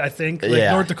degree, I think.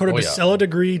 North Dakota to sell a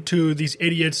degree to these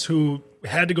idiots who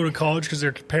had to go to college because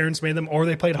their parents made them, or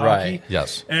they played hockey. Right.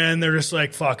 Yes. And they're just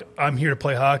like, fuck, I'm here to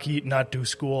play hockey, not do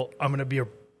school. I'm going to be a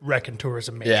rec and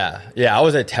tourism major. Yeah, I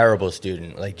was a terrible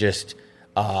student. Like, just...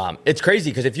 it's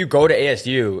crazy because if you go to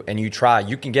ASU and you try,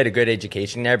 you can get a good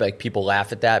education there, but like people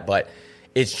laugh at that, but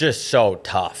it's just so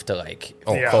tough to like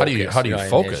focus, how do you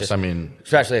focus? Just,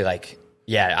 especially like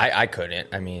I couldn't.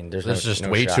 I mean, there's just no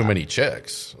way shot. too many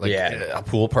chicks. Like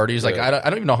pool parties. Like I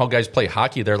don't even know how guys play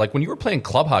hockey there. Like when you were playing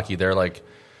club hockey there, like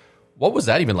what was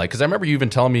that even like? Because I remember you even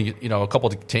telling me,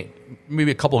 maybe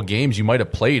a couple of games you might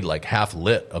have played like half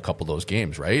lit a couple of those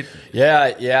games, right?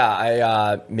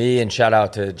 Yeah. Me and shout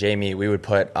out to Jamie, we would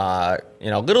put a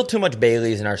little too much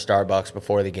Baileys in our Starbucks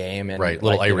before the game, and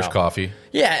little Irish coffee.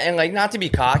 Yeah, and like not to be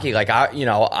cocky, like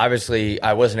obviously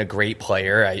I wasn't a great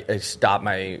player. I stopped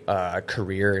my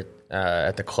career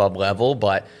at the club level,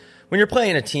 but when you're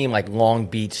playing a team like Long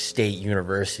Beach State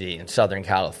University in Southern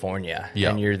California,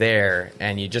 and you're there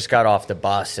and you just got off the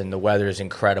bus and the weather is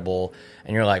incredible,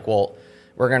 and you're like, well,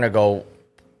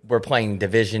 we're playing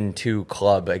Division II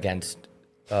club against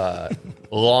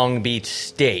Long Beach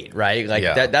State, right? Like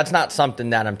that's not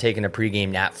something that I'm taking a pregame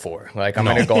nap for. Like I'm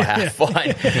going to go have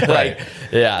fun.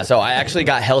 So I actually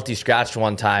got healthy scratched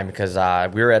one time because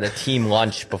we were at a team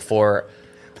lunch before.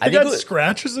 I got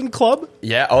scratches in club?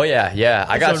 Yeah. Oh, yeah.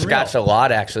 I got scratched a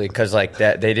lot, actually, because like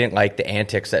that they didn't like the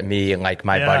antics that me and like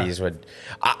my buddies would.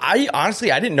 I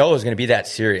honestly, I didn't know it was going to be that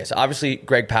serious. Obviously,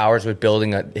 Greg Powers was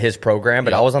building his program,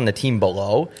 but I was on the team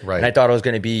below. Right. And I thought it was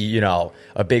going to be,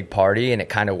 a big party, and it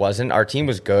kind of wasn't. Our team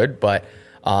was good, but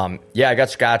I got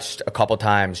scratched a couple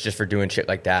times just for doing shit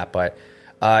like that. But,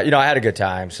 I had a good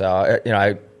time. So,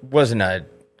 I wasn't a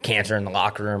cancer in the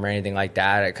locker room or anything like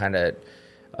that. I kind of...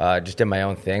 just did my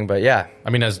own thing, but yeah. I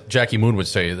mean, as Jackie Moon would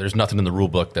say, there's nothing in the rule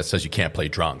book that says you can't play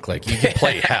drunk. Like, you can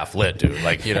play half lit, dude.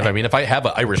 Like, you know what I mean? If I have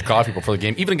an Irish coffee before the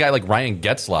game, even a guy like Ryan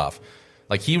Getzlaff,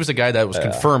 like, he was a guy that was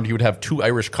confirmed he would have 2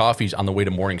 Irish coffees on the way to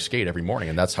morning skate every morning,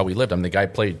 and that's how he lived. I mean, the guy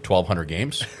played 1,200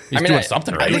 games. He's doing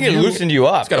something right. I think it loosened you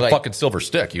up. He's got a fucking silver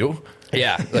stick,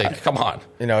 Yeah. Like, come on.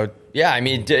 Yeah, I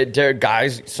mean,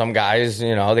 some guys,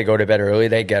 they go to bed early,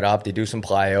 they get up, they do some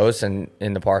plyos and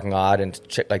in the parking lot and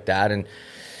shit like that, and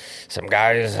some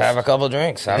guys have a couple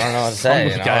drinks. I don't know what to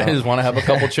say. Some guys want to have a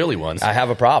couple chili ones. I have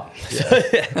a problem.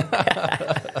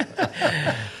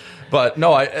 But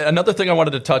no, another thing I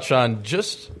wanted to touch on,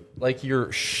 just like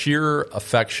your sheer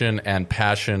affection and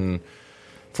passion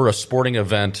for a sporting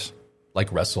event like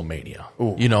WrestleMania.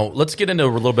 You know, let's get into a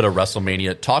little bit of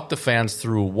WrestleMania. Talk to fans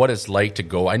through what it's like to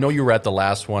go. I know you were at the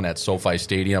last one at SoFi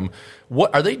Stadium.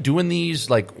 What are they doing these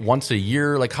like once a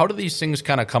year? Like, how do these things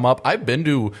kind of come up? I've been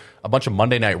to a bunch of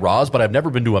Monday Night Raws, but I've never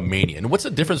been to a Mania. And what's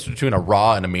the difference between a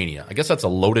Raw and a Mania? I guess that's a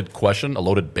loaded question, a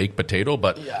loaded baked potato,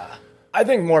 but yeah. I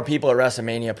think more people at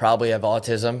WrestleMania probably have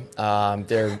autism.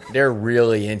 They're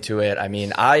really into it. I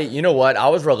mean, you know what? I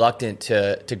was reluctant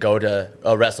to go to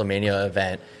a WrestleMania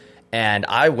event. And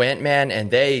I went, man, and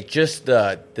they just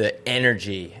the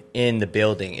energy in the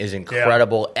building is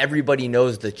incredible. Yeah. Everybody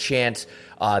knows the chants.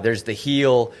 There's the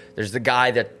heel. There's the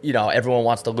guy that, you know, everyone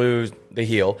wants to lose, the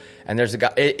heel. And there's a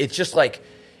guy. It's just like,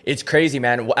 it's crazy,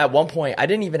 man. At one point, I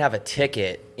didn't even have a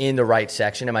ticket in the right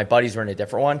section, and my buddies were in a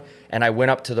different one. And I went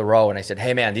up to the row, and I said,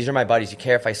 hey, man, these are my buddies. You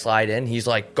care if I slide in? He's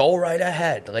like, go right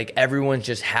ahead. Like, everyone's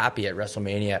just happy at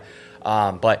WrestleMania.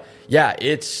 But, yeah,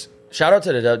 it's... Shout out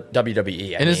to the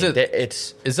WWE.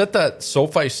 Is that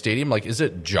SoFi Stadium? Like, is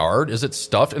it jarred? Is it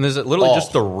stuffed? And is it literally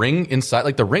just the ring inside?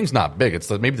 Like, the ring's not big. It's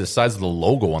maybe the size of the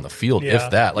logo on the field,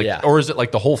 if that. Like, or is it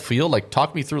like the whole field? Like,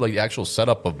 talk me through like the actual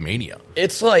setup of Mania.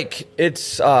 It's like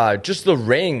just the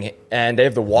ring, and they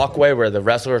have the walkway where the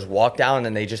wrestlers walk down,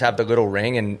 and they just have the little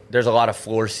ring, and there's a lot of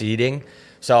floor seating.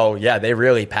 So yeah, they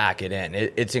really pack it in.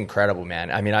 It's incredible,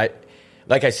 man. I mean,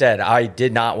 like I said, I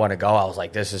did not want to go. I was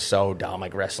like, this is so dumb,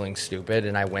 like wrestling's stupid.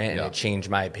 And I went, and it changed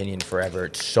my opinion forever.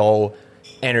 It's so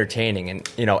entertaining. And,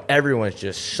 you know, everyone's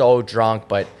just so drunk,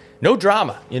 but no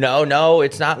drama. You know, no,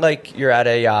 it's not like you're at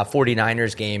a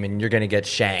 49ers game and you're going to get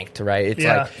shanked, right? It's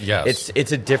like,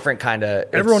 it's a different kind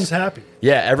of... Everyone's happy.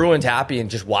 Yeah, everyone's happy and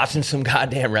just watching some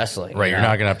goddamn wrestling. Right, you're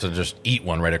not going to have to just eat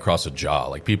one right across the jaw.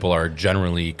 Like, people are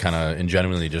genuinely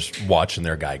just watching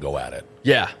their guy go at it.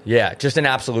 Yeah, just an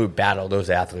absolute battle. Those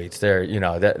athletes, they're, you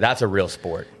know, that's a real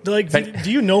sport. Like,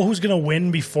 do you know who's going to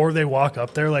win before they walk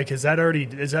up there? Like, it's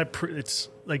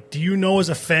like, do you know as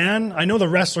a fan? I know the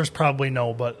wrestlers probably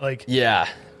know, but like, yeah,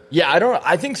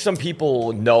 I think some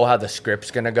people know how the script's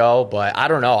going to go, but I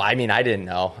don't know. I mean, I didn't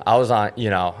know. I was on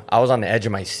the edge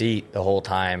of my seat the whole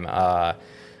time.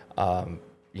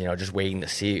 You know, just waiting to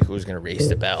see who's going to raise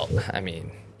the belt. I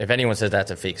mean, if anyone says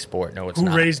that's a fake sport, no, it's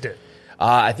not. Who raised it?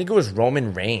 I think it was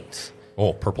Roman Reigns.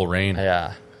 Oh, Purple Rain.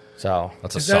 Yeah. So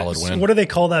that's a solid win. What do they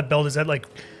call that belt? Is that like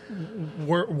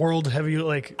world heavy?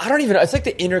 Like, I don't even know. It's like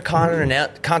the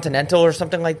Intercontinental or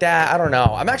something like that. I don't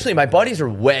know. My buddies are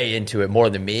way into it more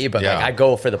than me, but like, I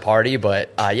go for the party.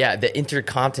 But the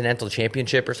Intercontinental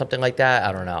Championship or something like that.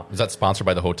 I don't know. Is that sponsored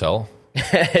by the hotel?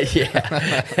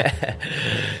 Yeah.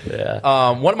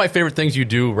 Yeah. One of my favorite things you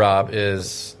do, Rob,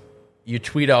 is you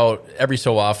tweet out every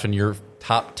so often your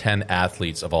top 10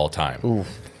 athletes of all time. Ooh.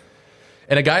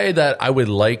 And a guy that I would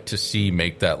like to see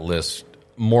make that list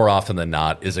more often than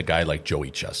not is a guy like Joey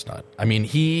Chestnut. I mean,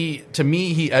 to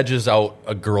me, he edges out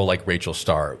a girl like Rachel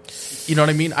Starr. You know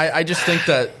what I mean? I just think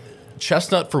that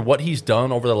Chestnut, for what he's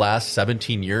done over the last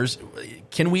 17 years,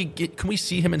 can we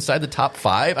see him inside the top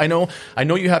 5? I know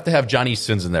you have to have Johnny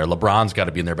Sins in there. LeBron's got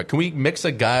to be in there, but can we mix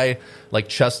a guy like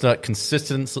Chestnut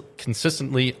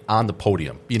consistently on the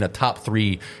podium, being a top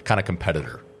 3 kind of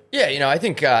competitor? Yeah, you know, I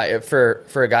think for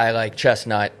a guy like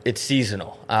Chestnut, it's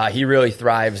seasonal. He really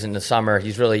thrives in the summer.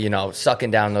 He's really, you know,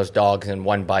 sucking down those dogs in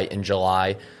one bite in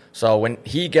July. So when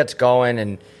he gets going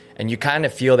and you kind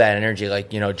of feel that energy,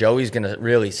 like, you know, Joey's going to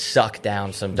really suck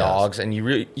down some dogs, and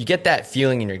you get that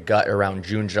feeling in your gut around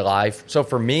June, July. So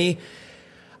for me,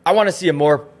 I want to see a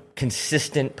more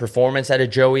consistent performance out of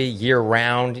Joey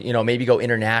year-round, you know, maybe go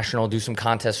international, do some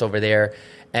contests over there.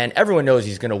 And everyone knows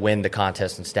he's going to win the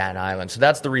contest in Staten Island. So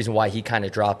that's the reason why he kind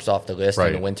of drops off the list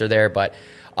in the winter there. But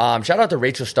shout out to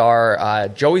Rachel Starr.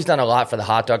 Joey's done a lot for the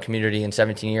hot dog community in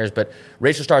 17 years, but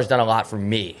Rachel Starr's done a lot for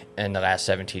me in the last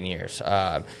 17 years.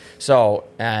 For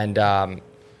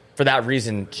that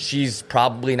reason, she's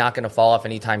probably not going to fall off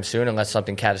anytime soon unless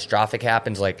something catastrophic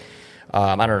happens. Like,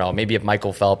 I don't know, maybe if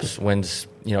Michael Phelps wins,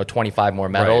 you know, 25 more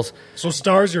medals. Right. So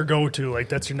Starr's your go-to, like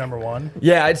that's your number one?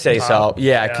 Yeah, I'd say so.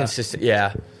 Yeah, consistent.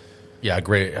 Yeah. Yeah,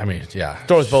 great. I mean, yeah.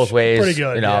 Throws both ways. Pretty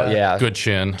good. You know, yeah. Good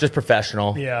chin. Just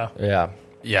professional. Yeah. Yeah.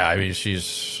 Yeah, I mean,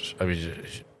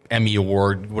 Emmy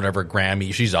Award, whatever,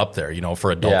 Grammy, she's up there, you know,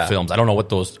 for adult films. I don't know what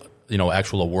those, you know,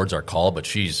 actual awards are called, but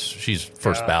she's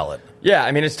first ballot. Yeah,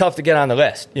 I mean, it's tough to get on the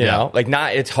list, you know? Like,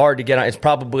 it's hard to get on. It's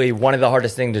probably one of the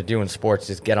hardest things to do in sports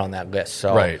is get on that list.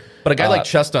 So, right. But a guy like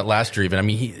Chestnut last year, even, I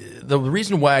mean, the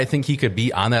reason why I think he could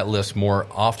be on that list more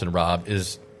often, Rob,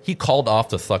 is he called off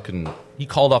the fucking, He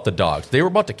called off the dogs. They were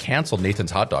about to cancel Nathan's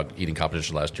hot dog eating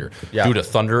competition last year due to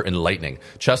thunder and lightning.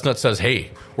 Chestnut says, hey,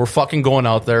 we're fucking going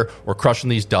out there. We're crushing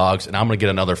these dogs, and I'm going to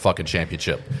get another fucking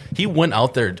championship. He went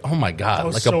out there, oh my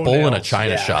God, like so a bull in a nails.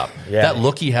 china shop. Yeah. That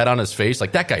look he had on his face,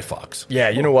 like that guy fucks. Yeah,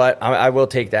 you know what? I will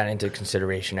take that into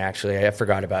consideration, actually. I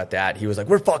forgot about that. He was like,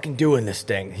 we're fucking doing this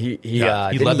thing. He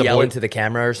didn't led the yell boy- into the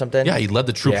camera or something? Yeah, he led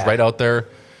the troops right out there.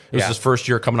 It was his first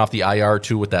year coming off the IR,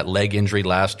 too, with that leg injury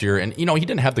last year. And, he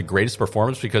didn't have the greatest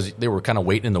performance because they were kind of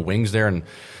waiting in the wings there. And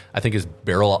I think his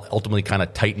barrel ultimately kind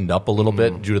of tightened up a little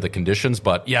bit due to the conditions.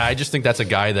 But, yeah, I just think that's a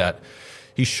guy that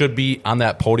he should be on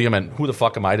that podium. And who the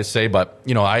fuck am I to say? But,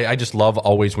 I just love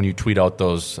always when you tweet out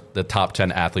the top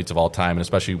 10 athletes of all time. And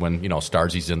especially when,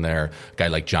 Starzy's in there, a guy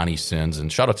like Johnny Sins.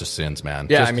 And shout out to Sins, man.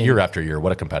 Yeah, just year after year.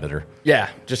 What a competitor. Yeah,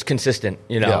 just consistent.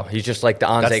 He's just like the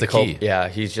Anze That's the key. Yeah,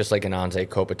 he's just like an Anze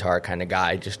Kopitar kind of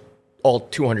guy. Just all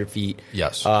 200 feet.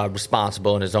 Yes.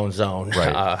 Responsible in his own zone.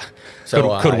 Right.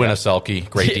 So could win a Selkie.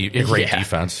 Great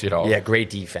defense. Yeah, great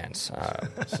defense.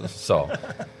 So,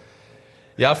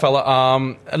 yeah,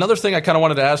 fella. Another thing I kind of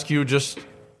wanted to ask you, just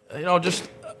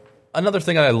another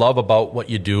thing that I love about what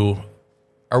you do.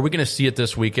 Are we going to see it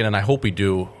this weekend? And I hope we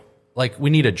do. Like,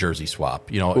 we need a jersey swap.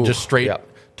 Just straight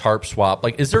tarp swap.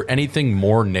 Like, is there anything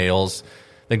more nails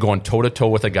than going toe to toe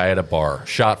with a guy at a bar,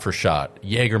 shot for shot,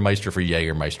 Jägermeister for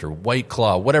Jägermeister, White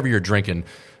Claw, whatever you're drinking,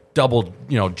 double,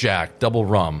 Jack, double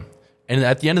rum, and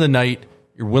at the end of the night,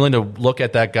 you're willing to look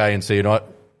at that guy and say, you know what,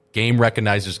 game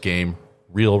recognizes game.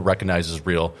 Real recognizes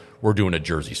real. We're doing a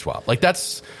jersey swap. Like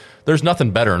there's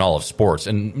nothing better in all of sports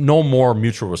and no more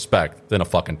mutual respect than a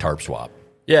fucking tarp swap.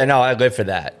 Yeah, no, I live for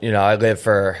that. I live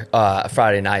for a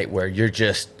Friday night where you're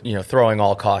just, throwing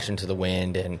all caution to the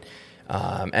wind and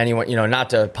anyone, not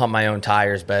to pump my own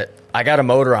tires, but I got a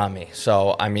motor on me.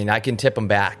 So, I can tip them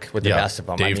back with the best of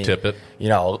them. Dave Tippett.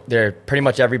 They're pretty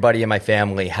much everybody in my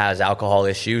family has alcohol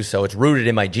issues. So it's rooted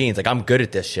in my genes. Like, I'm good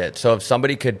at this shit. So if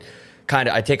somebody could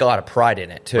I take a lot of pride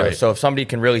in it, too. Right. So if somebody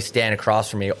can really stand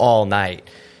across from me all night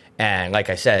and, like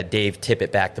I said, Dave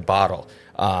Tippett back the bottle,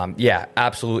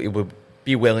 absolutely would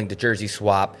be willing to jersey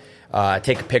swap,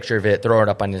 take a picture of it, throw it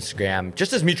up on Instagram,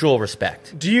 just as mutual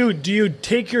respect. Do you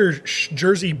take your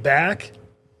jersey back,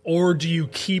 or do you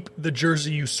keep the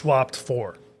jersey you swapped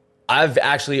for?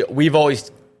 We've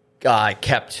always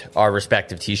kept our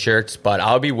respective T-shirts, but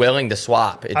I'll be willing to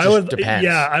swap. It just depends.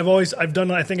 Yeah, I've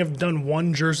done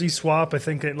one jersey swap. I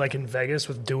think like in Vegas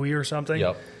with Dewey or something.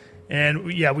 Yep. And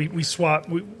we swapped.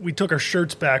 We took our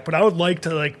shirts back, but I would like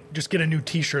to just get a new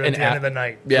T-shirt at the end of the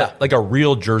night. Yeah, like a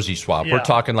real jersey swap. Yeah. We're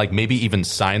talking like maybe even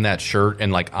sign that shirt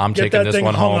and like I'm Get taking that this thing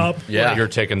one hung home. up. Yeah. You're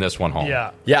taking this one home.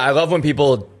 Yeah. Yeah, I love when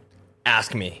people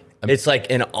ask me. It's like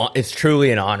it's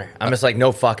truly an honor. I'm just like,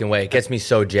 no fucking way. It gets me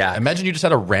so jacked. Imagine you just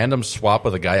had a random swap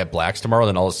with a guy at Black's tomorrow,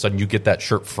 then all of a sudden you get that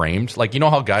shirt framed. Like,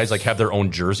 how guys like have their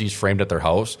own jerseys framed at their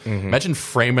house? Mm-hmm. Imagine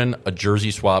framing a jersey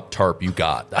swap tarp you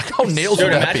got. Like, how nails Dude,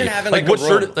 would that imagine be? having, like like, what a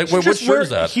shirt? room. Like what shirt is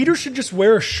that? Heater should just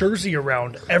wear a jersey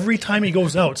around every time he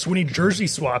goes out. So when he jersey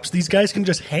swaps, these guys can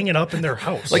just hang it up in their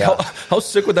house. Like how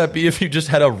sick would that be if you just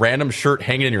had a random shirt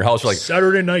hanging in your house? You're like,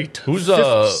 Saturday night. whose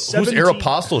 17.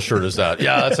 Aeropostale shirt is that?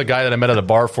 Yeah, that's a guy that I met at a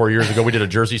bar 4 years ago. We did a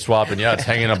jersey swap, and yeah, it's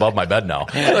hanging above my bed now.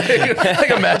 like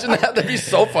imagine that. That'd be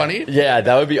so funny. Yeah,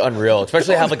 that would be unreal.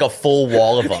 Especially have like a full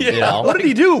wall of them. Yeah. What did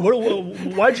he do?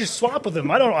 Why'd you swap with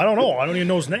him? I don't know. I don't even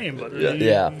know his name. But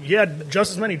he had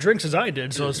just as many drinks as I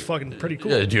did, so it's fucking pretty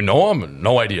cool. Yeah, do you know him?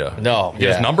 No idea. No.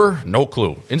 His number? No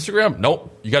clue. Instagram?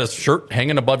 Nope. You got his shirt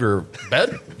hanging above your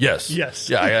bed? Yes. Yes.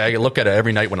 Yeah, I look at it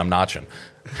every night when I'm notching.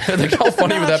 Like, how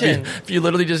funny would that be if you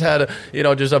literally just had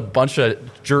just a bunch of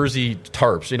jersey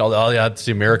tarps? It's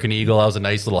the American Eagle. That was a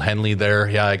nice little Henley there.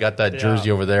 Yeah, I got that jersey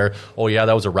over there. Oh yeah,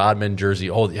 that was a Rodman jersey.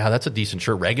 Oh yeah, that's a decent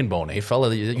shirt. Rag and Bone, hey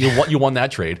fella, you won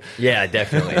that trade. Yeah,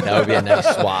 definitely. That would be a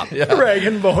nice swap. Yeah. Rag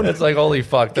and Bone. It's like, holy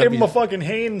fuck. Give him a fucking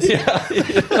Hanes. Yeah.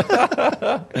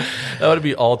 That would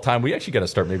be all time. We actually got to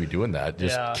start maybe doing that.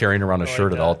 Just carrying around a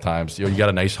shirt at all times. You got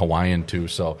a nice Hawaiian too,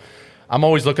 so. I'm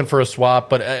always looking for a swap,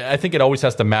 but I think it always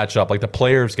has to match up. Like, the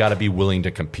player's got to be willing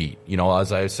to compete.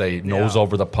 As I say, nose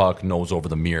over the puck, nose over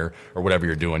the mirror, or whatever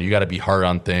you're doing. You got to be hard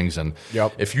on things. And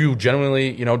if you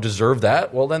genuinely, deserve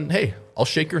that, well, then, hey, I'll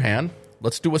shake your hand.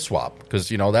 Let's do a swap, because,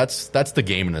 that's the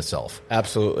game in itself.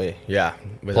 Absolutely, yeah.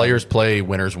 Players play,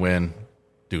 winners win.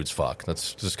 Dudes fuck.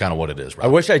 That's just kind of what it is, right? I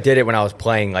wish I did it when I was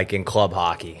playing, like, in club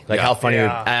hockey. Like, how funny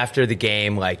after the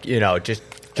game, like, just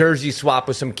jersey swap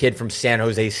with some kid from San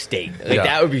Jose State. Like,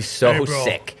 that would be so Hey, bro,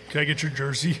 sick. Can I get your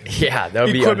jersey? Yeah, that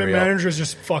would be Equipment unreal. manager is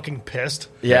just fucking pissed.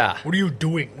 Yeah. What are you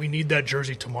doing? We need that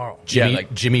jersey tomorrow.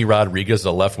 Jimmy Rodriguez,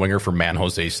 the left winger for Man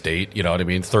Jose State. You know what I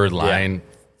mean? Third line.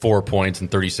 4 points in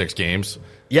 36 games.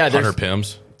 Yeah, 100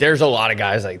 pims. There's a lot of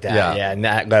guys like that. Yeah. Yeah, and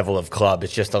that level of club,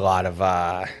 it's just a lot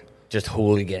of just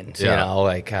hooligans. Yeah. You know,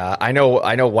 like I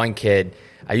know one kid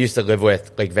I used to live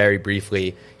with, like, very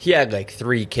briefly. He had like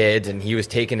 3 kids, and he was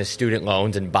taking his student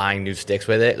loans and buying new sticks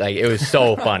with it. Like, it was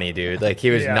so funny, dude. Like,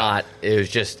 he was not. It was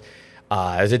just.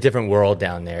 It was a different world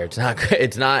down there. It's not.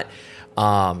 It's not.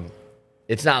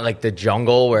 It's not like the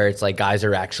jungle where it's like guys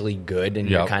are actually good and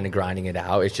you're kind of grinding it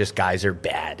out. It's just guys are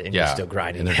bad and you're still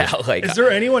grinding it out. Like, is there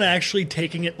anyone actually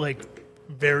taking it like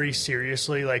very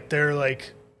seriously? Like, they're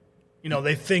like, you know,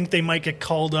 they think they might get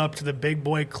called up to the big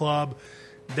boy club.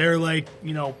 They're like,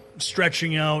 you know,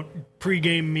 stretching out,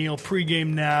 pregame meal,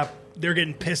 pregame nap. They're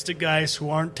getting pissed at guys who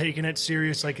aren't taking it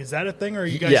serious. Like, is that a thing, or are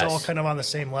you guys all kind of on the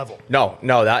same level? No,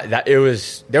 that it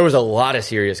was. There was a lot of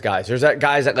serious guys. There's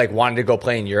guys that like wanted to go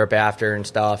play in Europe after and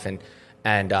stuff, and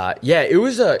it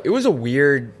was a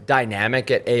weird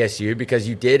dynamic at ASU because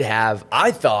you did have.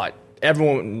 I thought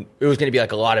everyone, it was going to be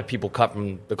like a lot of people cut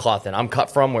from the cloth that I'm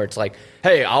cut from, where it's like,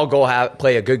 hey, I'll go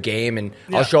play a good game and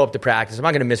I'll show up to practice. I'm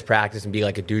not going to miss practice and be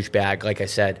like a douchebag, like I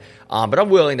said. But I'm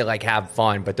willing to like have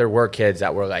fun. But there were kids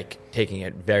that were like taking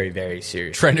it very, very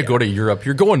seriously. Trying to go to Europe.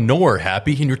 You're going nowhere,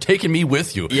 Happy, and you're taking me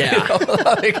with you. Yeah. You know?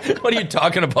 Like, what are you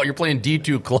talking about? You're playing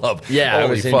D2 club. Yeah, Holy it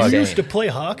was fuck. insane. You used to play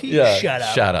hockey? Yeah.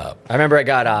 Shut up. I remember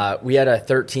we had a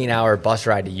 13-hour bus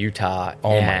ride to Utah. Oh,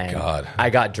 my and God. I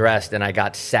got dressed and I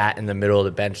got sat in the middle of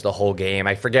the bench the whole game.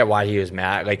 I forget why he was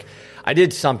mad. Like, I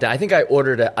did something. I think I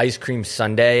ordered an ice cream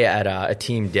sundae at a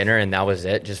team dinner, and that was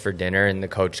it, just for dinner. And the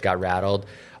coach got rattled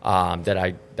that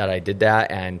I did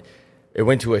that, and it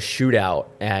went to a shootout,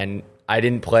 and I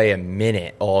didn't play a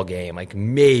minute all game, like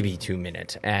maybe 2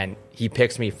 minutes. And he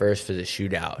picks me first for the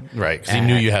shootout. Right, because he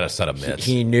knew you had a set of mitts.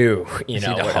 He knew, what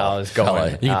I was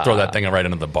going. You can throw that thing right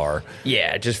into the bar.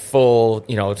 Yeah, just full,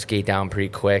 skate down pretty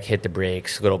quick, hit the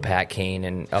brakes, little Pat Kane,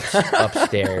 and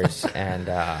upstairs. And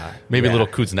maybe a little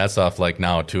Kuznetsov like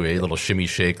now, too, a little shimmy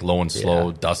shake, low and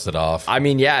slow, dust it off. I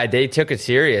mean, they took it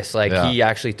serious. Like, he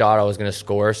actually thought I was going to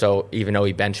score, so even though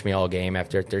he benched me all game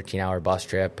after a 13-hour bus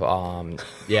trip,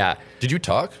 Did you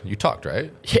talk? You talked,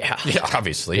 right? Yeah. Yeah,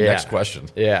 obviously. Yeah. Next question.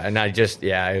 Yeah, and I just,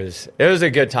 it was a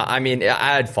good time. I mean,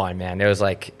 I had fun, man. It was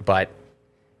like, but,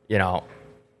 not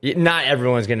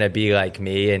everyone's going to be like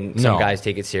me, and some guys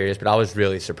take it serious, but I was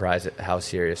really surprised at how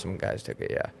serious some guys took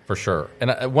it, For sure.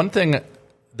 And one thing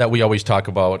that we always talk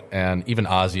about, and even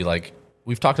Ozzy, like,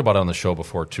 we've talked about it on the show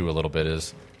before, too, a little bit,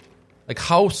 is, like,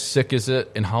 how sick is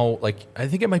it, and how, like, I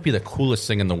think it might be the coolest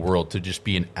thing in the world to just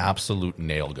be an absolute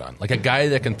nail gun. Like, a guy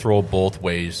that can throw both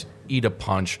ways, eat a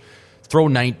punch, throw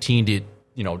 19 to,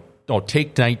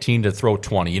 take 19 to throw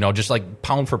 20, just like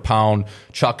pound for pound,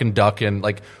 chuck and duck. And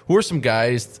like, who are some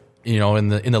guys, in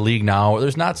the league now?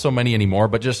 There's not so many anymore,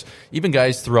 but just even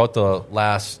guys throughout the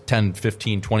last 10,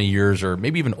 15, 20 years, or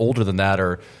maybe even older than that,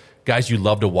 are guys you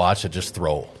love to watch that just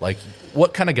throw. Like,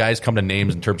 what kind of guys come to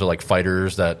names in terms of like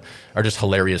fighters that are just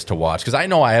hilarious to watch? Because I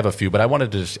know I have a few, but I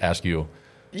wanted to just ask you.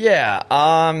 Yeah.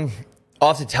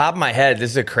 Off the top of my head,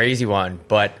 this is a crazy one,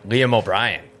 but Liam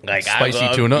O'Brien. Like, Spicy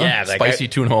Tuna? Yeah, Spicy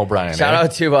Tuna O'Brien. Shout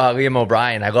out to Liam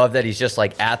O'Brien. I love that he's just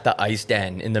like at the ice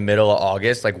den in the middle of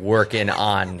August, like working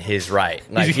on his right.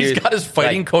 Like, he's got his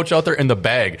fighting coach out there in the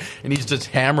bag, and he's just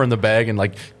hammering the bag and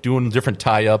like doing different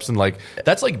tie-ups, and like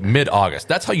that's like mid-August.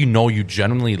 That's how you know you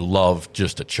genuinely love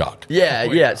just a chuck.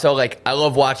 Yeah. So like, I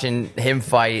love watching him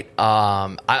fight.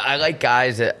 I like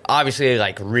guys that obviously,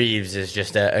 like, Reeves is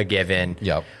just a given.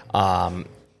 Yep.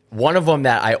 One of them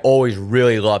that I always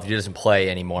really loved, he doesn't play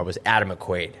anymore, was Adam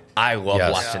McQuaid. I love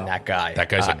watching that guy. That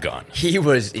guy's a gun. He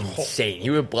was insane. He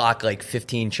would block like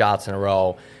 15 shots in a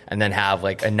row and then have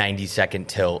like a 90-second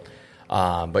tilt.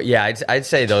 But yeah, I'd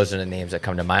say those are the names that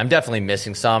come to mind. I'm definitely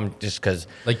missing some just because.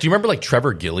 Like, do you remember like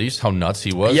Trevor Gillies, how nuts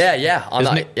he was?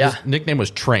 Yeah. His nickname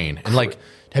was Train. And like,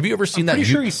 have you ever seen that? I'm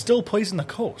pretty sure he still plays in the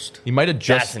Coast. He might have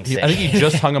just. That's insane. I think he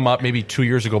just hung him up maybe 2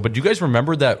 years ago. But do you guys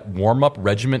remember that warm-up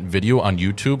regiment video on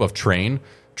YouTube of Train?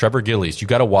 Trevor Gillies. You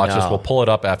got to watch this. We'll pull it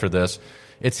up after this.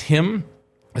 It's him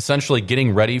essentially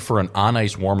getting ready for an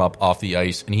on-ice warm-up off the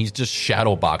ice, and he's just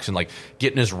shadow boxing, like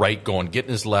getting his right going, getting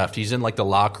his left. He's in like the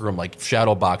locker room, like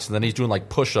shadow box, and then he's doing like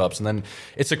push-ups, and then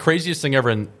it's the craziest thing ever.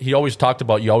 And he always talked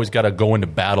about you always got to go into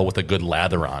battle with a good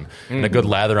lather on, and a good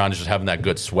lather on is just having that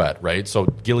good sweat, right? So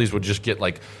Gillies would just get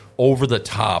like over the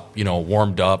top,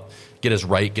 warmed up, get his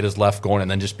right, get his left going, and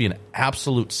then just be an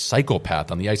absolute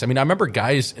psychopath on the ice. I mean, I remember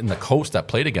guys in the Coast that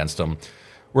played against him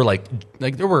were like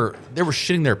they were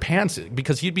shitting their pants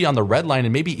because he'd be on the red line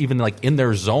and maybe even like in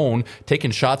their zone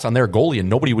taking shots on their goalie and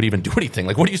nobody would even do anything.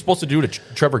 Like, what are you supposed to do to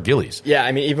Trevor Gillies? Yeah,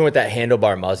 I mean, even with that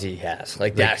handlebar muzz he has,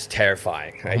 like that's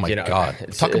terrifying. Like, oh my God!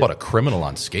 Talk about a criminal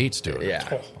on skates, dude.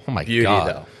 Yeah. Oh my Beauty,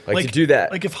 God! Though. Like to do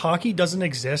that. Like if hockey doesn't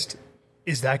exist,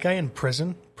 is that guy in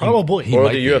prison? Probably. Or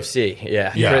might the be. UFC,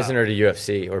 prisoner to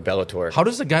UFC or Bellator. How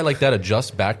does a guy like that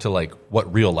adjust back to like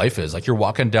what real life is? Like you're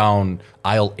walking down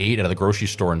aisle 8 at the grocery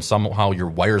store and somehow your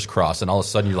wires cross and all of a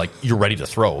sudden you're ready to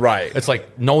throw. Right. It's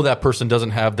like, no, that person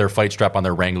doesn't have their fight strap on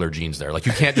their Wrangler jeans there. Like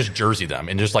you can't just jersey them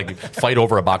and just like fight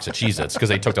over a box of Cheez-Its because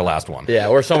they took the last one. Yeah,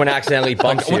 or someone accidentally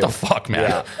bumps you. What the fuck,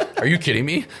 man? Yeah. Are you kidding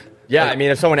me? Yeah, I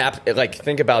mean, if someone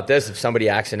think about this: if somebody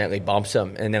accidentally bumps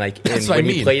him, and then when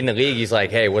he played in the league, he's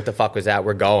like, "Hey, what the fuck was that?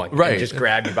 We're going." Right. And just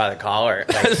grab you by the collar.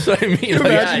 Like, That's what I mean. Can you Like,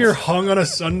 imagine you're hung on a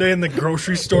Sunday in the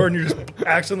grocery store and you just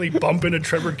accidentally bump into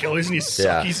Trevor Gillies and he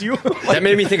suckies you? that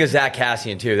made me think of Zach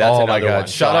Cassian too. That's Oh, another my God. one.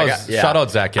 Shout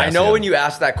out Zach Cassian. I know when you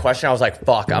asked that question, I was like,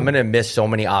 "Fuck, I'm gonna miss so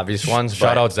many obvious ones."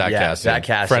 Shout but out Zach Cassian, Zach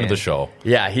Cassian, friend of the show.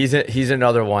 Yeah, he's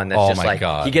another one that's Oh, just my like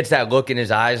God. he gets that look in his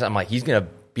eyes. I'm like, he's gonna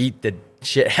beat the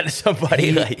shit out of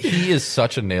somebody. He is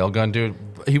such a nail gun, dude.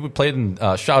 He played in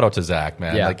shout out to Zach,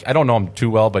 man. Yeah. Like I don't know him too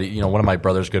well, but one of my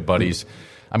brother's good buddies.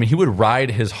 I mean, he would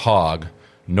ride his hog,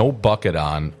 no bucket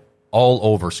on, all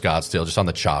over Scottsdale, just on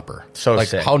the chopper. So like,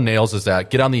 sick. how nails is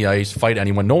that? Get on the ice, fight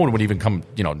anyone. No one would even come,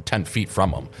 10 feet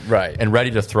from him. Right. And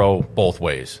ready to throw both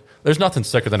ways. There's nothing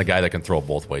sicker than a guy that can throw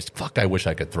both ways. Fuck, I wish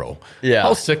I could throw. Yeah.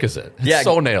 How sick is it? It's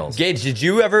so nails. Gage, did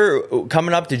you ever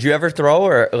throw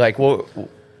or like what?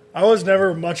 I was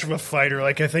never much of a fighter.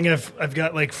 Like I think I've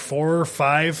got like 4 or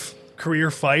 5 career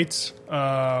fights.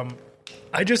 I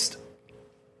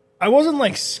wasn't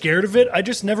like scared of it. I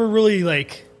just never really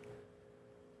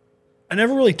I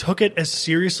never really took it as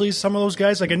seriously as some of those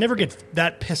guys. Like I never get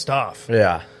that pissed off.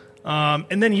 Yeah.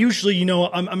 And then usually,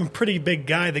 I'm a pretty big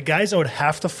guy. The guys I would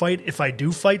have to fight if I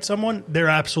do fight someone, they're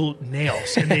absolute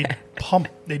nails, and they'd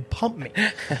pump me.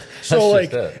 So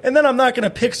like, and then I'm not going to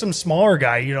pick some smaller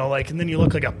guy, and then you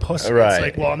look like a pussy. Right. It's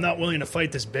like, well, I'm not willing to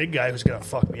fight this big guy who's going to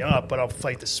fuck me up, but I'll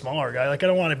fight the smaller guy. Like I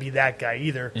don't want to be that guy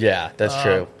either. Yeah, that's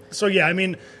true. So yeah, I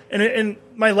mean, and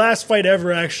my last fight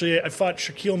ever, actually, I fought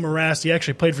Shaquille Morast. He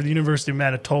actually played for the University of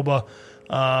Manitoba.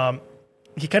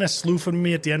 He kind of sloofed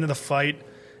me at the end of the fight.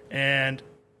 And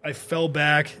I fell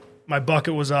back. My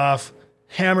bucket was off.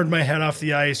 Hammered my head off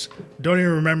the ice. Don't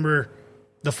even remember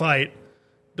the fight.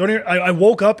 I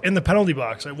woke up in the penalty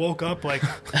box. I woke up like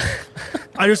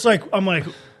I'm like,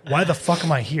 why the fuck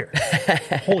am I here?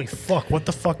 Holy fuck! What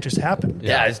the fuck just happened?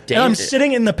 Yeah, it's And dangerous. I'm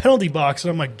sitting in the penalty box,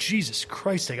 and I'm like, Jesus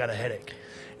Christ, I got a headache.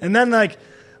 And then I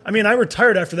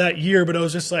retired after that year, but I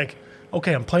was just like,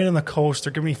 okay, I'm playing on the coast.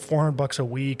 They're giving me $400 a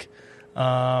week.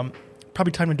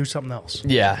 Probably time to do something else.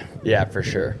 Yeah, for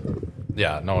sure.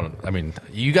 Yeah, no, I mean,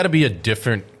 you got to be a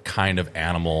different kind of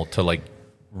animal to like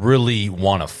really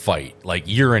want to fight, like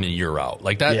year in and year out.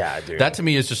 Like that, Yeah, dude. that to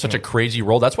me is just such a crazy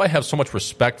role. That's why I have so much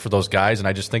respect for those guys, and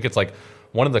I just think it's like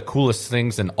one of the coolest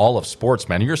things in all of sports,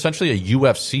 man. You're essentially a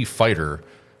UFC fighter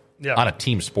on a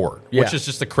team sport, which Yeah. is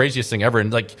just the craziest thing ever.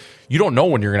 And like, you don't know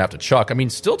when you're gonna have to chuck. I mean,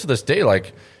 still to this day,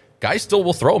 like, guys still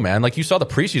will throw, man. Like you saw the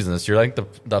preseason this year. Like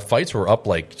the fights were up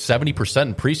like 70%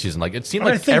 in preseason. Like it seemed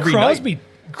I like think every Crosby night.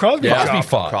 Crosby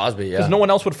fought. Crosby, yeah. Because no one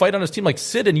else would fight on his team. Like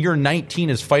Sid in year 19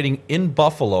 is fighting in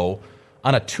Buffalo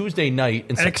on a Tuesday night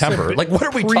in September. Like, what are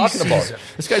we talking about? Preseason.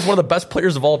 This guy's one of the best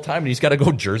players of all time, and he's got to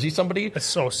go jersey somebody. It's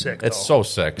so sick. It's so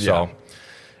sick. So,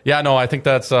 yeah, no, I think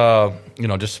that's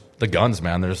just the guns,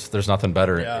 man. There's nothing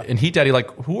better. Yeah. And Heatdaddy,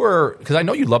 like, because I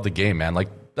know you love the game, man. Like,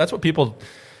 that's what people.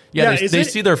 Yeah, they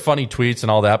see their funny tweets and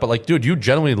all that, but like, dude, you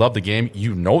genuinely love the game.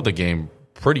 You know the game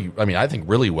I think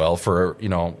really well for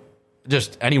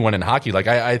just anyone in hockey. Like,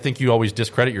 I think you always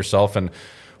discredit yourself. And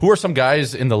who are some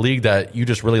guys in the league that you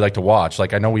just really like to watch?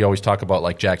 Like, I know we always talk about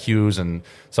like Jack Hughes and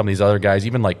some of these other guys,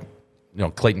 even like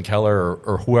Clayton Keller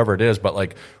or whoever it is. But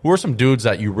like, who are some dudes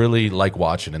that you really like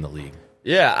watching in the league?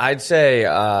 Yeah, I'd say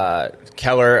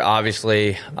Keller,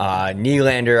 obviously.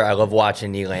 Nylander, I love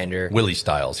watching Nylander. Willie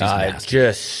Styles, he's nasty.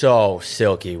 Just so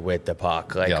silky with the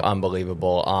puck, like Yep.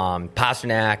 unbelievable.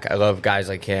 Pasternak, I love guys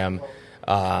like him.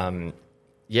 I'd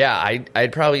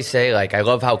probably say like I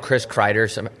love how Chris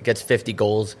Kreider gets 50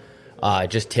 goals,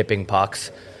 just tipping pucks.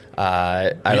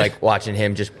 I like watching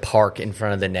him just park in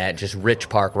front of the net, just Rich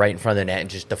Park right in front of the net and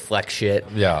just deflect shit.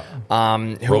 Yeah.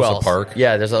 Who Rosa else? Park.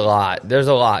 Yeah, there's a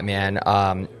lot, man.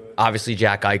 Obviously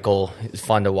Jack Eichel is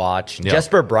fun to watch. Yeah.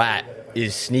 Jesper Bratt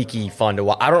is sneaky fun to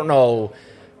watch. I don't know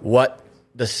what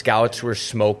the scouts were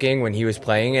smoking when he was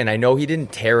playing, and I know he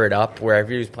didn't tear it up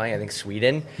wherever he was playing. I think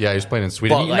Sweden. Yeah, he was playing in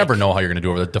Sweden. But, You never know how you're going to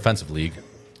do over the defensive league.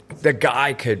 The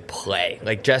guy could play.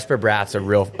 Like Jesper Bratt's a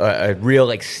real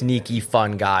like sneaky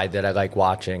fun guy that I like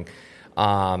watching.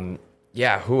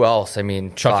 Yeah, who else? I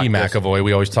mean, Chucky McAvoy.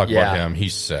 We always talk about Yeah. him.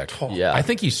 He's sick. Yeah. I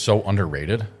think he's so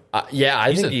underrated. Yeah,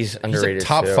 I think he's underrated. He's a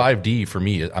top too. 5D for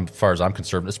me, as far as I'm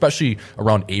concerned, especially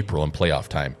around April and playoff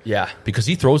time. Yeah. Because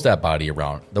he throws that body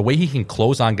around. The way he can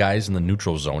close on guys in the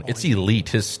neutral zone, it's elite.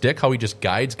 His stick, how he just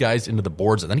guides guys into the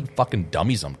boards, and then he fucking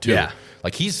dummies them, too. Yeah.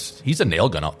 Like, he's a nail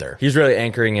gun out there. He's really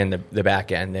anchoring in the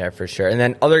back end there for sure. And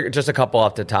then just a couple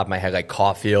off the top of my head, like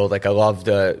Caulfield. Like, I love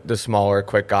the smaller,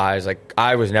 quick guys. Like,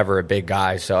 I was never a big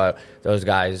guy, so those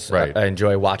guys, Right. I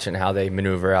enjoy watching how they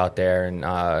maneuver out there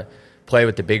and play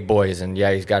with the big boys. And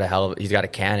yeah, he's got a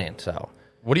cannon. So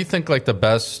What do you think, like, the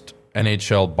best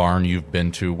NHL barn you've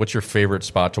been to? What's your favorite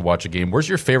spot to watch a game? Where's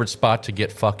your favorite spot to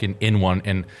get fucking in one?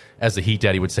 And as the Heat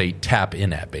Daddy would say, tap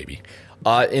in at, baby.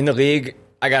 in the league,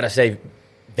 I gotta say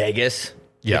Vegas.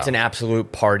 Yeah. It's an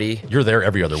absolute party. You're there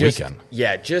every other Just- weekend.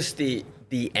 Yeah, just the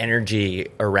energy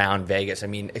around Vegas. I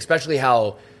mean, especially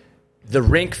how the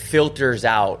rink filters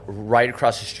out right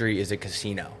across the street is a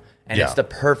casino. And Yeah. it's the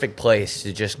perfect place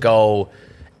to just go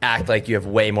act like you have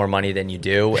way more money than you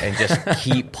do and just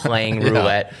keep playing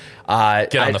roulette.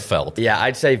 Get on the felt. Yeah,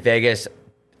 I'd say Vegas,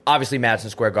 obviously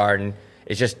Madison Square Garden.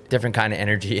 It's just different kind of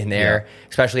energy in there,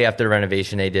 especially after the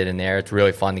renovation they did in there. It's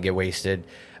really fun to get wasted,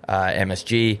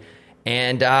 MSG.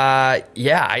 And,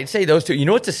 yeah, I'd say those two. You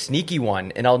know what's a sneaky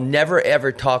one? And I'll never,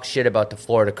 ever talk shit about the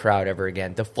Florida crowd ever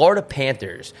again. The Florida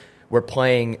Panthers were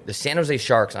playing the San Jose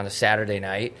Sharks on a Saturday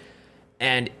night,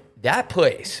 and that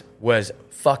place was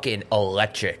fucking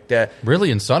electric. Really,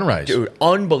 in Sunrise? Dude,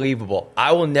 unbelievable.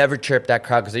 I will never chirp that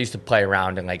crowd because I used to play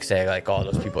around and like say like, oh,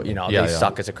 those people, you know, Yeah, they yeah.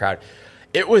 suck as a crowd.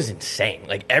 It was insane.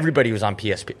 Like everybody was on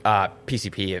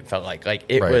PCP. It felt like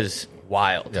it Right. was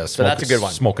wild. Yeah, so that's a good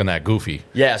one. Smoking that goofy.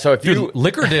 Yeah. So if Dude, you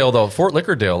Lickerdale though, Fort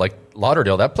Lickerdale, like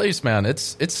Lauderdale, that place, man,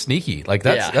 it's sneaky. Like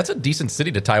that's a decent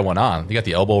city to tie one on. You got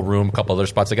the Elbow Room, a couple other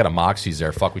spots. They got a Moxie's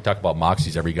there. Fuck, we talk about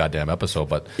Moxie's every goddamn episode,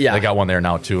 but Yeah. they got one there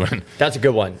now too. And that's a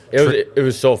good one. It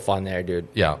was so fun there, dude.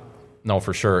 yeah, no,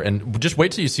 for sure. And just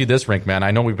wait till you see this rink, man.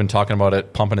 I know we've been talking about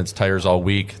it, pumping its tires all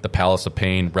week. The Palace of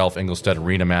Pain, Ralph Engelstad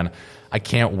Arena, man. I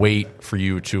can't wait for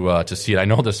you to see it. I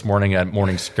know this morning at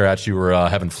Morning Scratch you were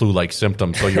having flu-like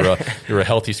symptoms, so you're a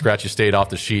healthy scratch. You stayed off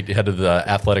the sheet, headed to the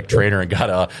athletic trainer, and got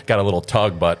a little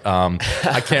tug. But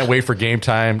I can't wait for game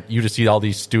time. You to see all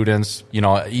these students. You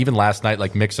know, even last night,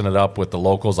 like mixing it up with the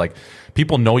locals. Like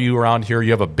people know you around here.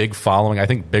 You have a big following. I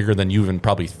think bigger than you even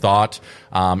probably thought.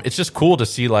 It's just cool to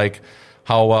see like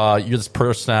how this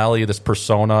personality, this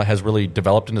persona has really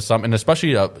developed into something, and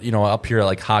especially up here at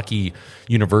like Hockey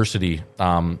University,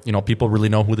 people really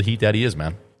know who the Heat Daddy is,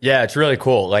 man. Yeah, it's really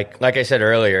cool. Like I said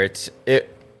earlier,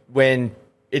 when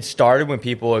it started, when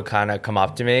people would kind of come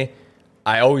up to me,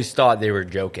 I always thought they were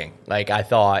joking. Like I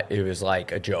thought it was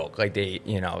like a joke, like they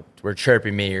were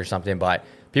chirping me or something. But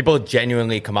people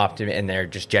genuinely come up to me, and they're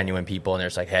just genuine people, and they're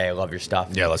just like, "Hey, I love your stuff."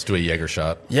 Yeah, let's do a Jaeger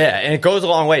shot. Yeah, and it goes a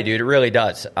long way, dude. It really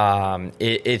does.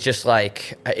 It's just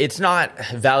like it's not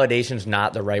validation's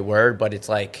not the right word, but it's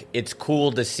like it's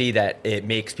cool to see that it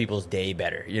makes people's day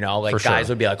better. You know, like For sure. guys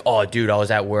would be like, "Oh, dude, I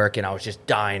was at work and I was just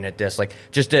dying at this." Like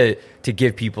just to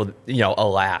give people a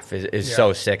laugh is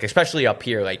so sick, especially up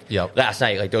here. Like Yep. last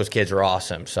night, like those kids were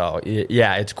awesome. So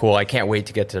yeah, it's cool. I can't wait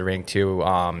to get to the ring too.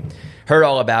 Heard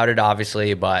all about it,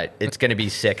 obviously, but it's going to be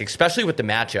sick, especially with the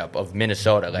matchup of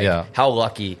Minnesota. Like, how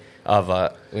lucky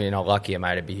lucky am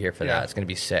I to be here for that? It's going to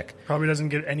be sick. Probably doesn't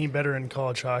get any better in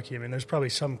college hockey. I mean, there's probably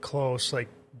some close, like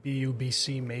BU,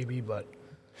 BC, maybe, but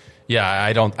Yeah,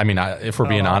 if we're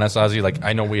being honest, Ozzy, like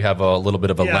I know we have a little bit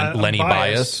of a Lenny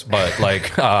bias, but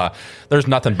like there's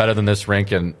nothing better than this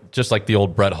rink. And just like the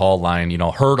old Brett Hall line,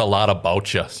 heard a lot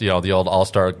about you. The old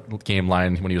All-Star game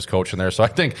line when he was coaching there. So I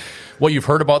think what you've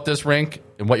heard about this rink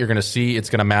and what you're going to see, it's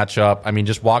going to match up. I mean,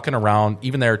 just walking around,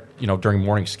 even there, during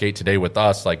morning skate today with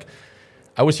us, like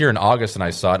I was here in August and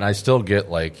I saw it, and I still get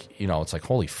like, it's like,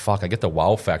 holy fuck, I get the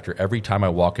wow factor every time I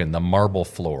walk in. The marble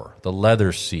floor, the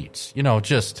leather seats,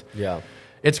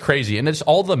 it's crazy. And it's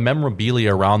all the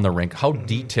memorabilia around the rink, how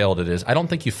detailed it is. I don't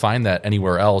think you find that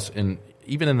anywhere else,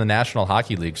 even in the National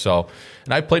Hockey League. So,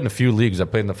 and I played in a few leagues. I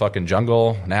played in the fucking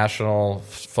Jungle, National,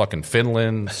 fucking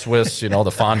Finland, Swiss,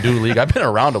 the Fondue League. I've been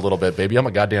around a little bit, baby. I'm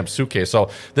a goddamn suitcase. So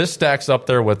this stacks up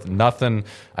there with nothing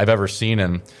I've ever seen.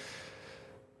 And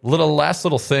Last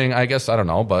little thing, I guess, I don't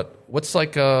know, but what's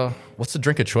the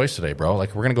drink of choice today, bro? Like,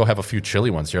 we're going to go have a few chili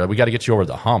ones here. We got to get you over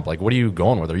the hump. Like, what are you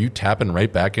going with? Are you tapping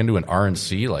right back into an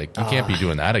RNC? Like, you can't be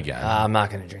doing that again. I'm not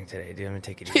going to drink today, dude. I'm going to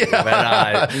take it easy.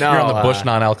 But, no, you're on the Bush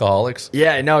non-alcoholics?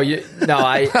 Yeah, no,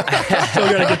 I Still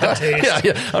got to get the taste.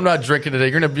 Yeah, I'm not drinking today.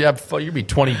 You're going to be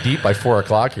 20 deep by 4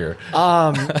 o'clock here.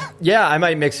 Yeah, I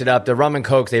might mix it up. The rum and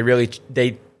Coke, they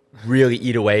really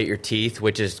eat away at your teeth,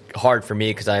 which is hard for me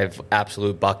because I have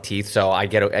absolute buck teeth. So I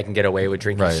can get away with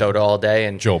drinking soda all day.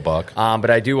 And Joe Buck.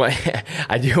 But I do want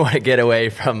to get away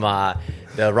from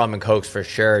the rum and Cokes for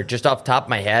sure. Just off the top of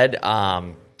my head,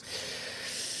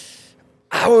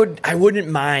 I wouldn't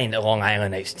mind a Long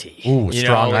Island iced tea. Ooh,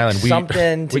 Strong Island.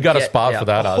 We got a spot for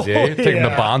that, Ozzy. Take him to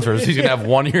Bonzers. He's going to have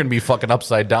one here and be fucking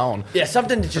upside down. Yeah,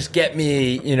 something to just get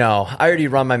me, I already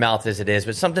run my mouth as it is,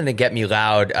 but something to get me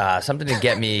loud, something to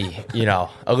get me,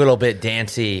 a little bit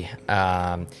dancey,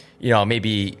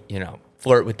 maybe,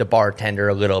 flirt with the bartender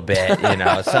a little bit,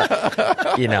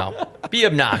 be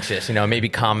obnoxious, maybe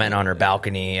comment on her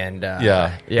balcony and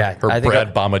her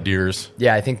Brad Bombardiers.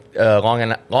 Yeah, I think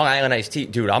Long Island iced tea,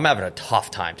 dude. I'm having a tough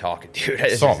time talking,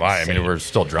 dude. So am I. I mean, we're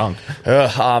still drunk.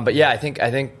 But yeah, I think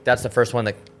that's the first one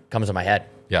that comes to my head.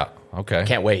 Yeah. Okay.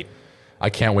 Can't wait. I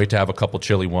can't wait to have a couple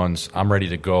chili ones. I'm ready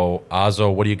to go.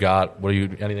 Ozzo, what do you got?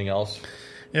 Anything else?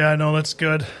 Yeah, no, that's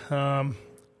good.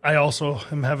 I also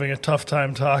am having a tough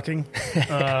time talking.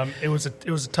 It was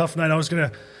a tough night.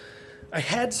 I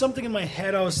had something in my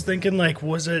head. I was thinking, like,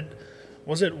 was it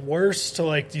worse to,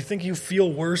 like, do you think you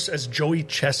feel worse as Joey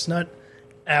Chestnut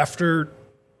after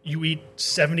you eat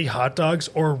 70 hot dogs,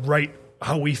 or right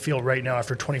how we feel right now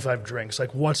after 25 drinks?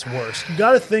 Like, what's worse? You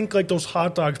got to think, like, those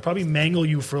hot dogs probably mangle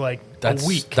you for like a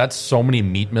week. That's so many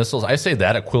meat missiles. I say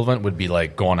that equivalent would be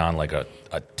like going on like a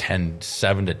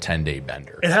 7 to 10 day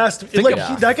bender. It has to.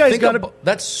 That guy's got to.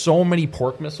 That's so many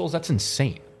pork missiles. That's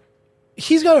insane.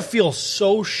 He's got to feel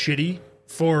so shitty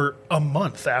for a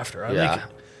month after. I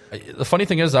think. The funny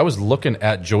thing is, I was looking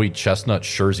at Joey Chestnut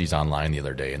jerseys online the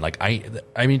other day, and like I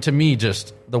mean, to me,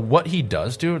 just what he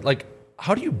does, dude. Like,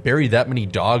 how do you bury that many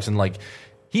dogs? And like,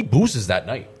 he boozes that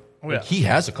night. Like, he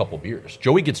has a couple beers.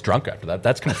 Joey gets drunk after that.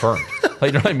 That's confirmed.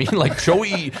 Like, you know what I mean? Like,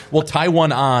 Joey will tie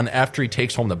one on after he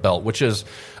takes home the belt, which is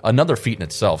another feat in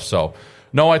itself. So,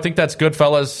 no, I think that's good,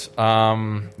 fellas.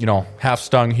 Half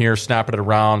stung here, snapping it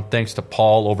around. Thanks to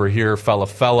Paul over here,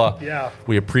 fella. Yeah.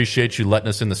 We appreciate you letting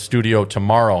us in the studio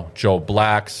tomorrow, Joe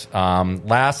Blacks.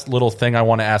 Last little thing I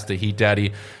want to ask the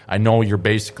Heatdaddy. I know you're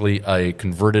basically a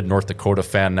converted North Dakota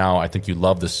fan now. I think you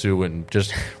love the Sioux, and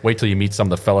just wait till you meet some of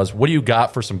the fellas. What do you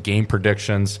got for some game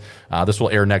predictions? This will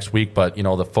air next week, but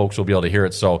the folks will be able to hear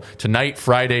it. So tonight,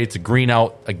 Friday, it's a green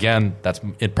out. Again, that's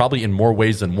probably in more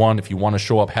ways than one. If you want to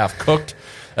show up half cooked,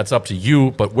 that's up to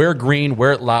you. But wear green,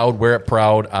 wear it loud, wear it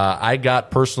proud. I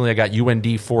got UND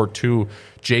 4-2.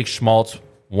 Jake Schmaltz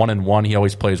 1-1. He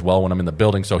always plays well when I'm in the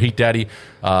building. So Heatdaddy,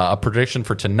 a prediction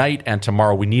for tonight and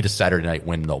tomorrow. We need a Saturday night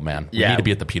win, though, man. We need to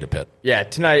be at the Pita Pit. Yeah,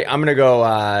 tonight I'm gonna go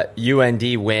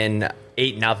UND win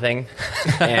 8-0,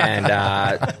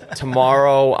 and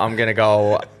tomorrow I'm gonna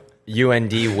go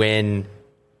UND win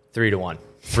 3-1.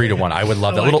 3-1. I would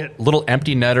love that. Little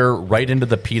empty netter right into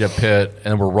the Pita Pit,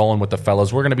 and we're rolling with the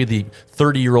fellas. We're going to be the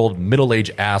 30-year-old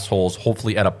middle-aged assholes,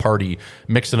 hopefully at a party,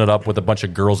 mixing it up with a bunch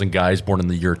of girls and guys born in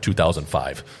the year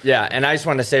 2005. Yeah, and I just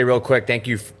want to say real quick, thank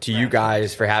you to you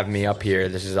guys for having me up here.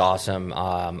 This is awesome.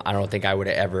 I don't think I would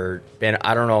have ever been.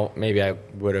 I don't know. Maybe I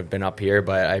would have been up here,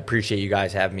 but I appreciate you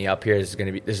guys having me up here. This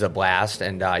is a blast,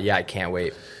 and I can't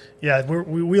wait. Yeah,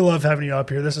 we love having you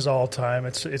up here. This is all time.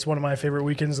 It's one of my favorite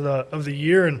weekends of the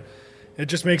year, and it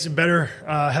just makes it better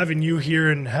having you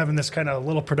here and having this kind of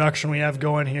little production we have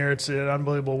going here. It's an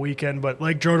unbelievable weekend. But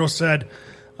like Jordo said,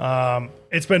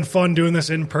 it's been fun doing this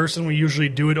in person. We usually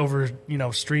do it over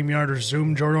StreamYard or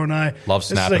Zoom. Jordo and I love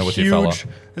snapping it with you, fella. This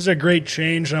is a great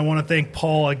change, and I want to thank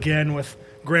Paul again with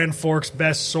Grand Forks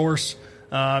Best Source.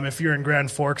 If you're in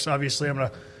Grand Forks, obviously I'm going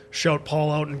to shout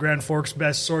Paul out in Grand Forks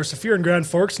Best Source. If you're in Grand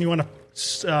Forks and you want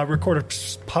to record a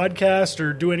podcast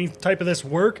or do any type of this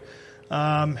work,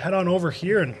 head on over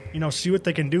here and see what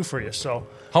they can do for you. So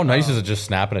how nice is it just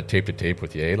snapping it tape to tape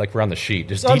with you? Eh? Like we're on the sheet,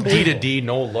 just D to D,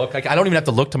 no look. Like I don't even have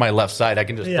to look to my left side. I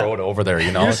can just throw it over there.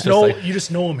 You just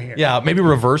know him here. Yeah, maybe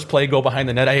reverse play, go behind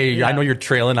the net. Hey, I know you're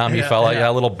trailing on me, fella. Yeah,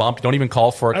 a little bump. Don't even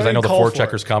call for it because I know the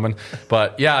forechecker's coming.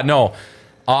 But yeah, no.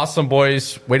 Awesome,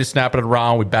 boys. Way to snap it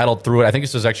around. We battled through it. I think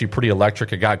this is actually pretty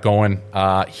electric. It got going.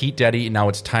 Heatdaddy, now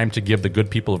it's time to give the good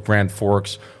people of Grand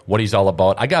Forks what he's all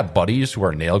about. I got buddies who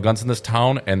are nail guns in this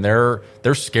town, and they're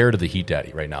scared of the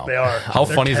Heatdaddy right now. They are. How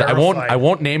They're funny is that? terrified. I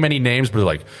won't name any names, but they're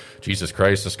like, Jesus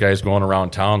Christ, this guy's going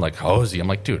around town. Like, how is he? I'm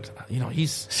like, dude,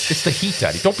 it's the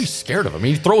Heatdaddy. Don't be scared of him.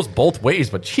 He throws both ways,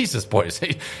 but Jesus, boys,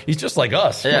 he's just like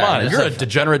us. Yeah, Come on, you're a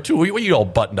degenerate too. What you all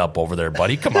buttoned up over there,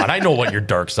 buddy? Come on, I know what your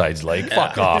dark side's like.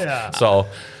 Fuck off. Yeah. So,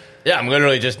 Yeah, I'm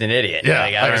literally just an idiot. Yeah,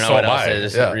 Like, I don't know so what am else I. it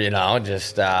is.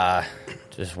 Yeah.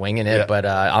 Just winging it. Yeah. But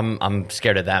I'm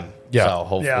scared of them. Yeah. So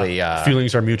hopefully,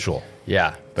 feelings are mutual.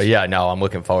 yeah. But yeah, no, I'm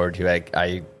looking forward to it.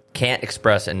 I can't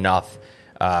express enough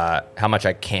how much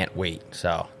I can't wait.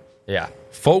 So yeah.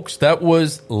 Folks, that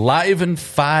was Live in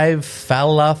 5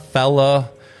 Fella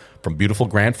from beautiful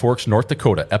Grand Forks, North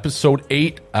Dakota. Episode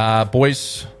 8.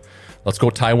 Boys, let's go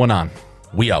tie one on.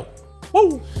 We out.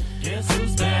 Woo! Guess